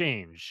big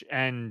change,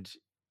 and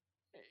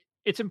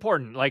it's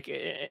important. Like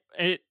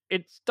it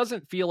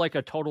doesn't feel like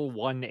a total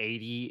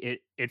 180.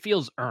 It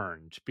feels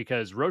earned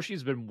because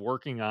Roshi's been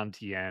working on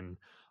Tien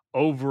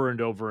over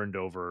and over and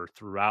over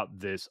throughout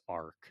this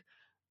arc,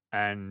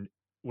 and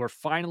we're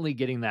finally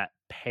getting that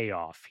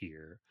payoff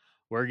here.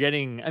 We're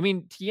getting, I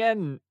mean,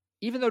 Tien,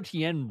 even though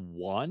Tien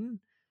won,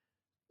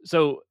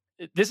 so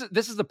this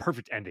is the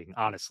perfect ending,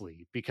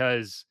 honestly,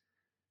 because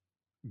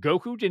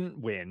Goku didn't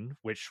win,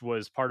 which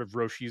was part of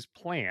Roshi's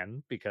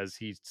plan because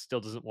he still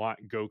doesn't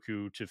want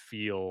Goku to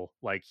feel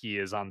like he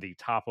is on the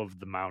top of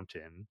the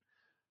mountain.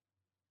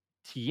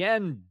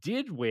 Tien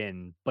did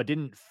win, but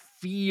didn't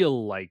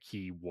feel like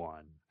he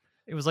won.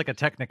 It was like a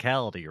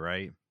technicality,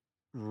 right?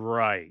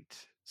 Right.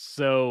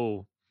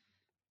 So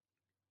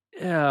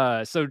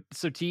yeah, so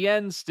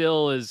Tien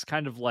still is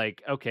kind of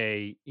like,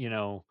 okay,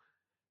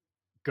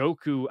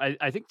 Goku,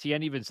 I think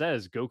Tien even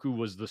says Goku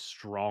was the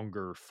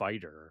stronger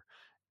fighter.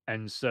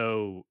 And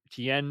so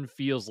Tien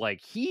feels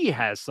like he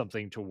has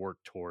something to work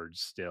towards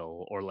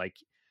still, or like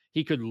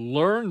he could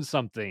learn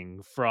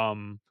something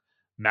from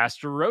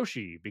Master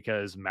Roshi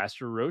because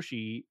Master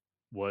Roshi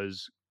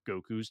was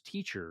Goku's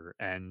teacher.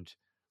 And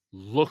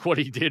look what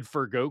he did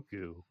for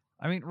Goku.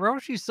 I mean,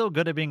 Roshi's so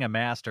good at being a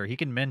master. He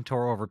can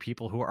mentor over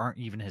people who aren't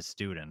even his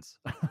students.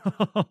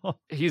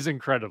 He's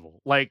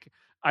incredible. Like,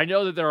 I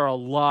know that there are a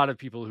lot of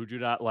people who do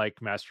not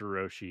like Master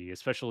Roshi,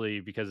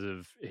 especially because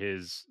of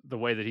the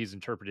way that he's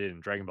interpreted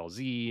in Dragon Ball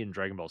Z and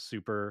Dragon Ball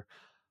Super.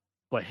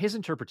 But his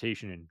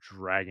interpretation in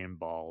Dragon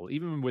Ball,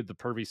 even with the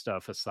pervy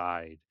stuff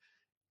aside,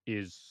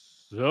 is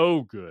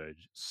so good,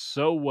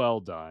 so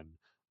well done.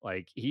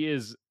 Like, he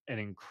is an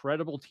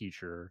incredible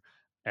teacher,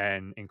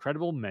 an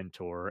incredible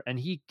mentor, and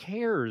he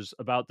cares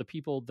about the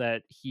people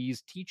that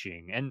he's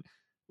teaching. And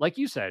like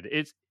you said,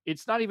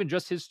 it's not even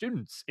just his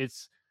students.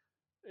 It's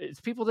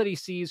people that he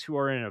sees who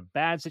are in a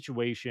bad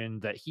situation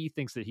that he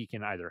thinks that he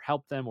can either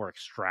help them or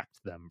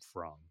extract them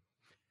from.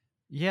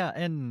 Yeah,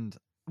 and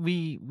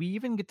we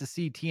even get to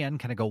see Tien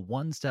kind of go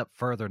one step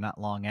further not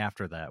long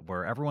after that,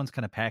 where everyone's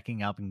kind of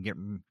packing up and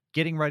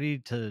getting ready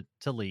to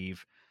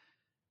leave.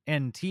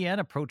 And Tien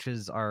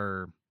approaches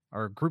our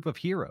group of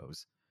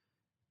heroes,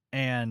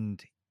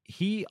 and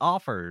he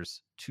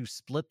offers to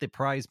split the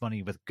prize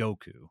money with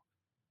Goku.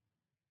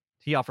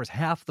 He offers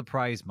half the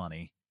prize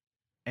money,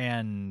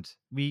 and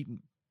we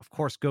of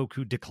course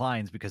Goku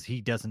declines because he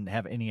doesn't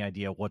have any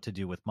idea what to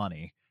do with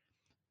money.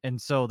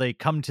 And so they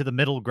come to the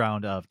middle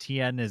ground of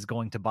Tien is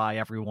going to buy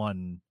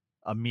everyone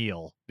a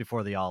meal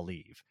before they all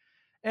leave.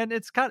 And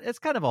it's kind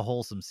of a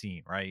wholesome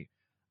scene, right?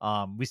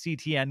 We see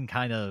Tien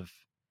kind of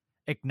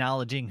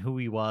acknowledging who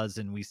he was,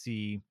 and we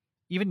see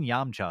even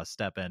Yamcha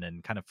step in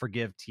and kind of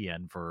forgive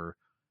Tien for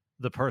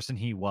the person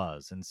he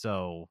was. And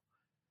so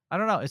I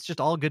don't know, it's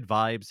just all good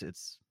vibes.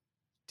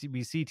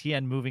 We see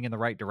Tien moving in the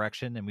right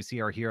direction, and we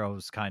see our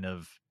heroes kind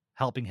of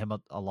helping him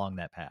along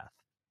that path.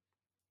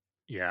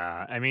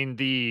 Yeah, I mean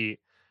the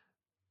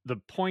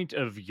point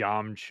of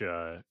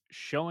Yamcha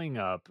showing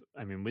up,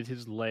 I mean, with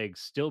his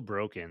legs still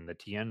broken, the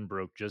Tien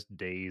broke just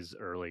days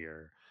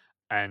earlier,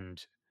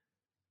 and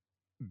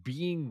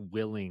being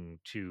willing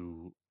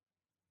to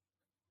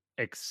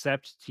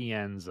accept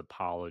Tien's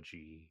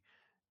apology,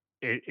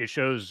 it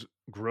shows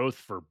growth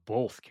for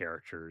both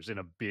characters in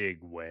a big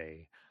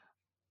way.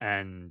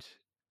 And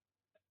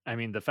I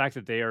mean, the fact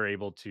that they are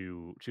able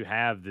to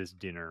have this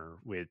dinner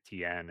with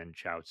Tien and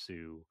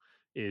Chaozu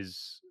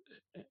is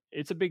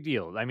it's a big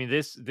deal. I mean,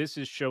 this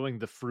is showing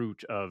the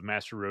fruit of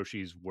Master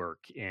Roshi's work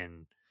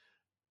in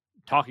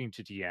talking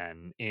to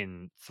Tien,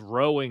 in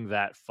throwing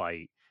that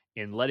fight,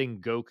 in letting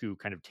Goku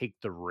kind of take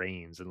the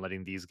reins and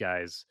letting these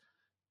guys,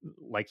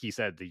 like he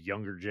said, the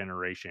younger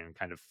generation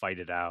kind of fight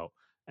it out.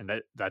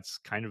 And that's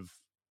kind of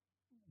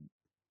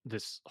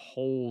this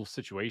whole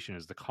situation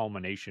is the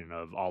culmination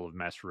of all of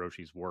Master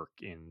Roshi's work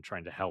in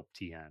trying to help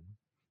Tien.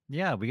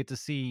 Yeah, we get to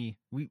see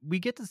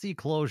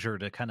closure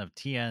to kind of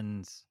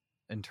Tien's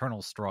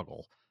internal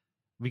struggle.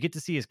 We get to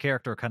see his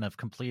character kind of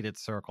complete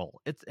its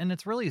circle.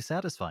 It's really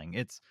satisfying.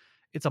 It's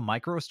a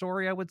micro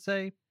story, I would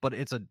say, but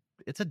it's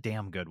a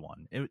damn good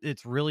one.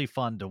 It's really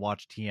fun to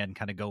watch Tien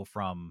kind of go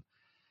from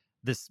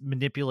this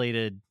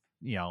manipulated,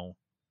 you know,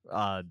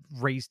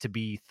 raised to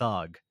be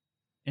thug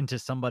into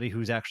somebody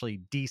who's actually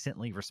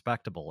decently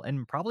respectable,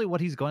 and probably what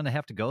he's going to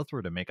have to go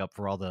through to make up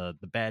for all the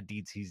bad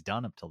deeds he's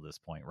done up till this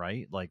point,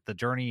 right? Like the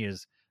journey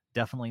is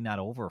definitely not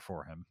over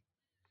for him.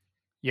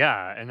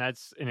 Yeah, and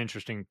that's an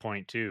interesting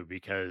point too,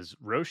 because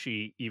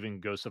Roshi even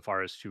goes so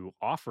far as to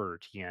offer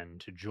Tien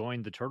to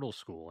join the turtle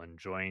school and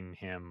join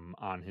him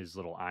on his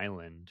little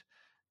island.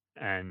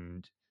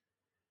 And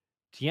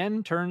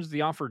Tien turns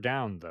the offer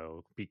down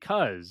though,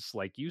 because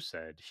like you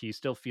said, he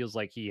still feels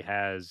like he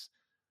has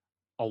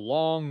a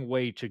long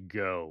way to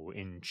go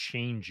in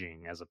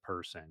changing as a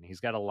person. He's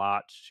got a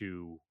lot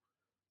to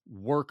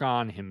work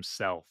on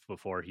himself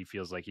before he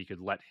feels like he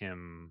could let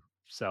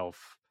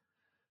himself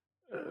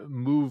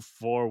move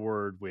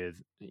forward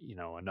with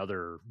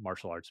another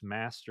martial arts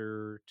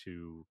master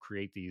to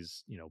create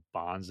these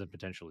bonds and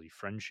potentially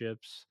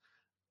friendships.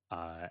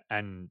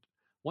 And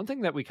one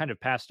thing that we kind of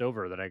passed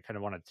over that I kind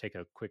of want to take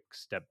a quick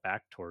step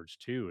back towards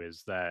too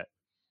is that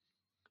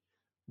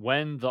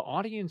when the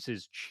audience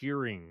is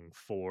cheering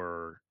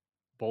for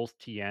both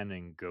Tien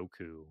and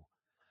Goku,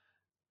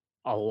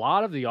 a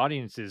lot of the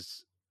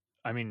audiences,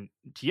 I mean,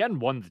 Tien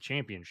won the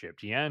championship.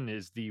 Tien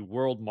is the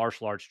world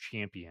martial arts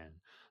champion.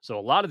 So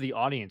a lot of the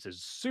audience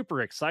is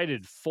super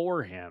excited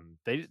for him.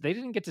 They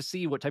didn't get to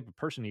see what type of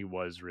person he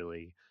was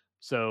really.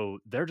 So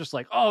they're just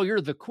like, "Oh,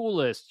 you're the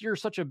coolest. You're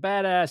such a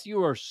badass.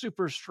 You are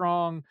super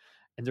strong."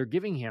 And they're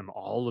giving him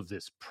all of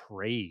this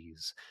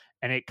praise.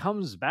 And it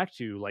comes back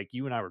to like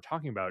you and I were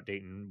talking about,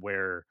 Dayton,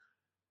 where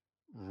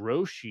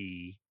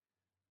Roshi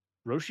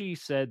Roshi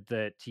said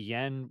that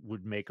Tien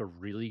would make a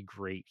really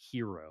great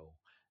hero.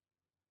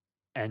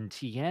 And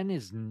Tien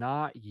is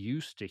not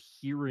used to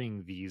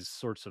hearing these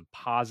sorts of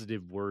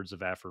positive words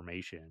of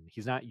affirmation.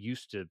 He's not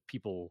used to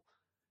people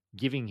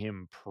giving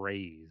him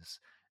praise.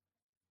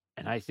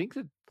 And I think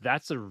that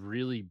that's a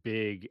really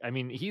big, I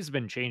mean, he's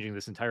been changing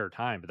this entire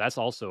time, but that's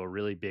also a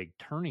really big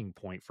turning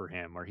point for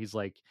him where he's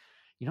like,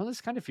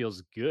 this kind of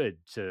feels good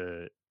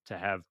to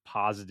have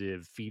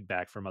positive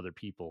feedback from other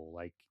people.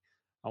 Like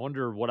I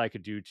wonder what I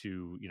could do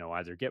to,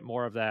 either get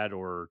more of that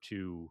or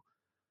to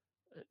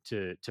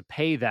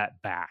pay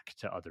that back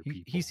to other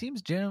He people.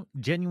 seems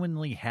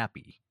genuinely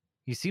happy.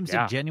 He seems to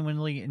Yeah.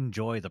 genuinely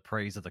enjoy the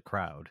praise of the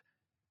crowd.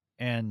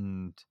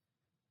 And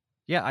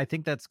yeah, I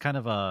think that's kind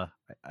of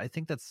I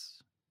think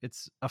that's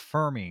it's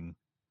affirming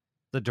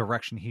the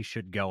direction he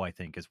should go, I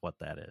think is what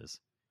that is.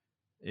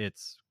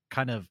 It's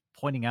kind of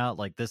pointing out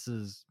like this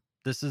is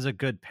a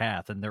good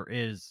path and there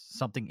is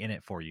something in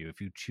it for you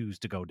if you choose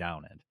to go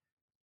down it.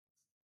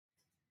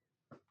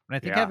 And I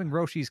think Yeah. having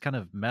Roshi's kind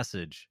of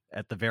message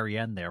at the very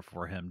end there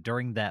for him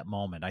during that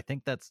moment, I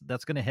think that's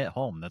going to hit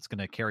home. That's going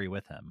to carry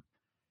with him.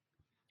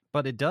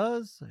 But it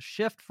does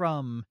shift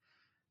from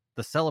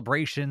the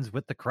celebrations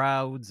with the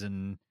crowds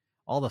and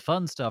all the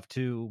fun stuff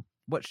to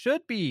what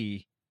should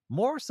be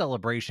more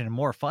celebration and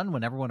more fun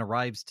when everyone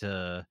arrives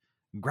to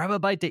grab a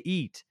bite to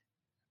eat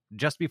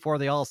just before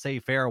they all say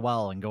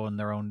farewell and go in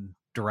their own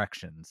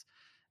directions.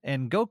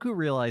 And Goku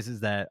realizes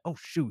that, oh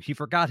shoot, he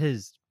forgot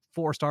his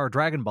 4-star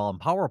Dragon Ball and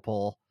Power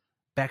Pole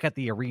back at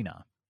the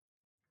arena.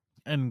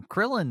 And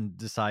Krillin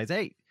decides,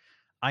 hey,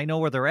 I know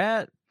where they're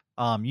at.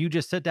 You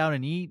just sit down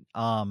and eat.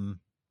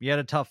 You had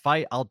a tough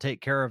fight. I'll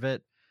take care of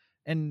it.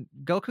 And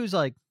Goku's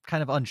like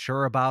kind of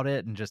unsure about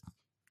it and just,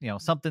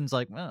 something's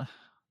like, all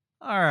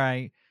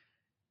right.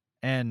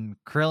 And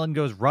Krillin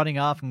goes running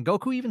off, and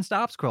Goku even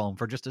stops Krillin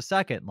for just a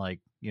second, like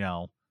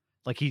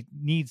he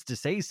needs to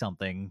say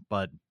something,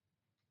 but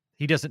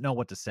he doesn't know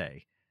what to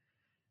say.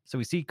 So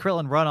we see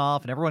Krillin run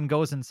off, and everyone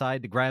goes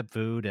inside to grab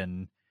food,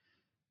 and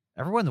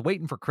everyone's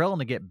waiting for Krillin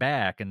to get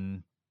back.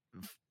 And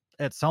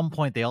at some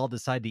point, they all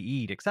decide to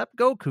eat, except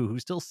Goku,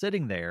 who's still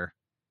sitting there,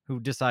 who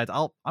decides,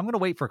 I'm going to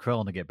wait for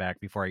Krillin to get back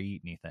before I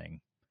eat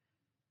anything.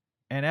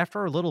 And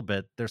after a little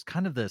bit, there's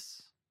kind of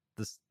this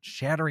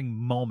shattering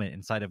moment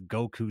inside of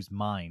Goku's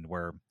mind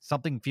where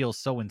something feels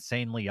so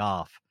insanely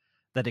off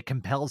that it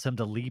compels him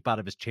to leap out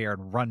of his chair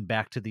and run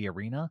back to the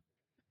arena.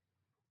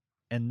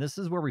 And this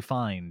is where we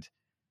find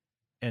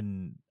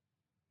an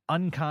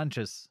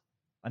unconscious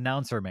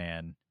announcer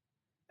man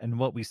and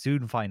what we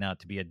soon find out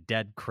to be a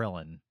dead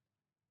Krillin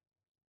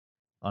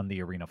on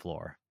the arena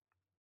floor.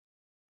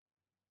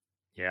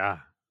 Yeah.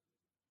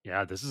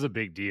 Yeah, this is a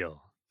big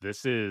deal.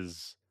 This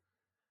is,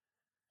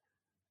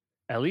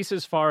 at least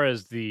as far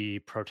as the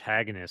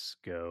protagonists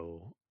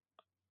go,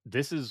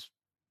 this is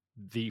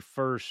the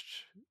first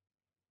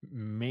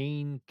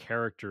main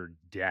character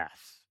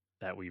death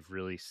that we've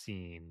really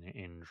seen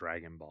in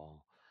Dragon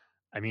Ball.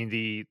 I mean,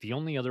 the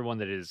only other one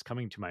that is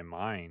coming to my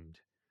mind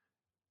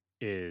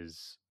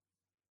is,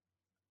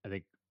 I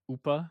think,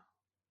 Upa.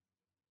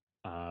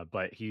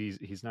 But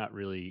he's not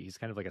really, he's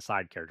kind of like a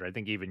side character. I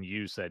think even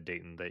you said,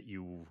 Dayton, that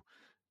you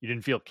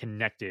didn't feel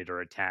connected or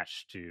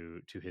attached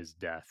to his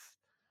death.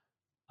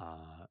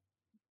 Uh,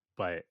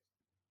 but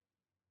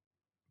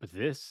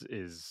this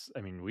is,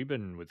 I mean, we've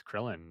been with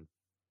Krillin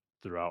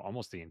throughout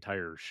almost the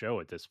entire show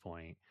at this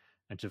point,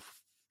 and to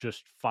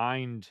just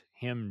find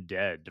him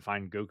dead, to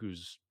find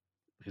Goku's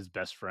his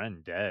best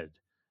friend dead.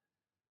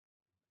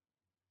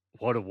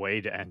 What a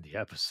way to end the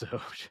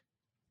episode.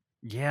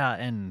 Yeah,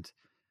 and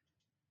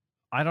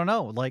I don't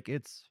know, like,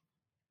 it's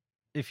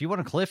if you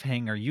want a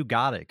cliffhanger, you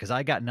got it, because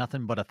I got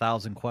nothing but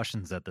 1,000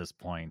 questions at this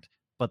point,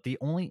 but the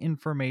only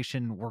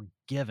information we're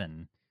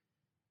given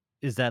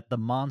is that the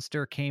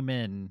monster came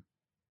in,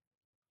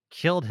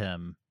 killed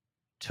him,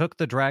 took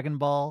the Dragon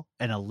Ball,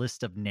 and a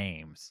list of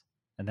names,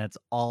 and that's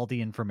all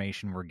the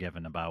information we're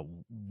given about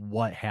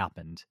what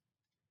happened.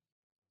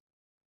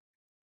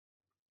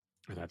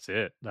 And that's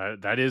it.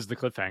 That is the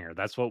cliffhanger.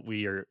 That's what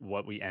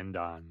we end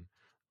on.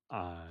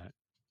 Uh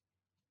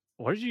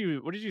what did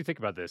you think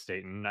about this,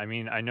 Dayton? I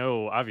mean, I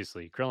know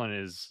obviously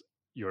Krillin is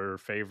your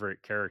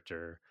favorite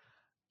character.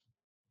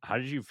 How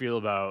did you feel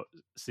about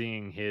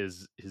seeing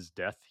his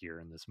death here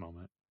in this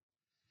moment?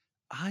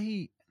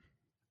 I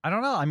I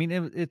don't know, I mean,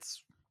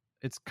 it's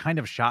kind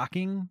of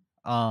shocking,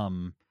 I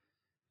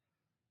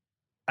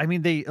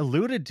mean, they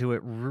alluded to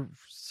it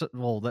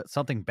well, that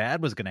something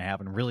bad was gonna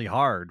happen really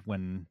hard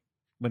when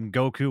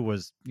Goku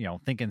was,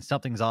 thinking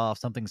something's off,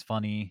 something's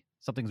funny,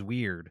 something's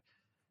weird.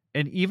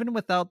 And even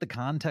without the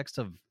context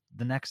of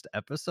the next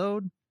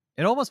episode,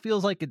 it almost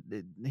feels like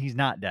he's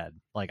not dead.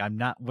 Like, I'm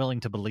not willing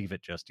to believe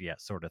it just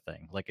yet, sort of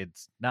thing. Like,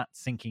 it's not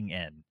sinking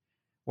in.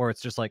 Or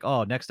it's just like,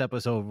 oh, next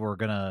episode we're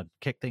gonna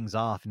kick things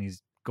off and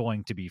he's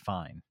going to be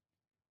fine.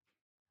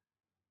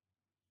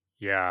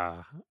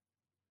 Yeah.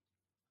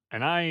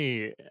 And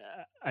I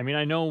mean,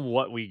 I know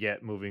what we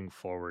get moving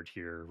forward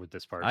here with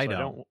this part, I so I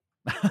don't.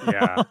 don't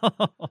yeah.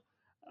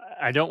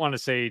 I don't want to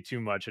say too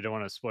much. I don't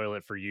want to spoil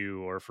it for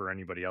you or for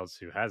anybody else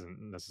who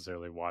hasn't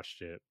necessarily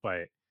watched it,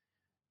 but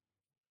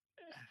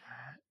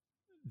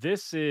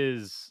this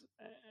is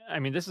I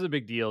mean, this is a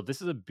big deal.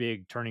 This is a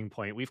big turning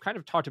point. We've kind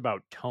of talked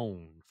about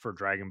tone for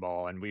Dragon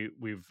Ball, and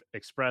we've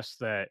expressed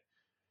that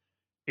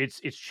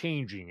it's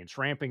changing, it's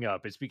ramping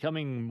up, it's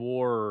becoming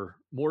more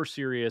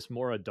serious,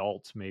 more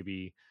adult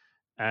maybe.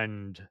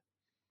 And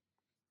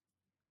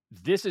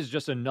this is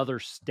just another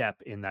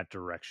step in that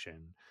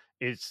direction.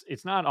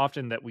 It's not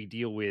often that we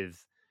deal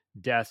with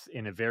death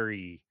in a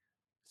very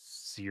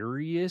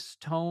serious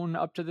tone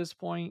up to this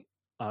point.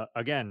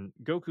 Again,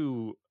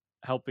 Goku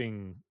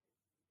helping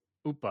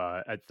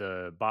Upa at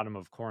the bottom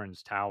of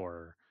Korin's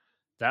tower.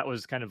 That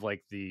was kind of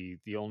like the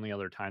only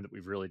other time that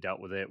we've really dealt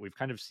with it. We've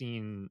kind of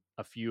seen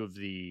a few of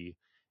the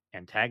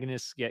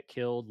antagonists get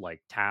killed,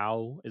 like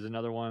Tao is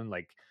another one.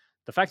 Like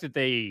the fact that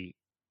they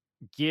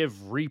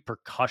give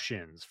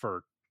repercussions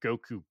for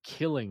Goku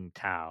killing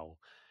Tao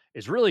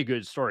is really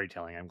good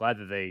storytelling. I'm glad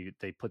that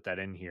they put that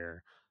in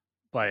here.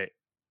 But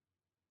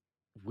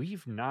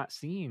we've not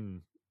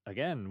seen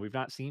we've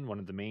not seen one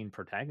of the main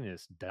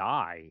protagonists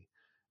die.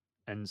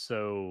 And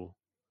so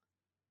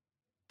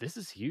this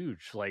is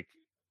huge. Like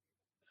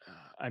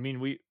I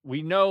mean,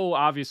 we know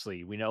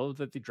obviously, we know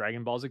that the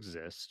Dragon Balls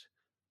exist.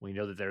 We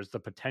know that there's the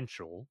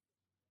potential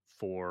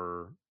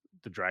for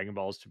the Dragon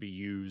Balls to be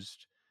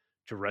used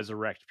to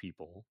resurrect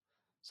people.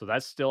 So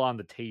that's still on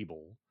the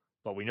table.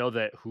 But we know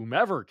that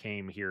whomever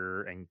came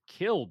here and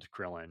killed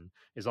Krillin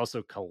is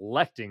also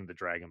collecting the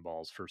Dragon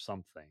Balls for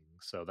something.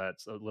 So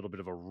that's a little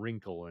bit of a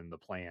wrinkle in the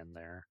plan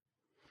there.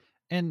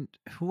 And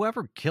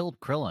whoever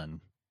killed Krillin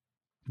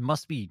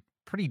must be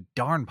pretty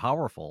darn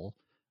powerful.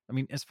 I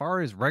mean, as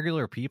far as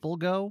regular people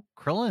go,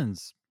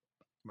 Krillin's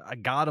a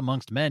god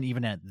amongst men,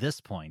 even at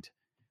this point,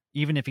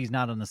 even if he's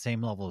not on the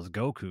same level as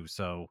Goku.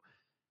 So,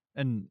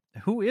 and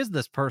who is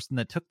this person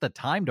that took the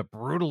time to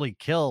brutally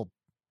kill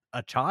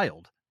a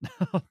child?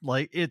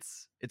 Like,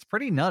 it's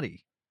pretty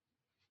nutty.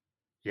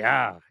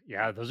 Yeah,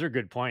 yeah, those are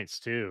good points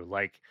too.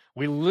 Like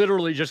we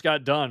literally just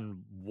got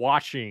done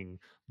watching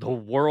the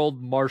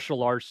World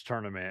Martial Arts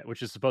Tournament,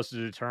 which is supposed to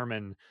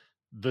determine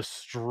the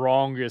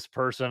strongest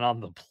person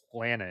on the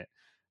planet.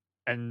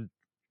 And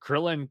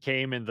Krillin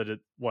came in the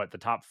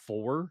top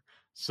 4. I think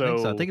so. I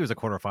think So, he was a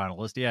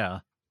quarterfinalist. Yeah.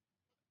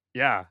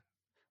 yeah.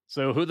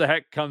 So who the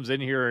heck comes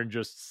in here and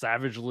just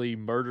savagely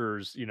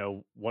murders,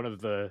 one of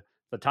the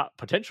top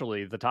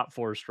potentially the top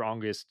 4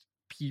 strongest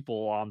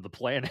people on the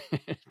planet?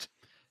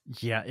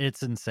 Yeah,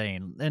 it's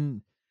insane.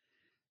 And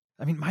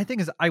I mean, my thing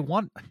is I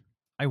want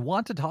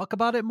to talk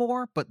about it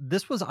more, but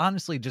this was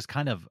honestly just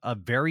kind of a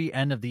very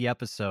end of the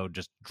episode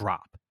just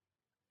drop.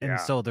 And Yeah.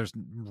 so there's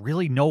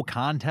really no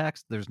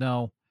context. There's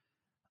no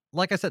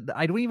like I said,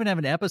 I don't even have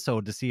an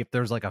episode to see if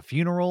there's like a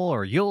funeral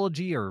or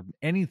eulogy or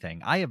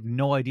anything. I have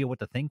no idea what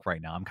to think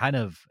right now. I'm kind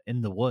of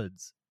in the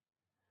woods.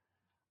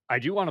 I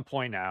do want to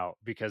point out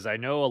because I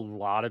know a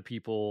lot of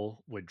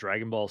people with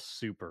Dragon Ball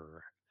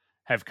Super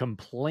have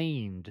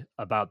complained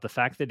about the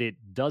fact that it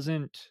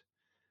doesn't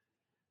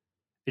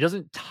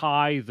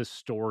tie the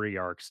story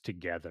arcs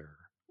together.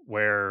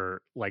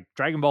 Where like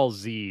Dragon Ball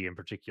Z in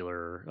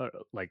particular,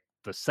 like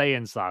the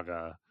Saiyan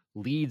saga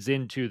leads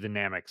into the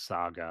Namek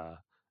saga.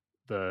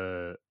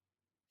 The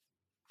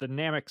the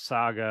Namek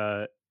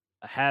saga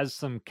has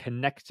some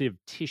connective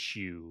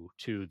tissue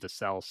to the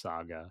Cell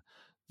saga.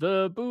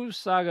 The Boo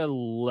saga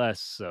less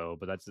so,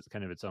 but that's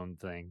kind of its own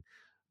thing.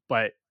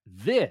 But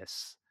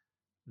this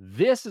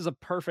is a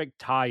perfect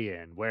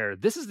tie-in where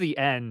this is the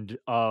end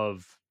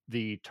of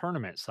the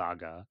tournament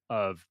saga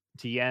of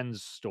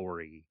Tien's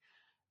story.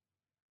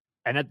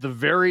 And at the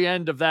very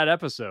end of that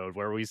episode,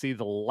 where we see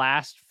the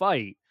last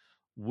fight,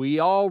 we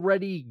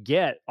already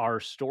get our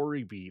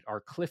story beat,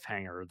 our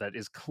cliffhanger that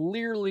is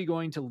clearly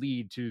going to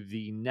lead to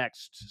the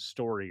next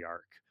story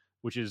arc,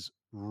 which is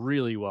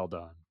really well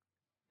done.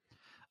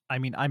 I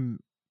mean, I'm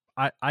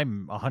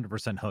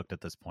 100% hooked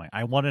at this point.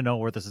 I want to know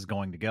where this is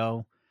going to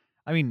go.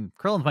 I mean,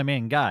 Krillin's my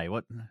main guy.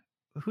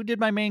 Who did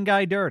my main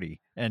guy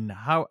dirty? And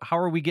how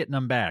are we getting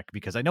him back?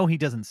 Because I know he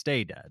doesn't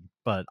stay dead,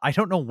 but I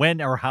don't know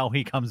when or how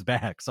he comes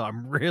back. So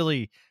I'm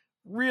really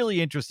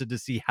interested to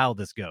see how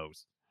this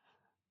goes.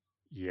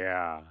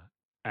 Yeah.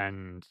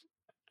 And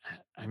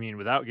I mean,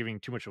 without giving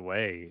too much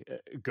away,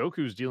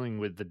 Goku's dealing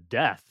with the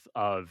death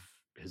of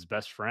his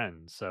best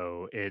friend.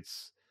 So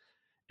it's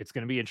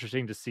going to be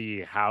interesting to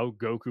see how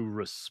Goku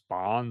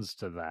responds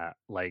to that.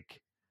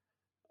 Like,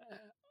 uh,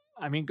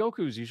 I mean,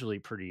 Goku's usually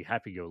pretty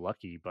happy go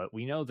lucky, but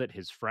we know that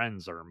his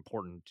friends are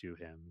important to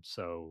him.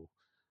 So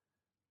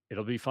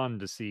it'll be fun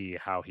to see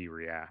how he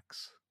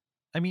reacts.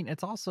 I mean,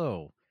 it's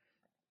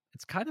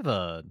kind of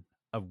a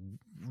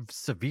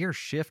severe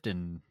shift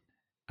in,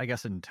 I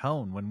guess, in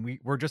tone when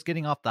we're just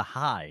getting off the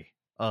high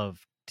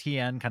of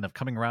Tien kind of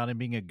coming around and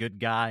being a good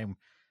guy,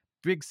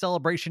 big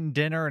celebration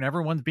dinner, and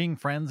everyone's being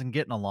friends and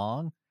getting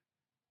along.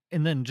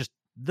 And then just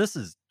this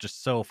is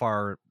just so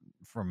far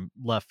from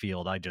left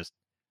field.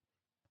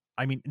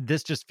 I mean,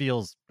 this just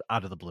feels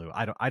out of the blue.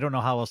 I don't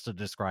know how else to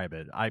describe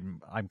it.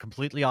 I'm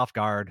completely off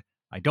guard.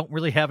 I don't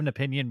really have an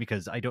opinion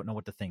because I don't know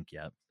what to think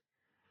yet.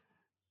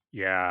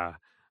 Yeah.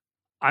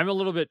 I'm a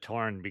little bit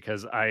torn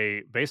because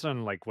based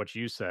on like what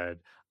you said,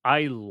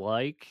 I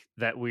like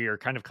that we are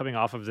kind of coming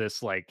off of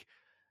this like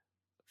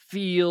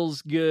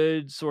feels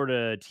good sort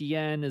of.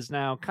 Tien is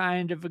now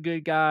kind of a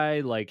good guy.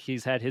 Like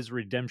he's had his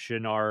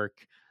redemption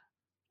arc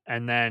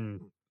and then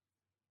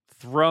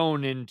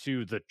thrown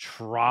into the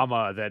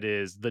trauma that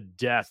is the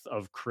death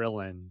of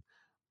Krillin.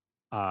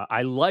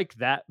 I like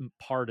that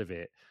part of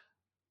it.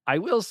 I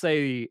will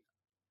say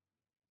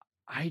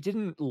I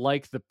didn't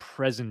like the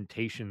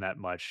presentation that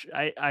much.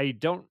 I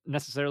don't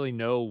necessarily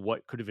know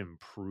what could have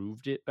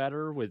improved it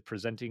better with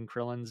presenting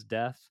Krillin's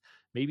death.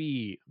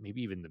 Maybe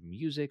even the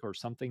music or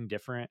something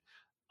different,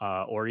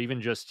 or even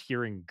just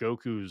hearing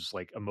Goku's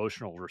like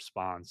emotional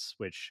response,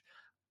 which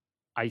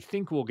I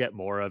think we'll get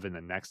more of in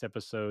the next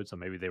episode. So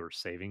maybe they were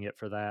saving it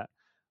for that.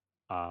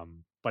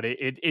 But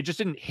it just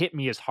didn't hit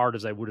me as hard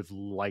as I would have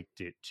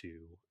liked it to.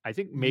 I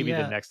think maybe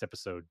the Yeah, next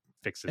episode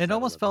fixes it that a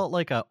almost little. felt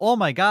like a oh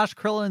my gosh,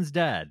 Krillin's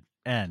dead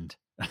end.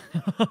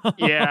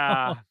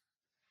 Yeah,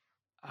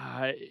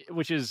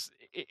 which is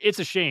it's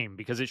a shame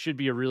because it should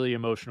be a really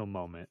emotional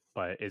moment,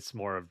 but it's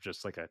more of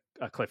just like a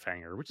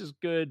cliffhanger, which is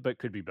good but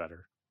could be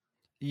better.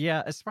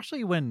 Yeah,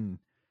 especially when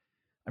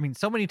I mean,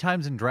 so many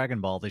times in Dragon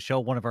Ball they show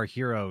one of our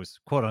heroes,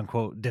 quote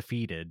unquote,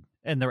 defeated,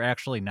 and they're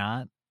actually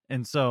not.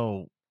 And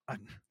so, uh,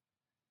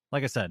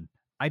 like I said,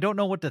 I don't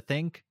know what to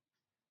think.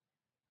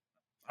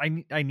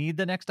 I need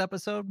the next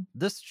episode.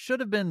 This should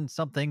have been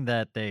something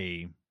that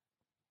they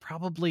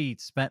probably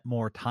spent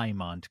more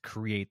time on to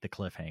create the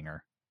cliffhanger.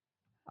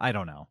 I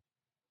don't know.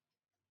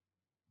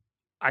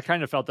 I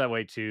kind of felt that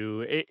way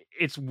too.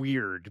 It's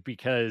weird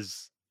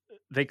because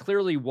they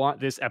clearly want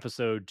this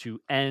episode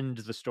to end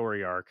the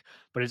story arc,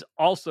 but it's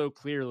also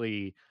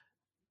clearly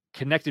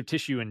connective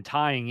tissue and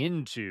tying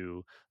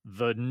into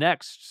the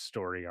next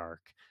story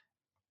arc.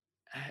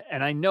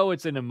 And I know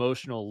it's an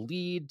emotional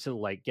lead to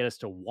like get us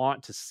to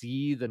want to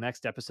see the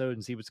next episode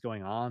and see what's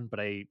going on,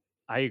 but I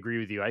agree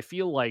with you. I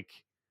feel like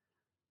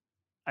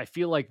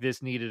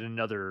this needed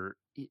another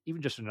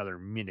even just another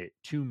minute,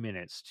 2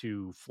 minutes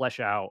to flesh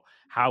out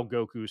how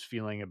Goku's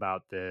feeling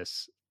about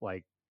this,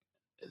 like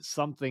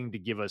something to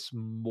give us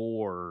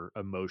more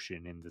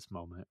emotion in this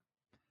moment.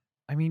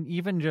 I mean,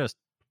 even just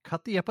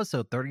cut the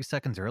episode 30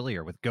 seconds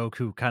earlier with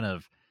Goku kind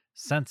of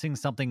sensing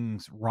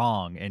something's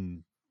wrong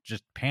and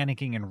just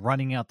panicking and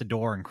running out the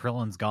door and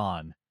Krillin's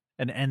gone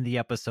and end the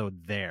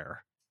episode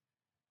there.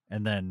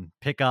 And then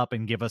pick up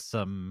and give us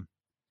some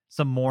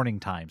mourning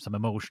time, some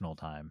emotional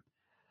time.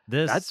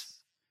 That's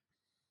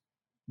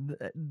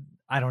This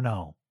I don't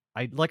know.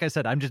 I like I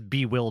said, I'm just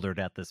bewildered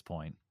at this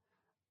point.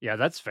 Yeah,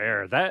 that's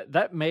fair.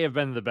 That may have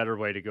been the better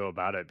way to go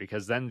about it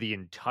because then the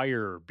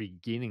entire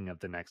beginning of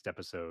the next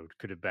episode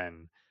could have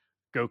been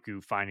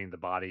Goku finding the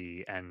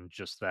body and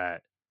just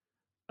that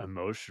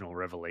emotional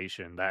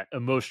revelation, that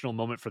emotional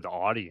moment for the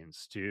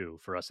audience too,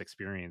 for us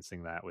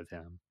experiencing that with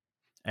him.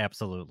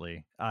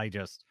 Absolutely.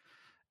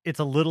 It's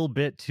a little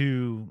bit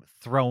too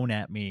thrown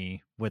at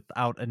me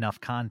without enough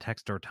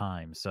context or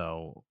time.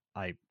 So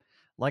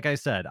like I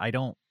said, I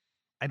don't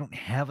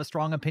have a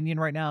strong opinion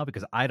right now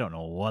because I don't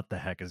know what the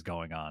heck is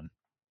going on.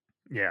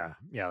 Yeah,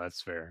 yeah,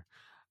 that's fair.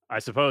 I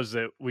suppose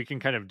that we can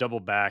kind of double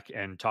back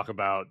and talk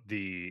about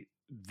the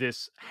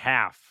this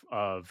half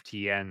of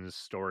Tien's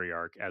story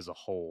arc as a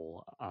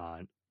whole.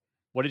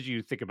 What did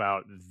you think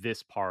about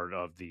this part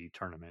of the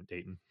tournament,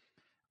 Dayton?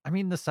 I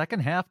mean, the second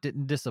half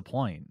didn't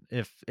disappoint.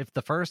 If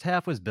the first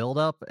half was build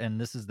up and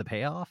this is the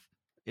payoff,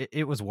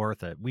 it was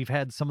worth it. We've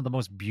had some of the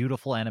most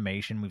beautiful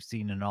animation we've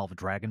seen in all of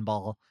Dragon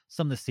Ball.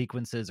 Some of the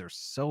sequences are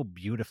so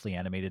beautifully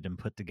animated and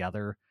put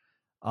together.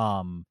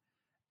 Um,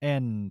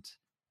 and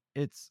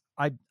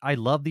I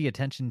love the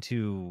attention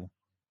to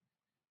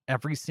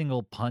every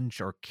single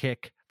punch or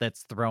kick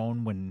that's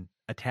thrown when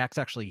attacks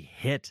actually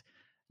hit.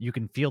 You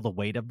can feel the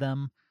weight of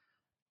them.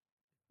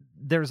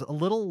 There's a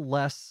little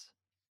less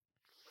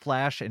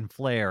flash and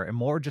flare and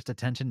more just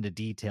attention to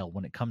detail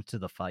when it comes to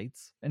the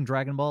fights in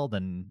Dragon Ball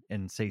than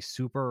in say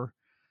Super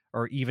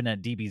or even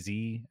at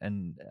DBZ.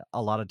 And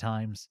a lot of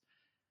times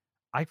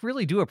I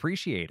really do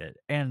appreciate it.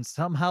 And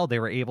somehow they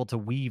were able to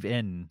weave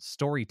in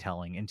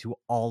storytelling into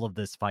all of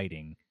this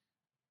fighting.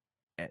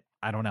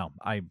 I don't know.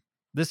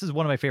 This is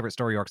one of my favorite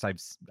story arcs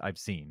I've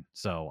seen.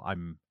 So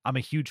I'm a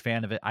huge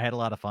fan of it. I had a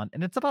lot of fun,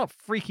 and it's about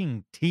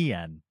freaking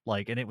Tien,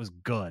 like, and it was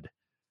good.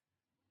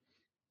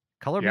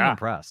 Color me Yeah.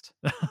 impressed.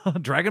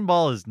 Dragon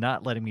Ball is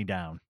not letting me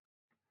down.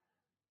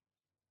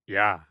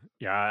 Yeah.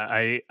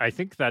 Yeah. I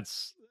think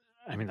that's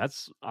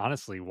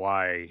honestly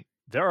why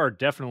there are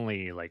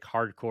definitely like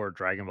hardcore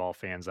Dragon Ball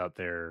fans out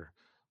there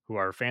who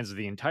are fans of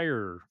the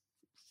entire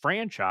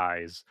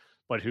franchise,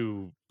 but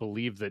who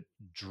believe that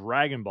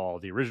Dragon Ball,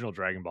 the original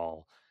Dragon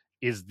Ball,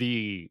 is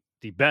the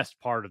best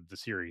part of the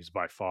series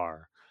by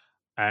far.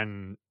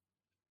 And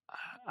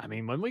I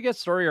mean, when we get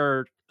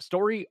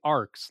story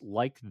arcs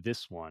like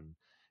this one,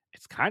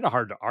 it's kind of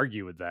hard to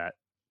argue with that.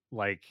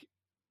 Like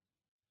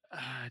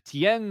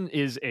Tien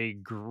is a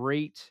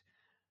great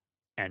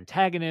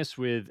antagonist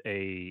with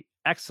a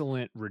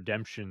excellent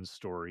redemption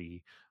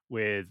story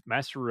with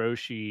Master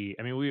Roshi.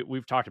 I mean,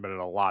 we've talked about it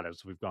a lot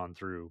as we've gone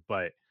through,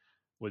 but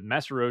with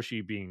Master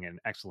Roshi being an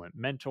excellent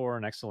mentor,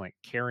 an excellent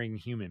caring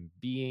human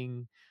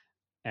being,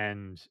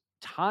 and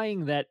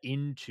tying that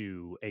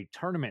into a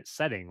tournament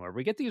setting where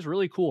we get these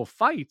really cool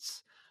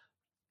fights,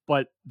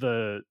 but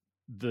the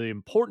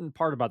important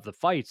part about the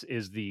fights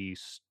is the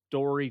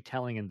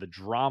storytelling and the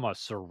drama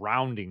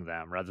surrounding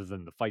them rather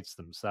than the fights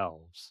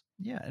themselves.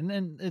 Yeah, and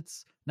then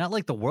it's not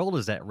like the world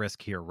is at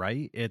risk here,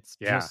 right? It's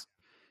Yeah. just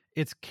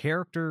it's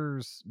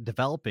characters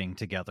developing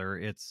together.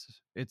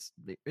 It's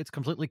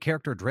completely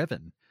character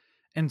driven.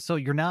 And so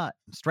you're not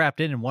strapped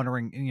in and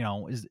wondering,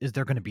 is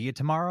there going to be a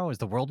tomorrow? Is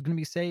the world going to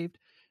be saved?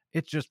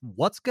 It's just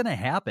what's going to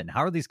happen? How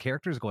are these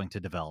characters going to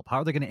develop? How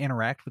are they going to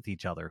interact with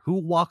each other? Who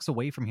walks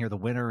away from here the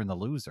winner and the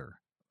loser?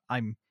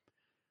 I'm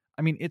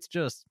I mean, it's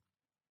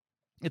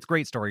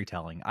great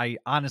storytelling. I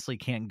honestly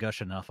can't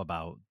gush enough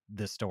about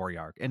this story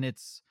arc. And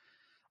it's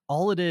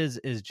all it is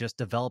just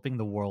developing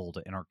the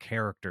world and our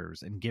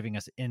characters and giving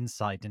us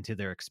insight into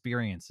their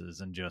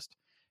experiences and just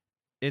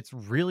it's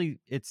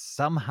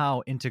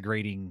somehow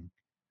integrating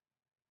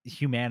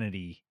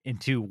humanity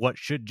into what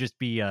should just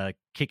be a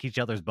kick each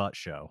other's butt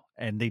show,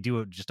 and they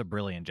do just a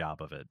brilliant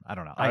job of it. I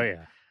don't know. Oh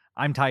yeah.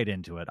 I'm tied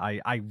into it.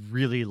 I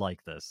really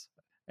like this.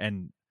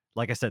 And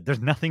like I said, there's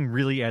nothing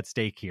really at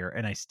stake here,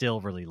 and I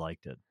still really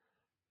liked it.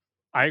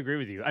 I agree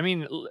with you. I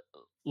mean,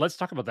 let's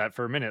talk about that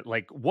for a minute.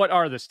 Like, what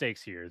are the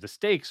stakes here? The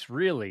stakes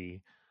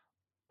really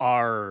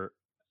are,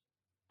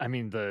 I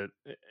mean,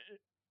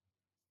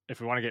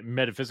 if we want to get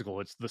metaphysical,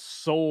 it's the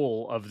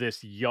soul of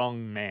this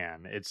young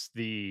man. It's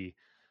the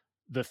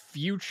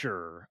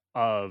future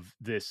of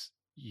this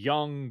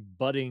young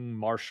budding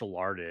martial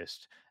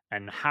artist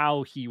and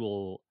how he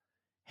will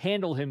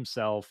handle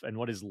himself and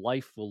what his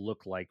life will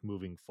look like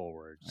moving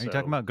forward. Are you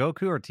talking So about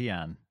Goku or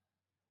Tien?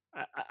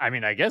 I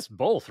mean, I guess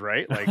both,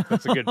 right? Like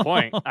that's a good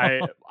point.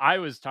 I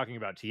was talking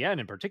about Tien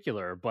in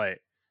particular, but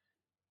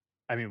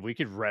I mean, we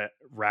could wrap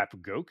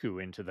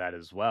Goku into that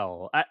as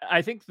well.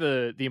 I think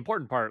the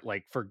important part,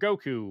 like for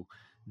Goku,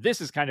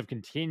 this is kind of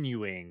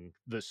continuing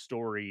the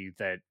story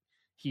that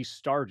he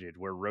started,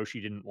 where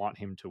Roshi didn't want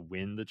him to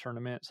win the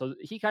tournament. So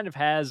he kind of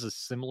has a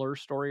similar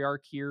story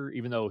arc here,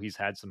 even though he's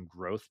had some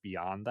growth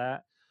beyond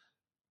that.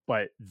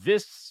 But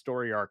this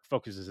story arc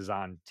focuses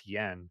on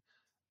Tien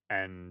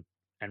and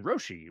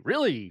Roshi.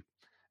 Really,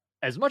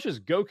 as much as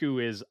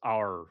Goku is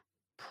our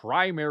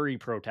primary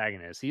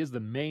protagonist, he is the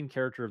main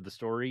character of the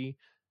story.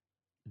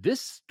 This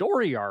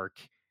story arc,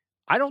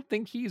 I don't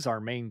think he's our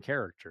main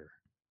character.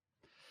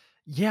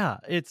 Yeah,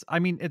 it's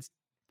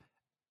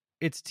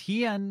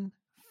Tien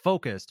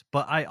focused,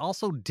 but I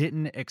also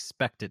didn't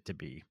expect it to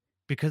be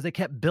because they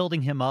kept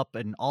building him up,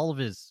 and all of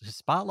his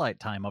spotlight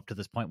time up to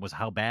this point was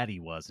how bad he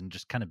was and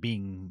just kind of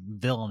being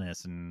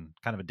villainous and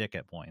kind of a dick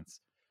at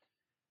points.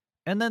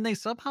 And then they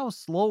somehow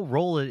slow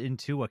roll it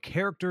into a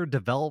character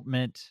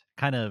development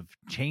kind of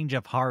change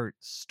of heart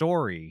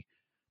story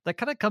that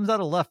kind of comes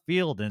out of left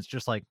field, and it's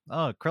just like,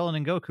 oh, Krillin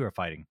and Goku are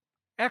fighting.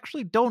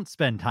 Actually, don't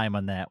spend time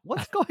on that.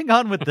 What's going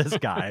on with this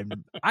guy?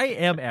 I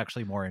am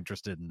actually more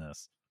interested in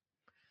this.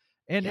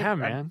 And Yeah,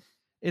 man.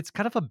 it's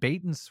kind of a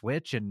bait and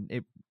switch, and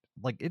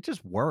it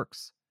just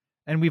works.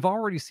 And we've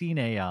already seen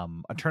a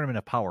tournament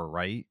of power,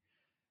 right?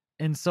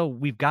 And so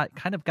we've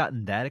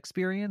gotten that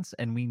experience,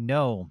 and we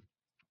know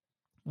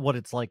what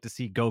it's like to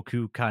see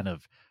Goku kind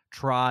of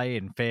try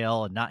and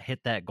fail and not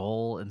hit that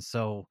goal. And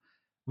so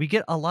we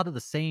get a lot of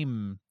the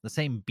same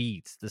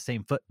beats, the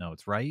same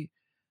footnotes, right?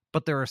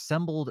 But they're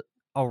assembled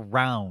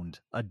around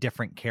a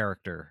different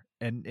character,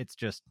 and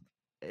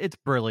it's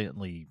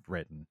brilliantly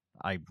written.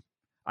 I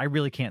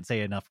really can't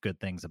say enough good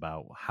things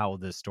about how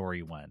this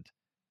story went.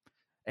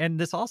 And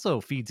this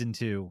also feeds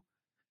into,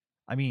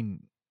 I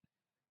mean,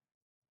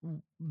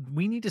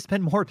 we need to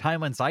spend more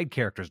time on side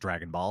characters,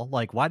 Dragon Ball.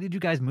 Like, why did you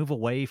guys move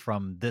away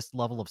from this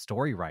level of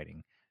story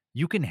writing?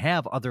 You can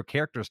have other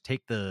characters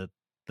take the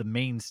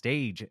main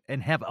stage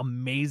and have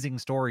amazing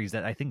stories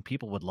that I think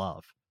people would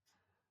love.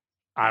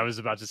 I was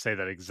about to say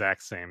that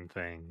exact same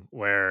thing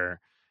where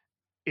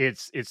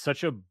it's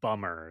such a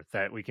bummer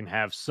that we can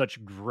have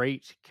such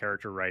great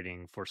character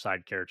writing for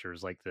side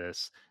characters like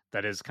this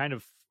that is kind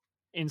of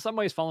in some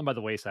ways fallen by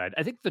the wayside.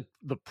 I think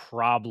the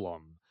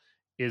problem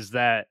is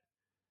that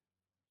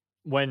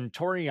when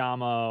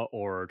Toriyama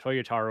or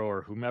Toyotaro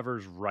or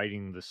whomever's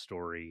writing the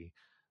story,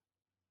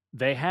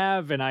 they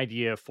have an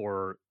idea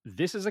for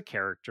this is a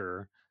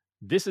character,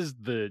 this is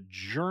the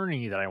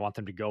journey that I want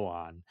them to go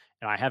on,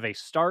 and I have a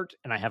start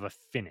and I have a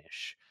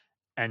finish.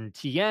 And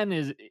Tien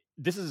is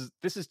this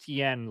is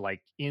Tien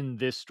like in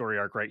this story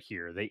arc right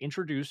here. They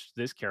introduced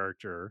this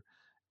character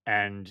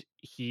and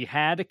he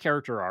had a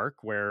character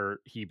arc where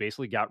he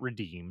basically got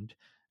redeemed,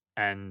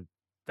 and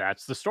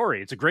that's the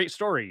story. It's a great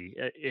story.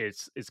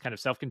 It's kind of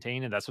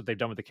self-contained and that's what they've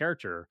done with the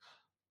character.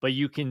 But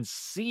you can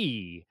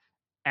see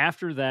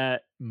after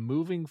that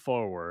moving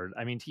forward,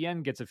 I mean,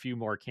 Tien gets a few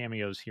more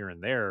cameos here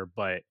and there,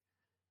 but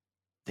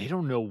they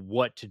don't know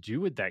what to do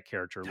with that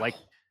character. Like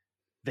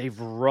they've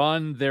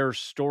run their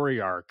story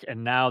arc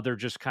and now they're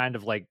just kind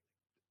of like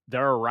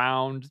they're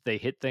around, they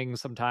hit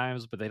things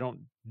sometimes, but they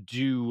don't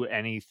do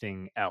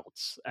anything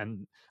else.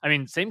 And I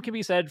mean, same can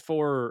be said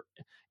for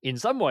in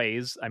some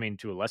ways, I mean,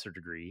 to a lesser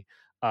degree,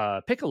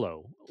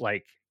 Piccolo.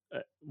 Like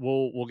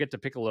we'll get to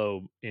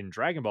Piccolo in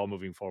Dragon Ball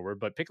moving forward,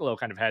 but Piccolo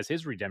kind of has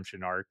his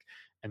redemption arc,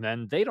 and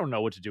then they don't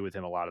know what to do with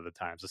him a lot of the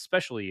times,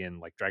 especially in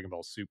like Dragon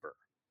Ball Super.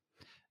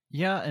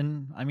 Yeah,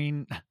 and I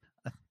mean,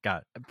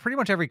 God, pretty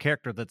much every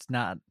character that's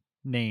not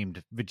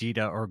named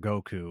Vegeta or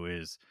Goku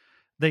is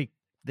they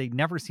they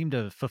never seem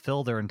to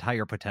fulfill their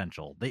entire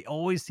potential. They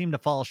always seem to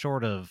fall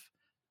short of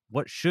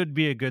what should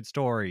be a good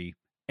story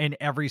in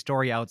every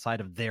story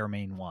outside of their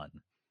main one.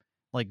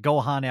 Like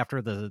Gohan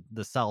after the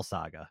Cell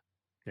saga.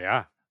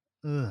 Yeah,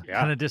 yeah.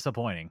 Kind of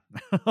disappointing.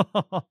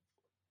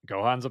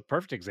 Gohan's a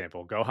perfect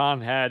example.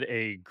 Gohan had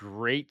a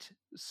great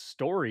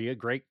story, a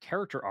great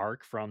character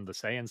arc from the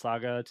Saiyan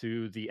saga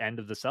to the end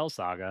of the Cell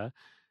saga,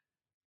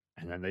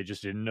 and then they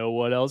just didn't know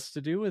what else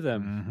to do with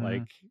him. Mhm.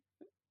 Like,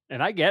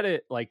 and I get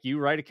it. Like, you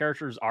write a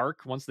character's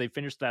arc, once they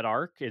finish that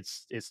arc,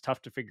 it's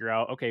tough to figure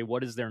out, okay,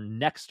 what is their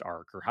next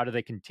arc, or how do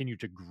they continue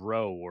to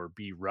grow or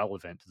be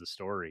relevant to the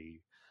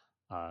story?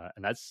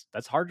 And that's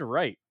hard to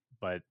write,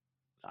 but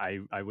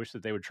I wish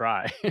that they would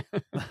try.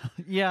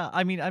 Yeah,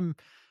 I mean,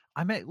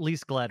 I'm at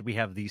least glad we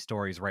have these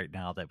stories right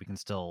now that we can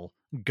still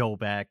go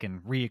back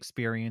and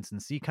re-experience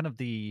and see kind of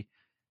the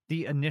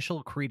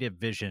initial creative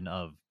vision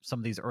of some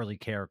of these early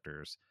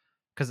characters.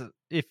 Because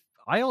if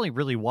I only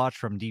really watched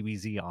from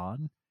DBZ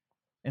on,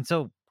 and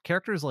so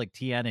characters like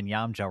Tien and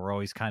Yamcha were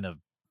always kind of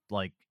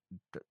like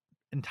d-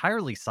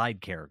 entirely side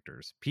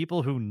characters,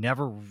 people who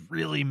never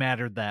really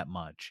mattered that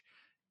much.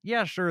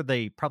 Yeah, sure,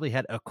 they probably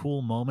had a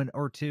cool moment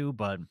or two,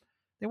 but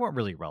they weren't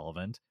really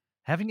relevant.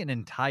 Having an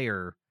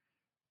entire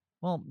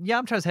well,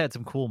 Yamcha's had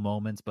some cool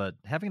moments, but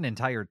having an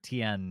entire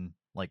Tien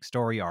like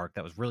story arc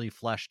that was really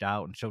fleshed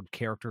out and showed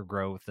character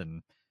growth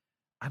and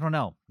I don't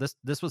know.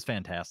 This was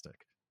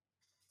fantastic.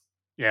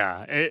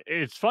 Yeah,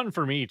 it's fun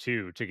for me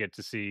too to get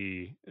to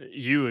see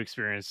you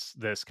experience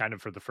this kind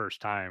of for the first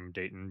time,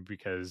 Dayton,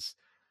 because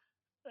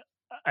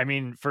I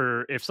mean,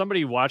 for if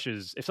somebody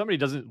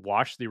doesn't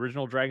watch the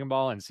original Dragon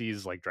Ball and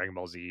sees like Dragon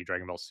Ball Z,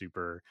 Dragon Ball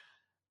Super,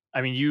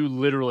 I mean, you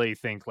literally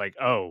think like,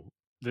 oh,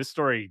 this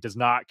story does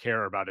not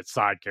care about its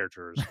side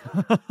characters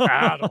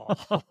at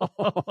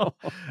all.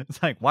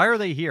 It's like, why are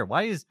they here?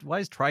 Why is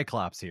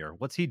Triclops here?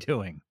 What's he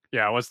doing?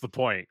 Yeah, what's the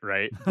point,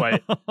 right?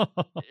 But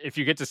if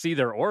you get to see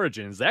their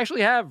origins, they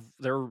actually have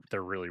they're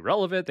really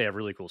relevant. They have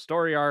really cool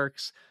story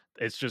arcs.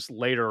 It's just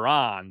later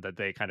on that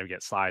they kind of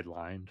get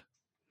sidelined.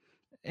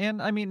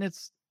 And I mean,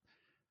 it's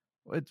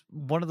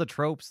one of the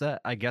tropes that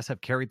I guess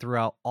have carried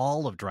throughout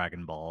all of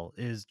Dragon Ball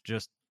is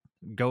just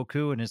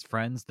Goku and his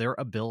friends, their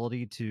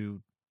ability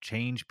to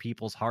change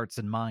people's hearts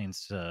and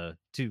minds to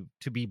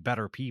be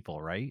better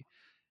people, right?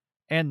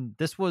 And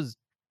this was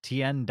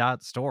Tien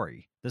Dot's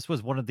story. This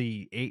was one of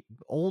the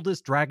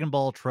oldest Dragon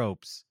Ball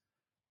tropes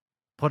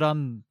put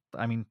on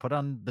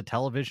the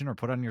television or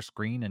put on your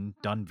screen and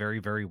done very,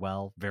 very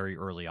well very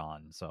early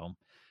on. So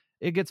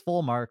it gets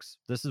full marks.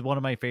 This is one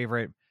of my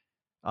favorite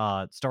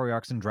story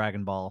arcs in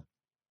Dragon Ball.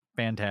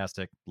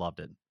 Fantastic. Loved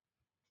it.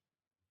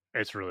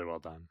 It's really well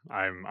done.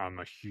 I'm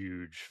a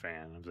huge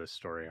fan of this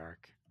story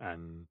arc,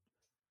 and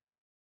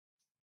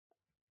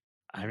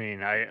I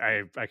mean,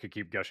 I could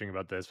keep gushing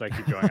about this, but I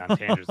keep going on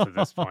tangents at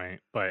this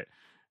point. But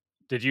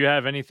did you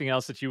have anything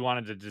else that you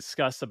wanted to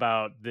discuss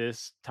about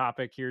this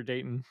topic here,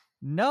 Dayton?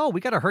 No,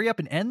 we got to hurry up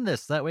and end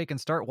this. That way we can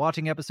start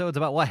watching episodes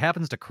about what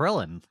happens to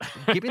Krillin.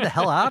 Get me the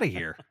hell out of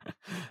here.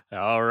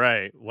 All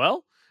right.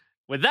 Well,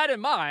 with that in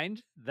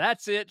mind,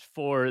 that's it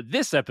for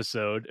this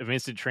episode of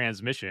Instant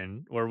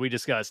Transmission, where we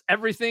discuss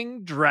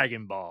everything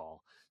Dragon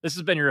Ball. This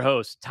has been your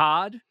host,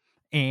 Todd.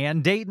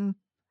 And Dayton.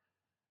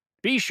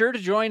 Be sure to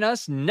join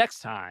us next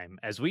time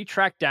as we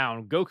track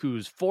down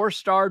Goku's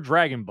 4-star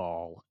Dragon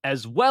Ball,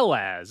 as well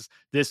as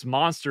this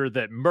monster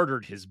that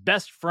murdered his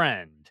best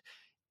friend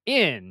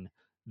in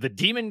the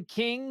Demon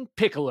King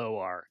Piccolo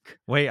arc.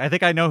 Wait, I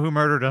think I know who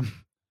murdered him.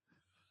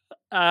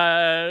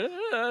 No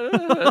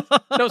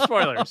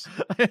spoilers.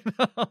 I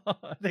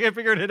think I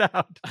figured it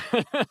out.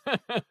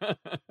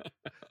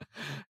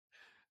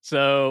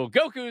 So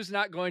Goku's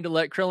not going to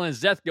let Krillin's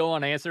death go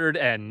unanswered,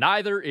 and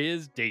neither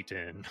is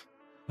Dayton.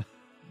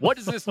 What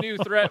does this new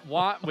threat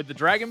want with the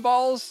Dragon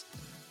Balls?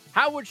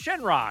 How would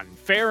Shenron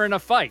fare in a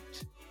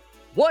fight?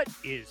 What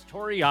is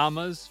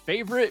Toriyama's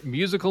favorite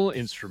musical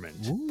instrument?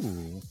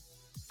 Ooh.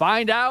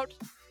 Find out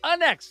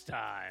next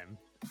time.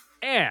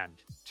 And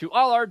to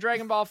all our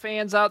Dragon Ball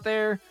fans out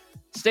there,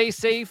 stay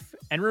safe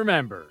and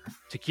remember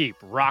to keep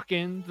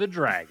rocking the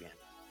dragon.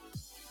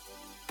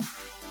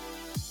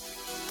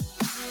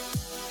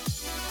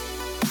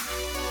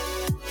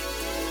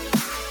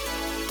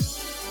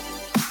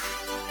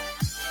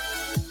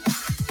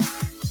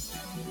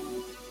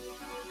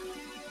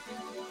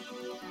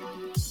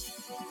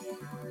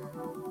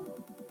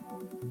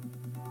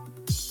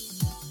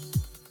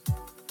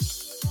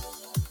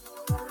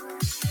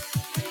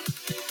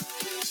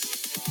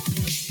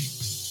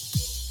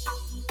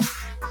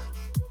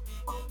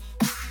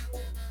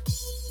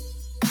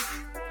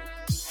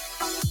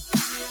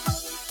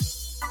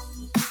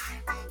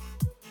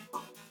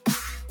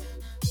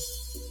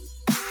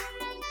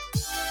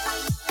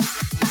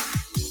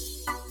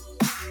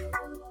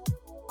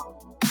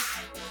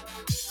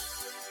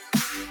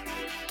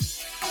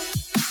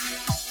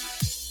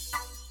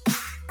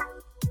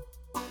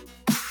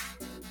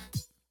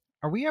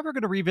 Are we ever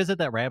going to revisit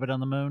that rabbit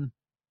on the moon?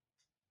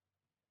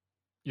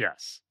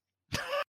 Yes.